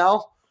asking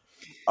now.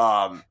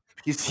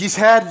 He's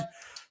had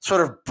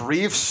sort of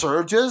brief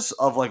surges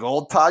of like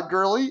old Todd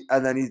Gurley,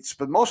 and then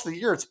but most of the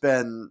year it's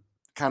been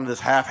kind of this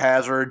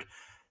haphazard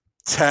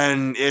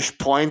 10-ish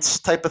points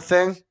type of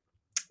thing.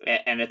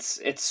 And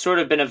it's sort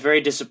of been a very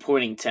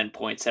disappointing 10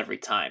 points every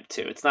time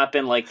too. It's not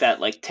been like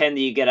that, like 10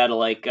 that you get out of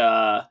like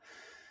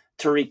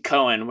Tariq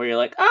Cohen, where you're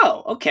like,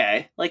 oh,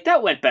 okay, like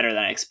that went better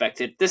than I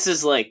expected. This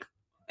is like,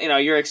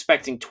 you're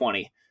expecting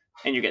 20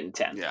 and you're getting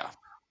 10. Yeah.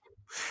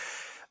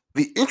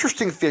 The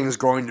interesting thing is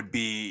going to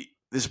be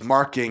this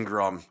Mark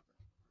Ingram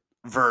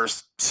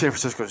versus San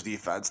Francisco's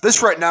defense.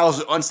 This right now is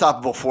an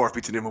unstoppable force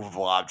between an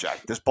immovable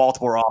object. This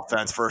Baltimore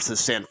offense versus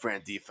San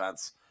Fran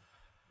defense.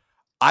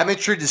 I'm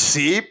intrigued to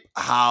see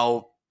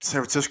how San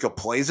Francisco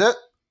plays it.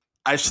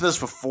 I've said this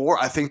before.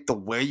 I think the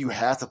way you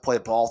have to play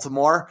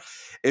Baltimore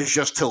is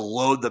just to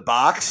load the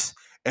box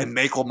and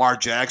make Lamar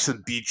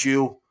Jackson beat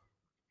you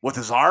with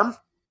his arm.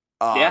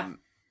 Yeah.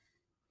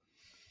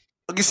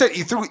 Like you said,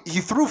 he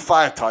threw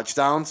 5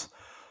 touchdowns,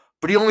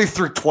 but he only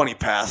threw 20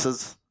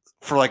 passes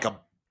for like a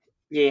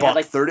he had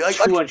like 30,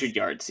 200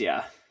 yards.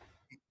 Yeah.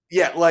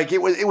 Yeah, like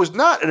it was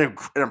not an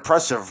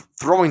impressive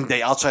throwing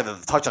day outside of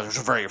the touchdowns. It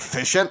was very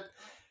efficient.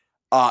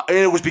 And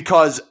it was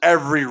because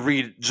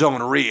every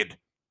zone read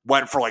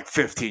went for like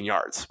 15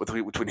 yards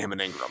between him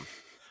and Ingram.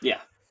 Yeah.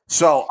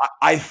 So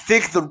I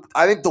think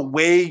the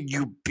way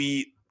you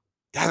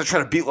have to try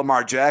to beat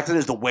Lamar Jackson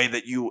is the way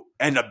that you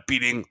end up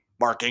beating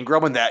Mark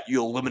Ingram, and that you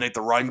eliminate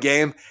the run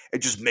game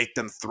and just make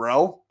them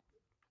throw.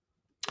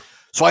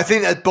 So I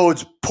think that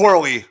bodes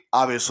poorly,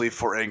 obviously,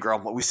 for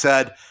Ingram. What we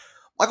said,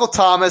 Michael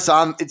Thomas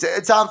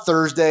it's on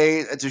Thursday.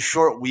 It's a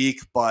short week,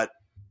 but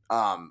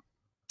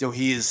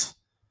he's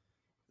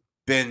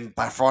been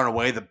by far and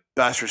away the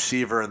best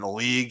receiver in the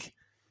league.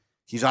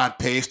 He's on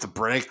pace to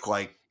break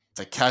like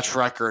the catch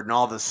record and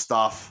all this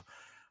stuff.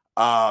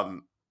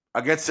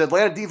 Against the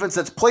Atlanta defense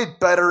that's played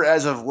better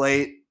as of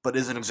late, but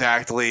isn't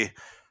exactly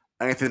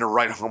anything to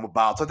write home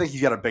about. So I think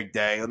he's got a big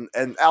day.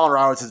 And Allen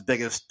Robinson's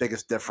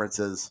biggest difference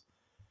is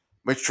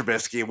Mitch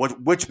Trubisky.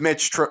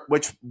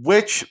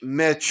 Which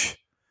Mitch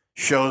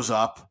shows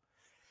up.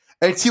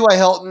 And T.Y.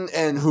 Hilton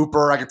and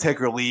Hooper, I could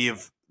take or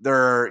leave.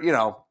 They're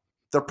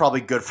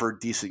probably good for a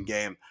decent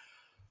game.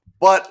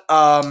 But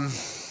I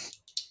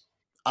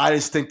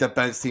just think that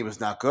Ben's team is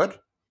not good,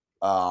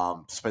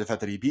 despite the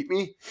fact that he beat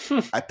me.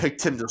 I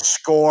picked him to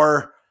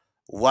score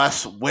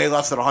way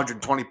less than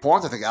 120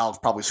 points. I think Alex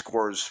probably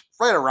scores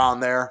right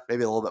around there,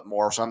 maybe a little bit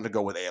more. So I'm going to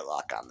go with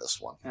A-Lock on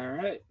this one. All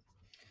right.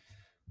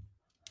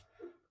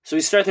 So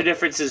we start the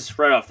differences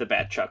right off the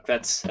bat, Chuck.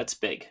 That's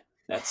big.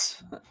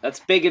 That's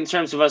big in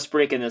terms of us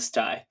breaking this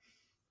tie.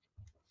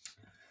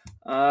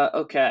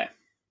 Okay.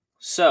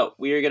 So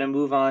we are going to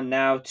move on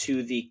now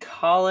to the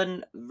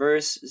Colin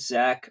versus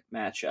Zach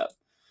matchup.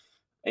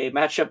 A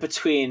matchup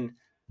between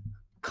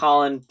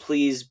Colin,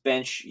 please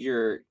bench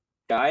your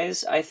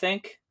guys, I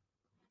think,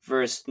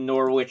 versus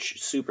Norwich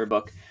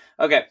Superbook.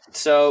 Okay,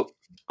 so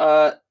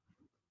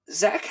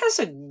Zach has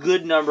a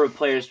good number of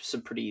players with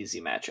some pretty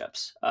easy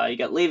matchups. You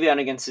got Le'Veon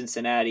against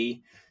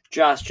Cincinnati,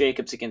 Josh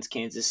Jacobs against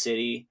Kansas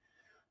City,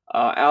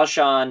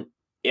 Alshon,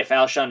 if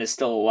Alshon is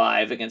still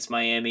alive, against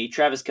Miami,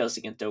 Travis Kelce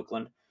against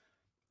Oakland,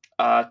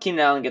 Keenan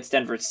Allen against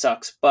Denver. It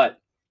sucks, but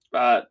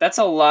that's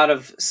a lot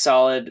of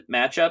solid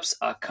matchups.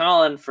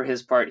 Colin, for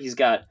his part, he's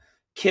got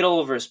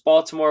Kittle versus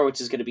Baltimore, which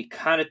is going to be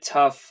kind of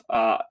tough.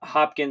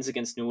 Hopkins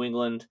against New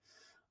England.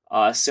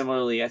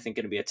 Similarly, I think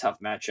going to be a tough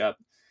matchup.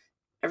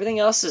 Everything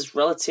else is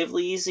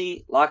relatively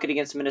easy. Lockett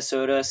against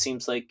Minnesota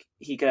seems like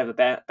he could have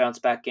a bounce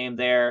back game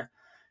there.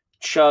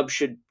 Chubb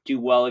should do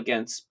well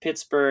against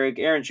Pittsburgh.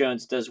 Aaron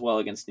Jones does well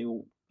against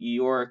New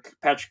York.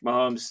 Patrick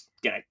Mahomes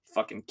gonna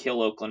fucking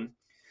kill Oakland.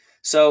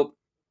 So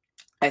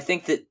I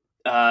think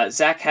that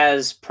Zach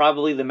has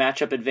probably the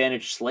matchup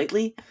advantage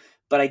slightly,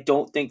 but I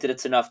don't think that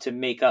it's enough to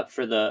make up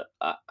for the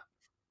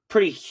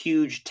pretty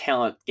huge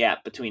talent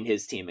gap between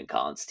his team and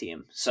Colin's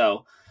team.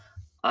 So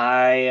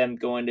I am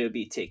going to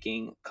be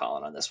taking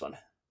Colin on this one.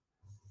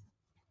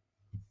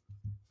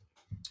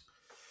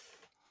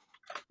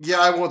 Yeah,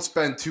 I won't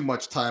spend too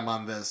much time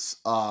on this.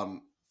 I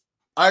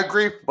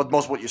agree with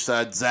most of what you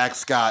said.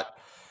 Zach's got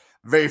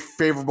very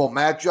favorable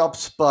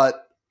matchups,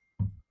 but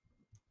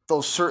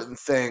those certain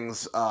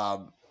things,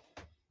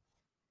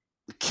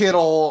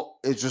 Kittle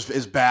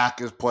is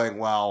back, is playing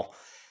well,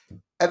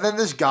 and then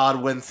this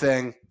Godwin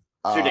thing,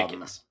 It's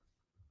ridiculous.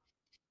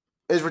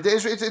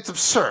 It's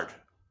absurd.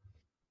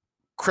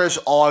 Chris,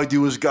 all I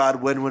do is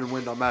Godwin,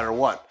 win, no matter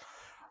what.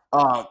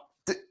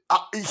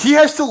 He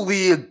has to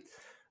lead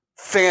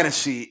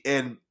fantasy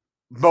in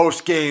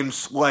most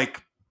games,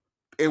 like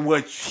in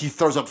which he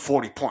throws up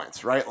 40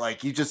 points, right?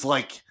 Like you just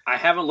like I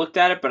haven't looked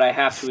at it, but I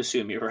have to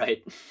assume you're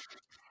right.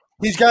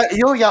 he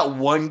only got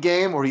one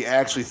game where he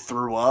actually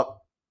threw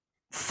up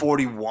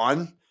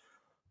 41,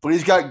 but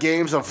he's got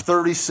games of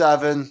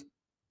 37,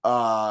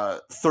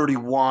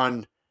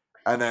 31,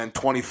 and then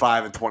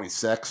 25 and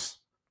 26.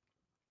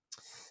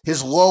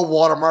 His low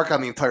watermark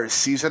on the entire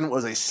season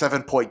was a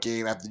 7-point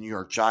game at the New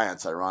York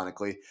Giants,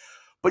 ironically.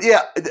 But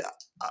yeah,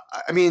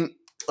 I mean,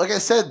 like I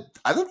said,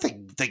 I don't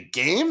think the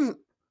game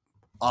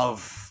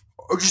of,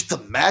 or just the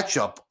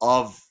matchup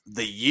of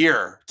the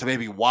year to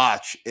maybe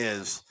watch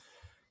is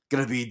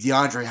going to be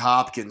DeAndre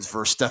Hopkins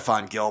versus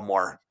Stephon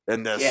Gilmore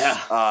in this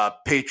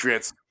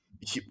Patriots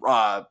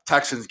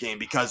Texans game,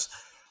 because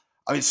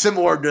I mean,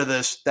 similar to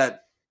that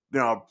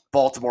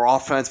Baltimore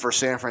offense versus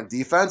San Fran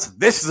defense,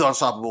 this is an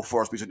unstoppable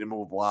force because an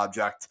immovable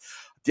object.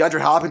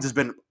 DeAndre Hopkins has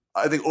been,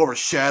 I think,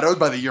 overshadowed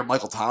by the year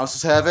Michael Thomas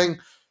is having.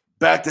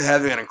 Back to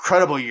having an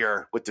incredible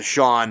year with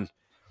Deshaun.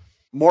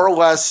 More or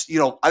less,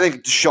 I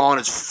think Deshaun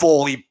is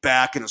fully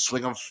back in the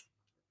swing of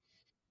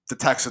the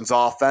Texans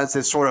offense.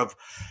 They sort of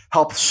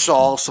helped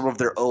solve some of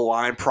their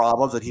O-line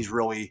problems, and he's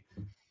really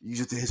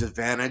used it to his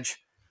advantage.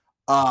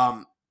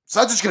 So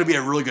that's just going to be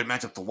a really good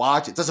matchup to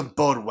watch. It doesn't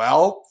bode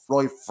well,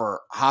 really,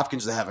 for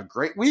Hopkins to have a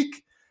great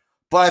week.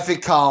 But I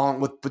think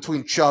Colin,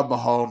 between Chubb,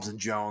 Mahomes, and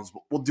Jones,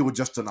 we'll do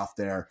just enough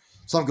there.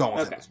 So I'm going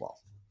with him as well.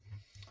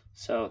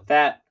 So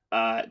that,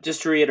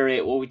 just to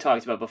reiterate what we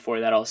talked about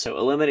before, that also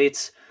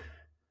eliminates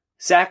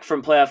Zach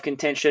from playoff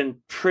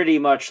contention, pretty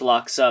much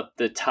locks up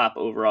the top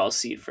overall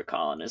seed for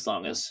Colin as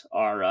long as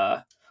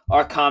our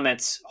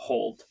comments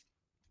hold.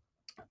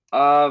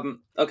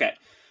 Okay.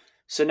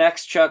 So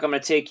next, Chuck, I'm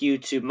going to take you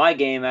to my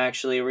game,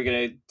 actually. We're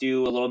going to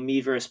do a little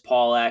me versus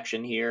Paul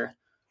action here.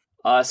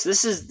 So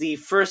this is the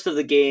first of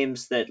the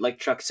games that, like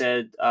Chuck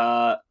said,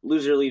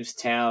 loser leaves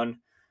town.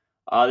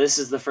 This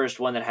is the first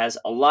one that has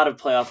a lot of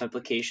playoff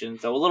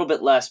implications, though a little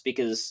bit less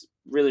because,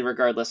 really,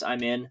 regardless,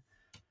 I'm in.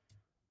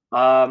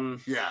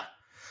 Yeah.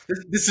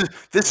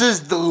 This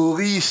is the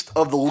least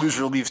of the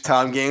loser leaves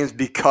town games,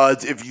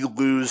 because if you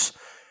lose,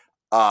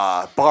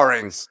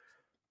 barring,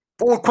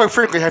 well, quite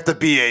frankly, have to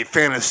be a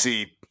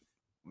fantasy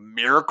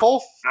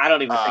miracle. I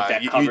don't even think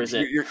that covers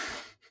it.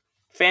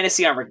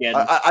 Fantasy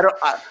Armageddon. I don't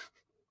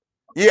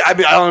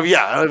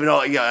even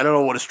know. Yeah, I don't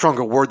know what a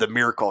stronger word than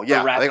miracle.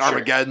 Yeah, rapture, I think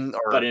Armageddon,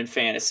 but in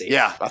fantasy.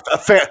 Yeah, I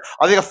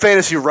think a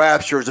fantasy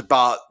rapture is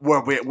about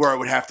where it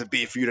would have to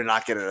be for you to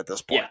not get it at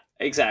this point. Yeah,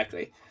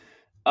 exactly.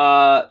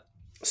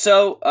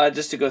 So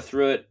just to go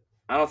through it,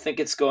 I don't think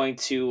it's going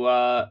to.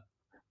 I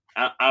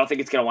don't think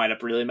it's going to wind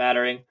up really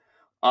mattering.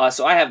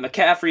 So I have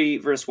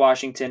McCaffrey versus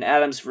Washington,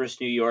 Adams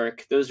versus New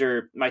York. Those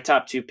are my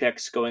top two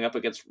picks going up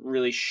against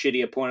really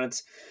shitty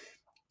opponents.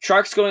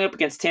 Sharks going up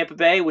against Tampa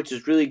Bay, which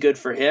is really good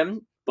for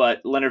him,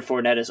 but Leonard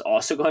Fournette is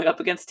also going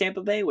up against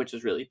Tampa Bay, which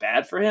is really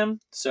bad for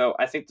him. So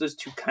I think those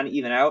two kind of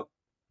even out.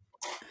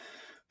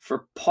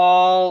 For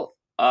Paul,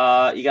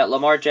 you got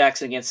Lamar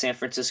Jackson against San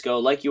Francisco,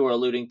 like you were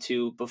alluding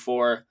to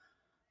before.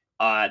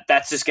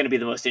 That's just going to be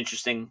the most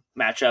interesting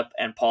matchup,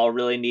 and Paul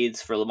really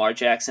needs for Lamar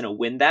Jackson to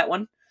win that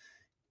one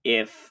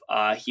if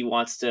he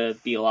wants to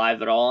be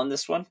alive at all in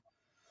this one.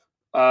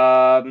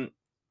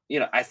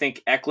 I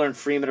think Eckler and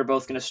Freeman are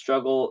both going to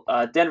struggle.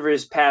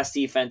 Denver's pass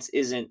defense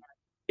isn't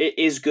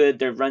is good.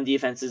 Their run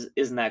defense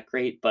isn't that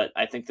great, but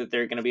I think that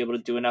they're going to be able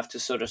to do enough to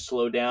sort of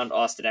slow down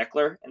Austin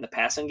Eckler in the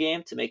passing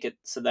game to make it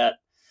so that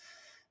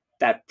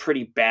that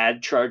pretty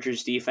bad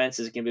Chargers defense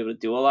is going to be able to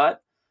do a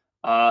lot.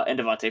 And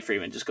Devontae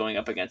Freeman just going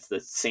up against the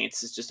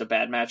Saints is just a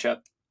bad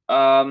matchup.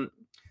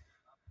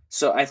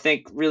 So I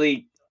think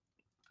really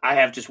I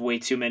have just way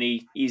too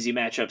many easy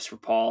matchups for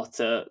Paul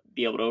to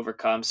be able to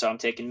overcome, so I'm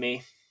taking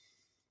me.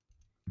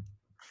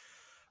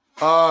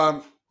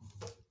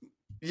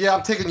 Yeah,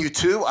 I'm taking you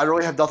too. I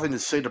really have nothing to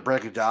say to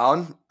break it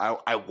down.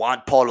 I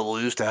want Paul to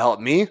lose to help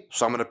me,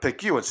 so I'm going to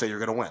pick you and say you're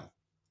going to win.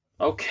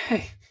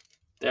 Okay,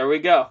 there we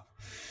go.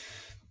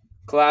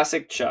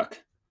 Classic Chuck,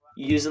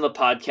 using the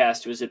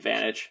podcast to his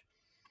advantage.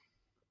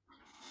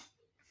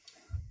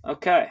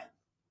 Okay.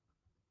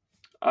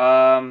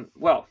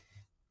 Well,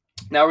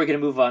 now we're going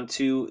to move on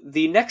to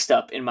the next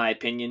up, in my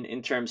opinion,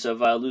 in terms of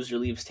loser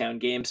leaves town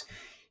games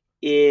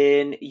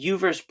in you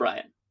versus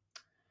Brian.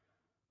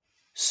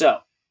 So,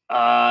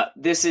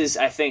 this is,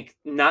 I think,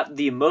 not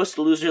the most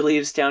loser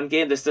leaves town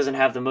game. This doesn't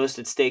have the most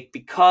at stake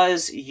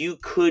because you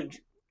could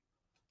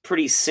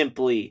pretty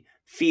simply,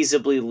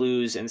 feasibly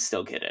lose and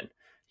still get in.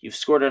 You've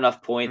scored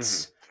enough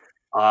points.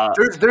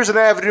 There's an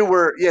avenue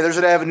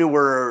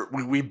where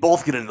we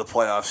both get into the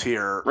playoffs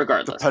here,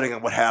 regardless, depending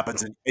on what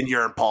happens in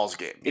your and Paul's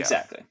game. Yeah.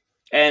 Exactly,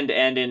 and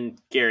in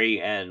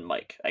Gary and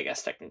Mike, I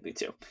guess technically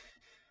too.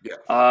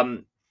 Yeah.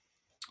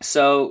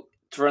 So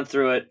to run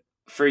through it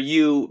for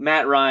you,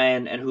 Matt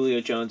Ryan and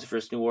Julio Jones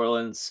versus New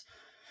Orleans.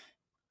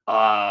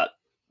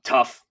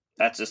 Tough.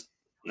 That's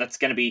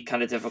going to be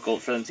kind of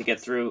difficult for them to get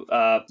through.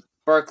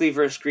 Barkley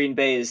versus Green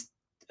Bay is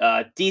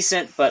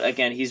decent, but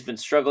again, he's been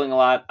struggling a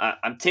lot.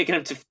 I'm taking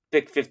him to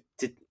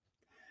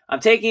I'm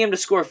taking him to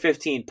score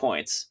 15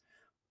 points,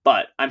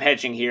 but I'm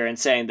hedging here and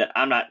saying that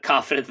I'm not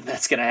confident that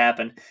that's going to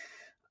happen.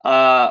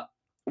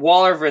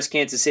 Waller versus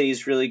Kansas City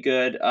is really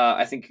good.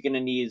 I think you're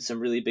going to need some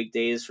really big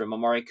days from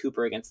Amari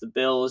Cooper against the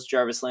Bills.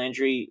 Jarvis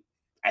Landry,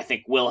 I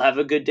think, will have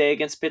a good day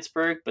against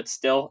Pittsburgh, but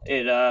still,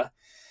 it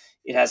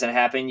hasn't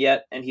happened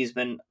yet, and he's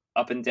been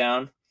up and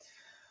down.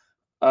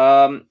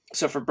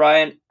 So for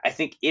Brian, I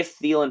think if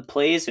Thielen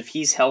plays, if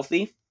he's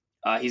healthy,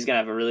 he's going to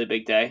have a really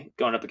big day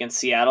going up against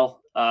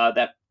Seattle.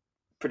 That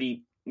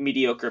pretty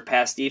mediocre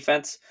pass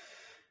defense.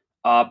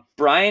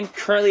 Brian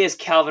currently has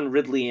Calvin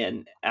Ridley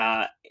in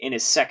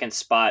his second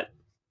spot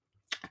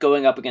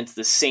going up against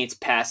the Saints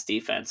pass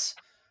defense,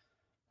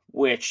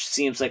 which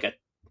seems like an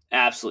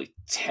absolutely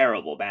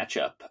terrible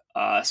matchup.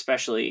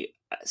 Especially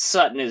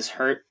Sutton is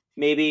hurt,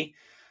 maybe.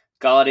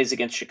 Galladay's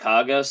against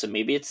Chicago, so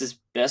maybe it's his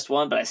best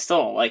one, but I still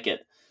don't like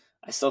it.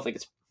 I still think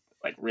it's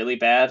like really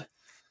bad.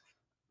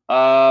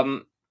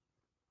 And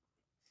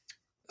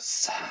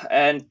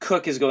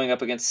Cook is going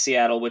up against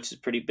Seattle, which is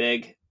pretty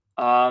big.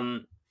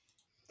 So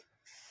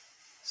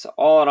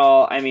all in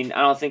all, I mean,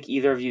 I don't think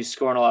either of you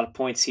scoring a lot of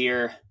points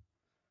here,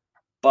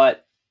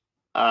 but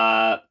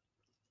I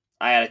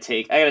gotta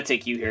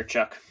take you here,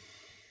 Chuck.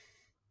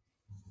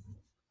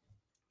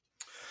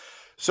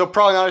 So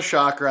probably not a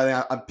shocker. I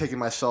think I'm picking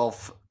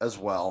myself as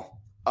well.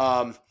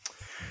 The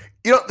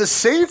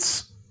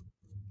Saints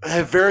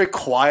have very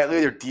quietly,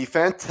 their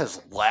defense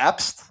has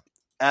lapsed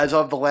as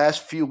of the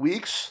last few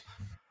weeks.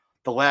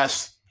 The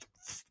last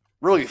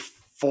really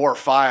 4 or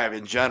 5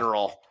 in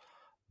general.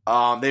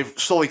 They've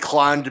slowly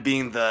climbed to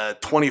being the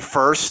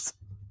 21st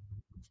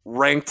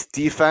ranked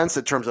defense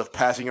in terms of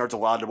passing yards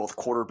allowed to both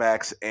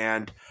quarterbacks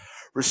and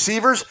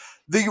receivers.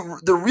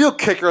 The real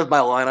kicker of my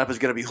lineup is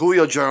going to be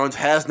Julio Jones.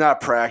 Has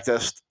not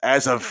practiced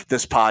as of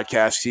this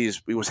podcast.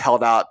 He was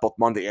held out both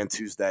Monday and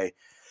Tuesday.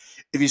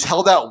 If he's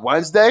held out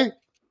Wednesday,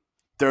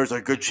 there's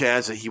a good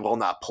chance that he will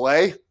not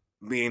play,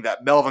 meaning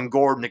that Melvin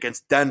Gordon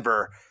against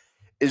Denver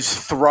is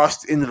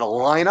thrust into the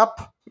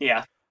lineup.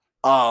 Yeah.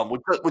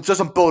 Which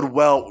doesn't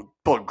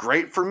bode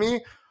great for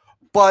me,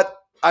 but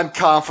I'm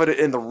confident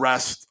in the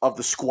rest of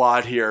the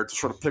squad here to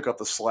sort of pick up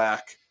the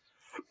slack.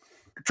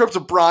 In terms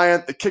of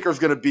Bryant, the kicker is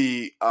going to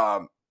be,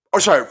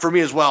 for me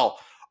as well,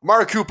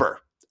 Amari Cooper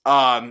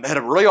had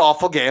a really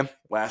awful game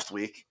last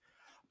week,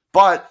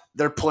 but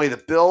they're playing the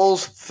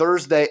Bills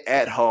Thursday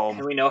at home.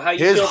 And we know how you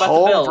feel about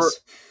the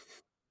Bills.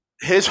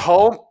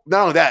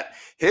 Not only that,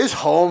 his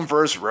home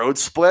versus road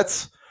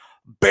splits,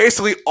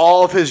 basically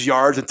all of his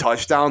yards and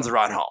touchdowns are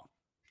on home.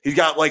 He's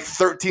got like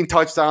 13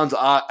 touchdowns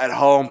at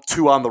home,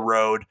 2 on the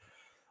road.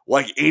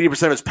 Like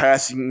 80% of his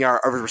passing or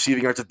his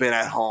receiving yards have been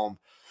at home.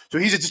 So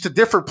he's just a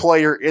different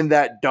player in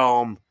that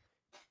dome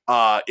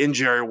in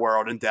Jerry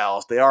World in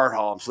Dallas. They are at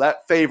home, so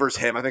that favors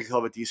him. I think he'll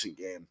have a decent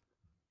game.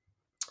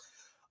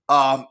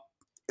 And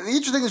the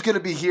interesting thing is going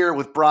to be here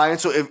with Brian.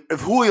 So if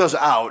Julio's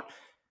out,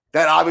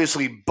 that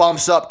obviously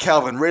bumps up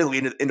Calvin Ridley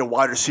into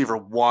wide receiver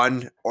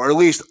 1, or at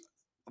least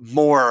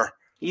more.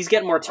 He's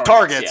getting more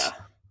targets. Yeah.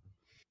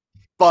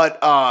 But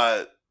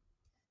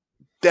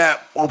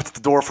that opens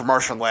the door for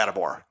Marshawn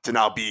Lattimore to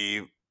now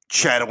be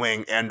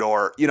shadowing and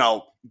or,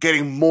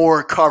 getting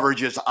more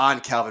coverages on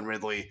Calvin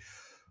Ridley,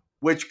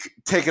 which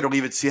take it or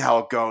leave it, see how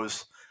it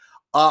goes.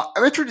 I'm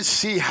interested to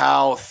see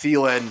how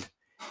Thielen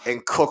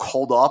and Cook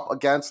hold up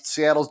against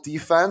Seattle's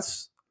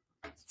defense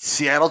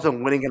Seattle's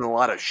been winning in a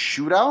lot of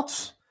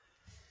shootouts.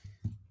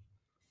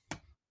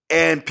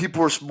 And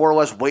people were more or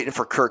less waiting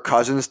for Kirk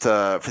Cousins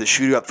for the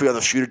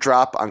shooter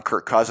drop on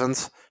Kirk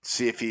Cousins to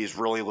see if he's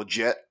really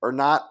legit or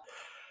not.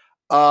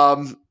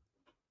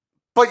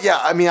 But yeah,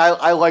 I mean,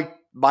 I like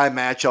my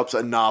matchups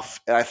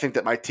enough, and I think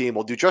that my team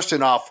will do just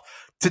enough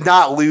to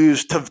not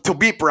lose, to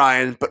beat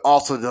Brian, but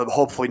also to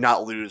hopefully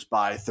not lose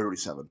by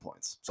 37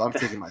 points. So I'm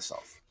taking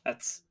myself.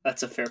 That's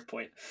a fair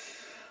point.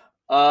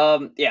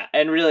 Yeah,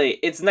 and really,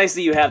 it's nice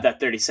that you have that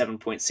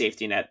 37-point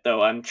safety net,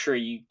 though I'm sure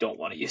you don't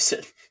want to use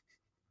it.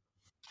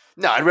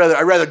 No, I'd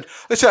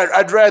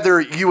rather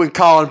you and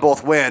Colin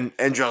both win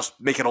and just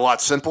make it a lot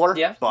simpler.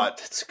 Yeah, but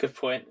that's a good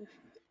point.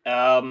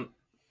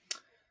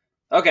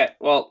 Okay,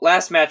 well,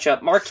 last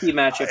matchup, marquee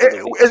matchup.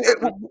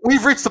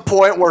 We've reached the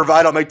point where if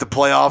I don't make the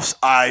playoffs,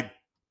 I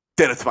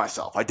did it to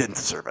myself. I didn't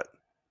deserve it.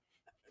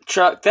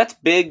 Chuck, that's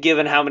big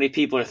given how many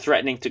people are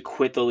threatening to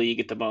quit the league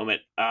at the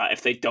moment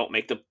if they don't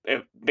make the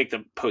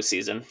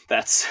postseason.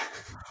 That's.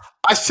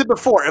 I said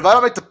before, if I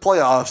don't make the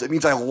playoffs, it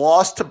means I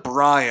lost to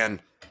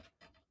Brian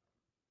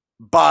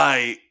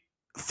by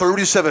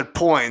 37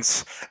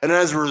 points, and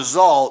as a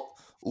result,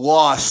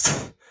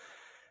 lost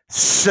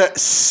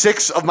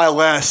 6 of my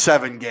last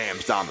 7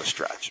 games down the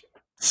stretch.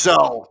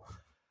 So,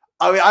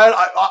 I mean,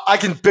 I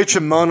can bitch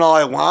and moan all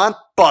I want,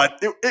 but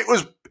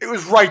it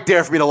was right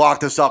there for me to lock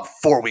this up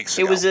 4 weeks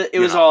ago. It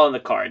was all in the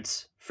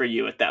cards for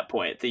you at that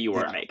point that you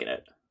weren't making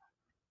it.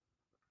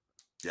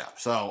 Yeah,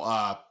 so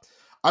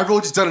I've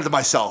really just done it to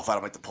myself. I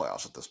don't make the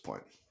playoffs at this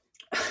point.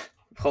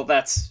 Well,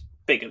 that's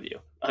big of you.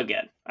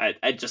 Again,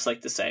 I'd just like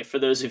to say, for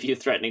those of you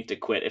threatening to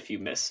quit if you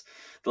miss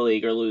the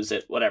league or lose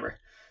it, whatever.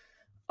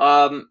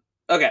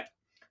 Okay.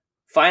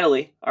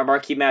 Finally, our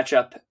marquee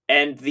matchup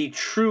and the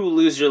true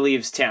loser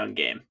leaves town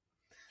game.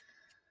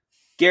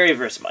 Gary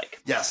versus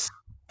Mike. Yes.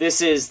 This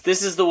is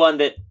the one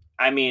that,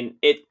 I mean,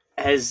 it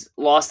has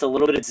lost a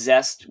little bit of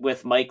zest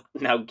with Mike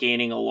now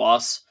gaining a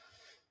loss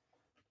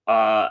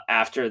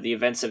after the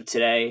events of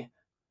today.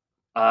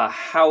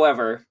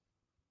 However,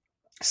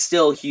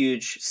 still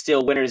huge,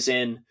 still winners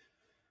in.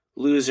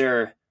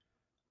 Loser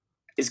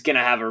is going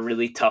to have a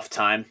really tough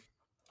time.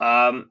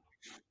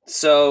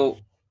 So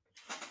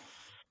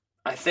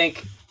I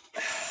think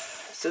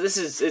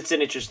it's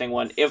an interesting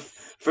one. If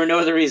for no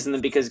other reason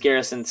than because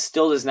Garrison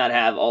still does not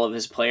have all of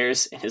his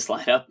players in his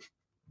lineup.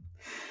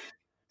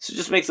 So it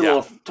just makes it a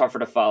little tougher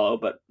to follow,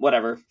 but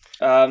whatever.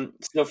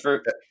 So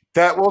for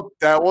that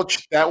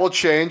will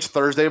change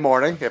Thursday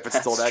morning if it's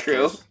still that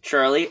true. case.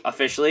 Charlie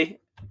officially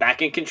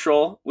back in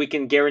control. We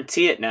can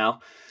guarantee it now.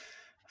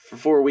 For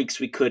 4 weeks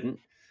we couldn't.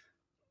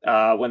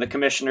 When the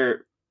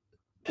commissioner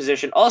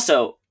position.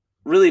 Also,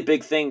 really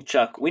big thing,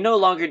 Chuck. We no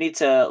longer need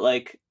to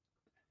like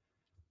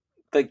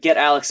get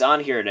Alex on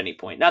here at any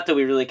point. Not that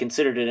we really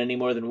considered it any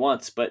more than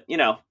once, but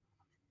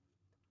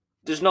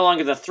there's no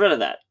longer the threat of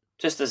that.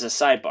 Just as a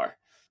sidebar.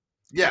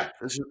 Yeah,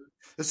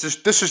 this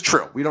is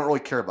true. We don't really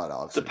care about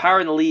Alex. The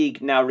power in the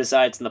league now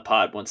resides in the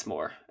pod once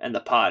more, and the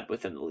pod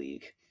within the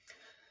league.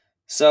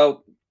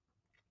 So,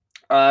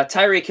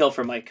 Tyreek Hill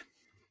for Mike.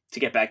 To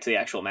get back to the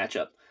actual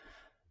matchup,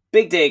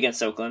 big day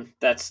against Oakland.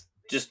 That's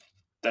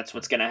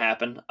what's gonna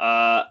happen.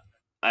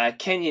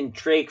 Kenyon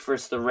Drake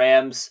versus the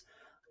Rams.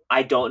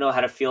 I don't know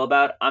how to feel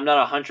about. I'm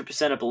not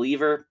 100% a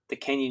believer that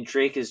Kenyon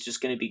Drake is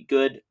just going to be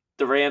good.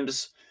 The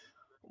Rams,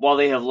 while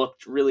they have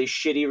looked really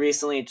shitty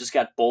recently and just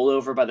got bowled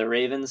over by the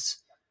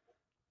Ravens,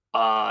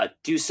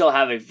 do still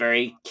have a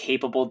very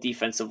capable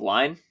defensive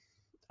line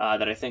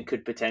that I think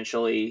could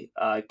potentially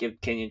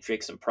give Kenyon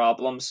Drake some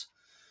problems.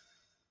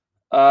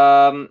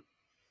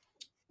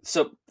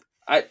 So,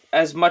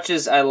 as much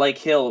as I like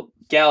Hill,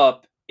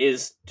 Gallup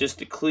is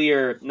just a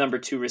clear number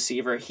 2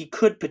 receiver. He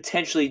could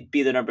potentially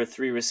be the number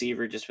 3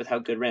 receiver just with how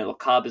good Randall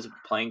Cobb is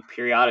playing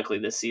periodically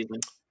this season.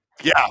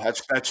 Yeah,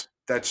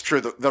 that's true.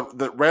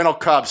 The Randall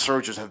Cobb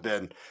surges have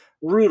been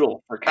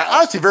brutal for Gallup.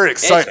 Honestly, very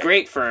exciting. It's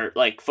great for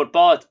like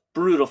football. It's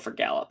brutal for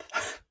Gallup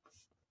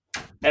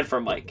and for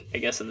Mike, I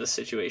guess, in this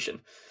situation.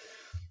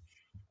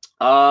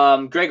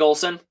 Greg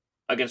Olsen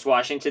against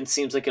Washington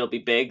seems like it'll be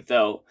big,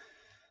 though.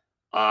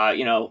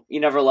 You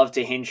never love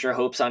to hinge your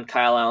hopes on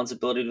Kyle Allen's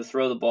ability to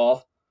throw the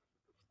ball.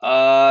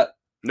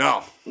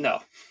 No.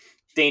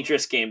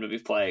 Dangerous game to be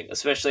playing,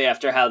 especially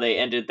after how they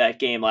ended that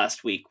game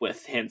last week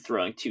with him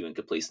throwing 2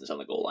 incompletions on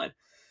the goal line.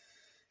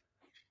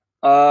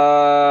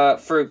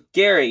 For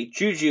Gary,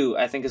 Juju,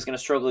 I think is going to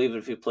struggle even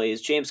if he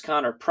plays. James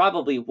Conner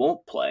probably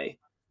won't play.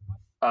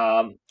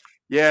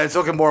 Yeah, it's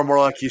looking more and more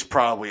like he's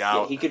probably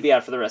out. Yeah, he could be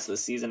out for the rest of the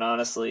season,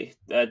 honestly.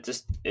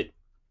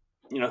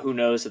 Who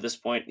knows at this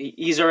point.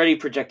 He's already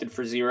projected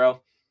for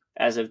 0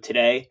 as of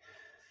today,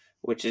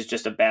 which is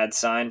just a bad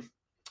sign.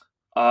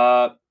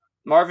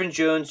 Marvin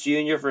Jones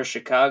Jr. for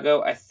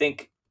Chicago, I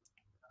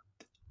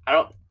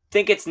don't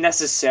think it's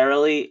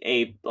necessarily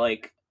a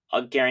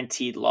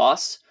guaranteed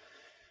loss.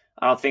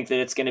 I don't think that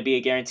it's going to be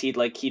a guaranteed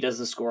he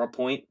doesn't score a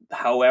point.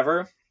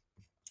 However,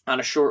 on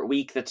a short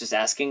week, that's just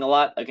asking a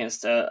lot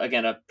against,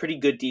 a pretty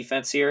good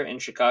defense here in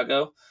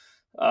Chicago.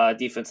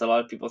 Defense that a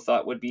lot of people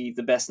thought would be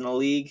the best in the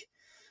league.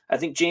 I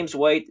think James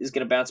White is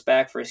going to bounce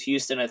back for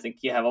Houston. I think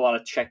you have a lot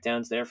of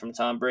checkdowns there from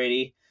Tom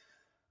Brady.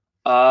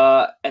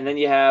 And then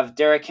you have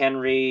Derrick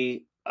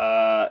Henry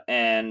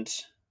and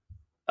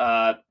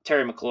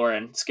Terry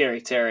McLaurin,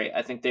 Scary Terry.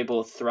 I think they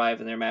both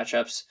thrive in their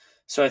matchups.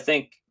 So I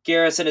think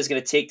Garrison is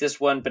going to take this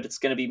one, but it's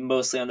going to be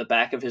mostly on the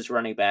back of his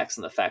running backs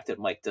and the fact that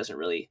Mike doesn't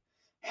really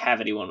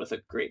have anyone with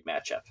a great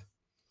matchup.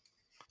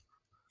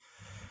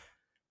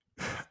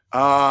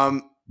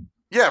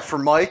 Yeah, for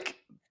Mike,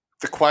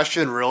 the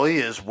question really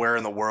is where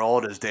in the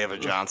world is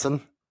David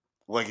Johnson?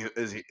 Like,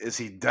 is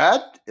he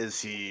dead?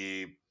 Is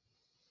he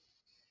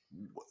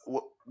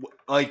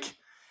like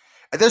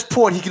at this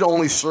point he can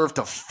only serve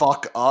to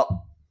fuck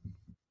up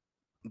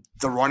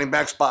the running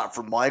back spot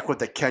for Mike with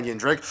the Kenyon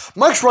Drake.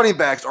 Mike's running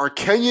backs are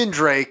Kenyon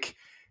Drake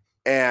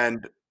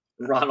and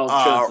Ronald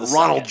Jones.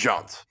 Ronald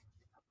Jones.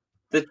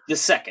 The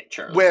second,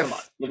 Charlie. With, come on.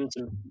 Give him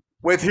some...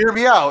 with hear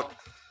me out.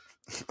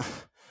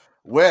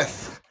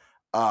 With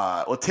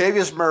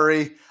Latavius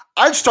Murray,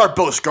 I'd start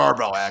Bo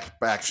Scarborough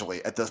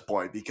actually at this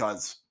point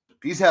because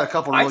he's had a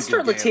couple really I'd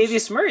start good games.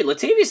 Latavius Murray.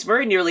 Latavius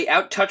Murray nearly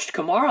out-touched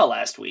Kamara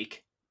last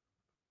week.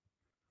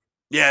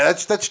 Yeah,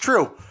 that's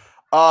true.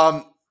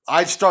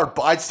 I'd start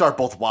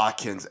both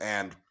Watkins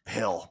and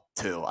Hill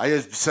too. I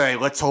just say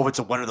let's hope it's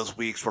one of those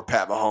weeks where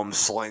Pat Mahomes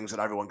slings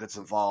and everyone gets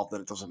involved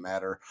and it doesn't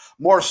matter.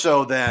 More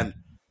so than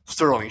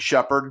Sterling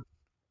Shepard.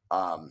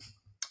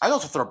 I'd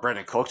also throw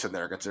Brandon Cooks in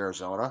there against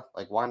Arizona.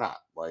 Like, why not?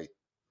 Like,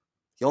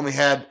 he only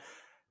had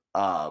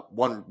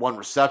one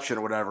reception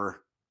or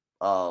whatever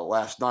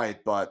last night,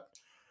 but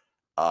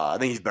I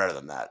think he's better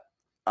than that.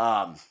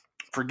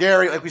 For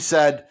Gary, like we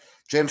said,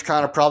 James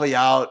Conner probably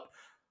out,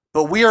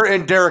 but we are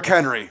in Derrick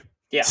Henry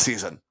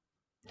season.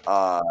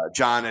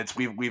 John,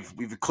 we've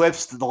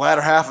eclipsed the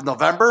latter half of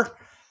November.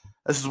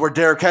 This is where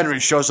Derrick Henry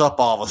shows up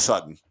all of a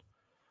sudden.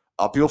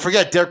 People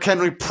forget Derrick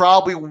Henry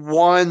probably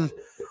won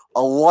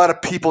a lot of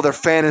people their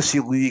fantasy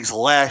leagues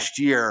last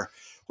year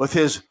with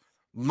his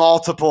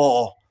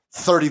multiple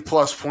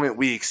 30-plus point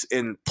weeks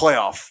in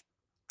playoff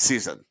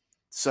season.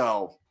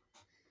 So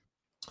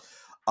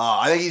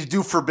I think he's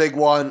due for a big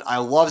one. I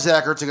love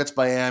Zach Ertz against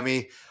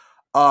Miami.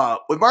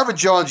 With Marvin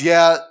Jones,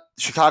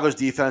 Chicago's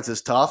defense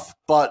is tough,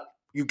 but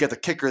you get the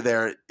kicker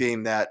there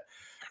being that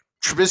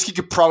Trubisky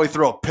could probably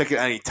throw a pick at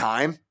any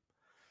time.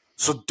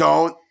 So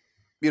don't,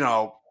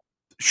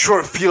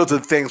 short fields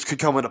and things could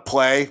come into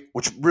play,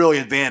 which really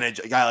advantage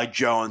a guy like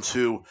Jones,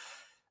 who,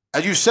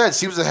 as you said,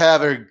 seems to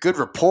have a good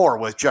rapport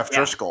with Jeff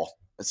Driscoll.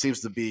 It seems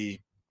to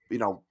be,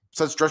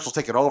 since Driscoll's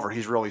taken over,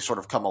 he's really sort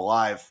of come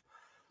alive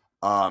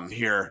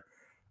here.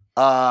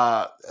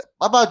 How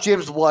about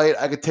James White?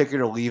 I could take it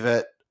or leave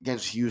it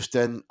against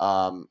Houston.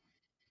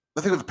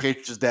 The thing with the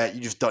Patriots is that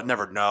you just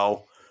never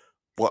know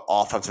what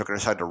offense they're going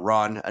to decide to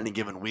run any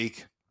given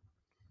week.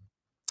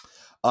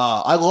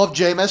 I love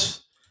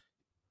Jameis.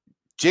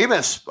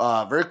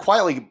 Jameis, very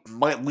quietly,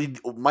 might lead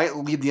the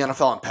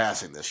NFL in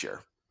passing this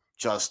year.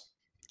 Just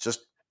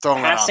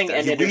throwing that out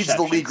there. He leads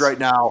the league right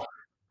now.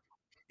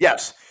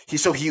 Yes,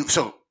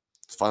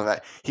 it's fun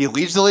that he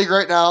leads the league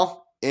right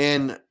now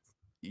in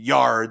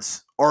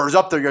yards, or is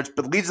up there yards,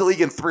 but leads the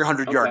league in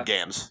 300-yard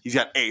games. He's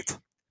got 8.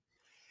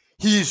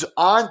 He's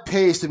on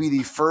pace to be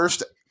the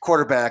first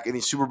quarterback in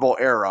the Super Bowl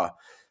era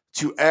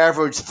to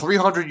average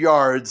 300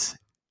 yards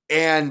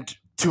and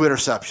 2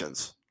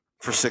 interceptions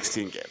for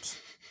 16 games.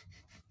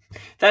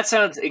 That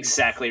sounds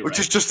exactly right. Which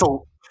is just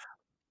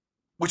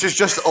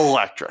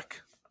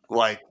electric.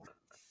 Like,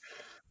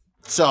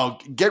 so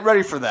get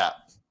ready for that.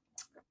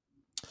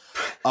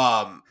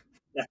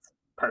 That's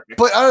perfect.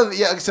 But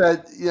like I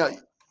said,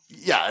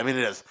 I mean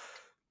it is.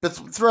 But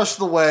the rest of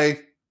the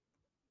way,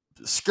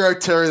 Scary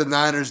Terry, the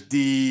Niners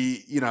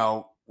D,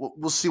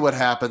 we'll see what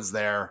happens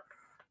there.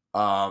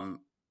 Kind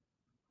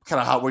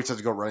of how it to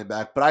go running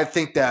back. But I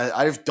think that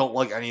I just don't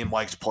like any of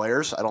Mike's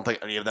players. I don't think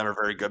any of them are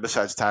very good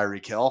besides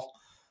Tyreek Hill.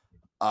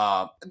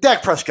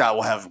 Dak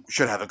Prescott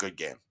should have a good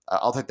game.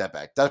 I'll take that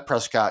back. Dak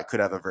Prescott could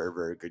have a very,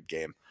 very good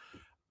game.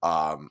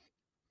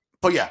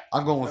 But yeah,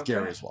 I'm going with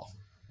Gary as well.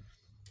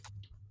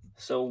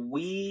 So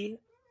we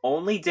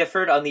only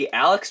differed on the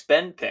Alex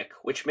Ben pick,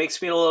 which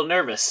makes me a little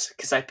nervous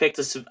because I picked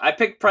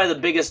probably the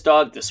biggest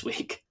dog this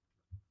week.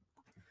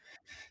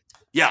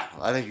 Yeah,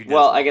 I think you did.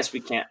 Well, I guess we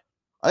can't.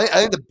 I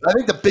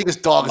think the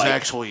biggest dog is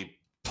actually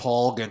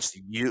Paul against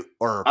you.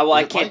 Or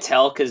I can't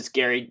tell because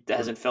Gary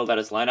hasn't filled out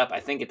his lineup. I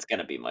think it's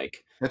gonna be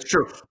Mike. That's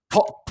true.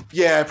 Paul,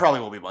 it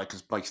probably will be Mike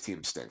because Mike's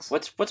team stinks.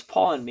 What's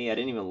Paul and me? I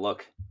didn't even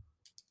look.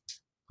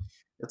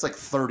 It's like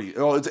 30.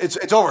 Oh,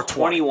 it's over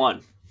 20.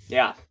 21.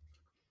 Yeah.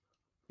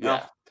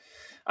 Yeah.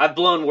 I've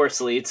blown worse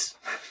leads.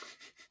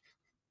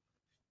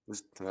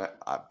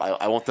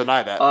 I won't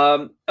deny that.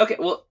 Okay,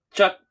 well,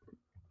 Chuck,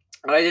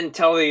 I didn't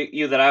tell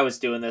you that I was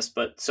doing this,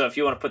 but so if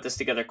you want to put this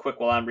together quick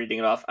while I'm reading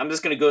it off, I'm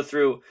just going to go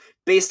through,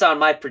 based on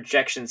my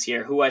projections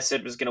here, who I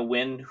said was going to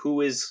win,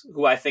 who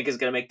I think is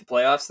going to make the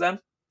playoffs then.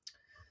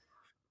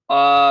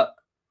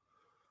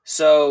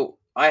 So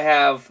I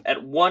have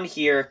at 1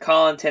 here,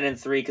 Colin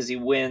 10-3 because he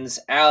wins,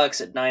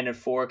 Alex at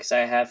 9-4 because I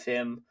have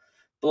him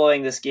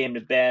blowing this game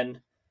to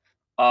Ben.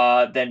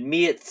 Then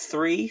me at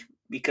 3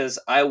 because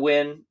I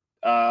win.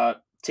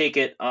 Take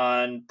it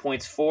on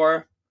points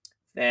 4.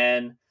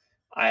 Then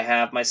I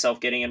have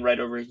myself getting in right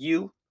over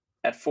you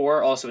at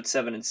 4, also at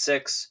 7 and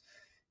 6.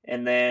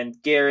 And then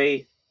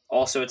Gary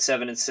also at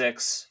 7 and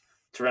 6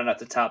 to round out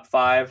the top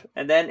 5.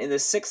 And then in the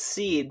 6th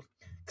seed,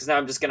 because now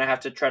I'm just going to have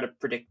to try to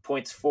predict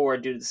points 4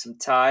 due to some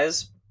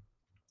ties,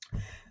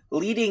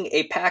 leading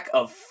a pack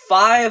of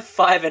 5,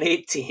 5, and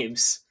 8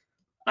 teams,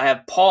 I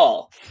have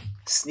Paul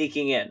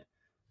sneaking in.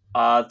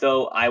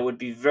 Though I would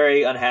be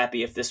very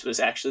unhappy if this was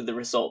actually the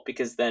result,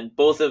 because then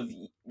both of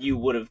you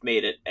would have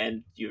made it,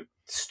 and your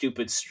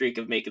stupid streak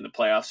of making the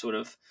playoffs would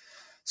have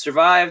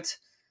survived.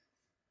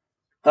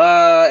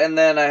 And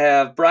then I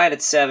have Brian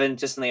at 7,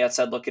 just on the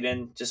outside looking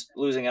in, just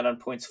losing out on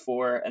points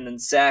 4, and then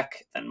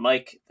Zach, then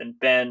Mike, then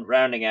Ben,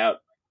 rounding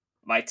out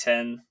my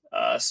 10.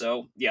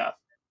 So yeah,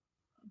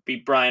 be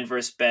Brian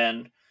versus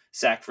Ben,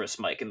 Zach versus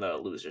Mike in the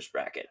losers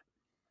bracket.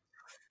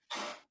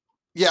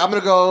 Yeah, I'm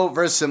going to go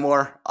very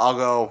similar. I'll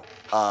go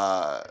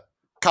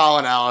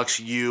Colin, Alex,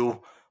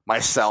 you,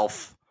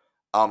 myself.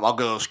 I'll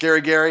go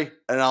Scary Gary,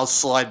 and I'll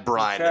slide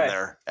Brian in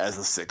there as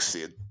the 6th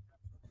seed.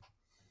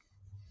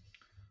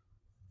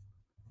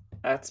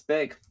 That's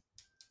big.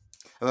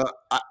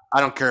 I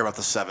don't care about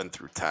the 7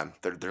 through 10.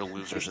 They're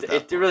losers at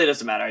that It really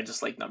doesn't matter. I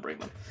just like numbering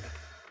them.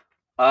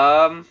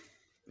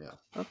 Yeah.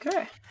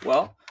 Okay.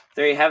 Well,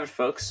 there you have it,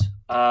 folks.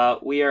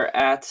 We are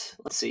at,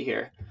 let's see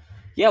here.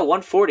 Yeah,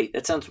 140.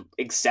 That sounds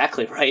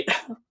exactly right.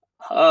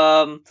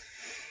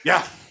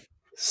 Yeah.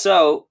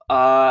 So,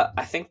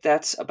 I think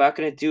that's about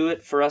going to do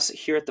it for us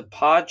here at the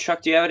pod.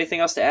 Chuck, do you have anything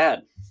else to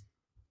add?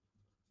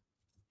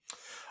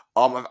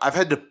 I've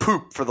had to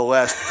poop for the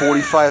last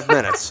 45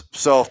 minutes,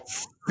 so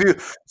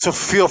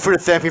feel free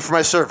to thank me for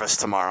my service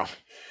tomorrow.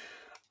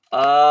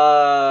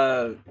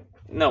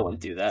 No one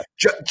do that.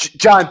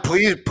 John,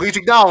 please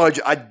acknowledge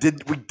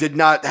we did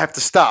not have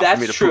to stop. That's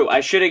for me to true. poop.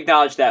 I should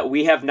acknowledge that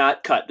we have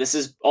not cut. This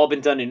has all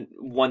been done in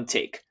one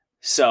take.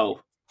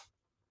 So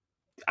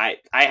I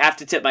have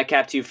to tip my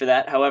cap to you for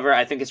that. However,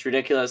 I think it's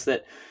ridiculous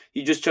that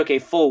you just took a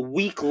full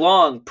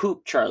week-long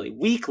poop, Charlie.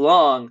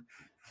 Week-long.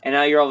 And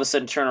now you're all of a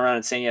sudden turning around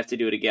and saying you have to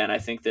do it again. I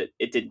think that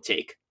it didn't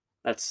take.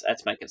 That's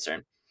my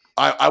concern.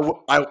 I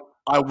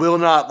will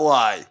not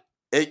lie.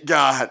 It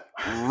got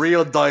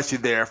real dicey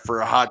there for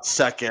a hot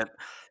second.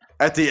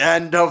 At the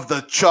end of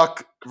the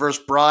Chuck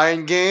versus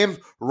Brian game,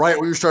 right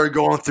when you started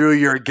going through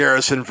your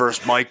Garrison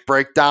versus Mike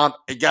breakdown,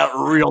 it got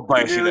real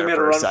dicey You really there made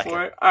for a a run second.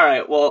 for it? All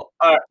right. Well,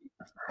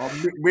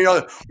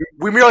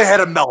 We merely had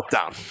a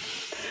meltdown.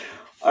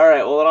 all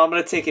right. Well, then I'm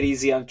going to take it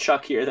easy on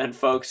Chuck here then,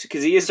 folks,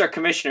 because he is our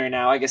commissioner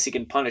now. I guess he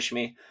can punish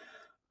me.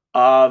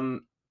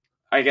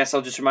 I guess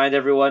I'll just remind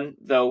everyone,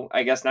 though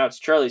I guess now it's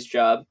Charlie's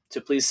job,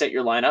 to please set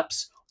your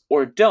lineups.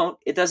 Or don't.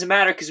 It doesn't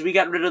matter because we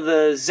got rid of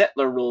the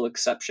Zettler rule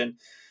exception.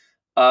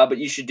 But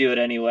you should do it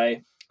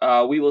anyway.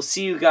 We will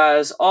see you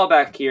guys all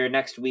back here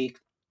next week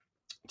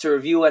to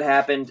review what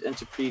happened and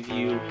to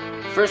preview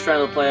the first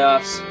round of the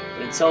playoffs.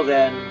 But until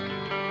then,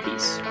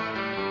 peace.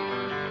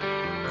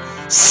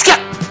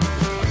 Scat!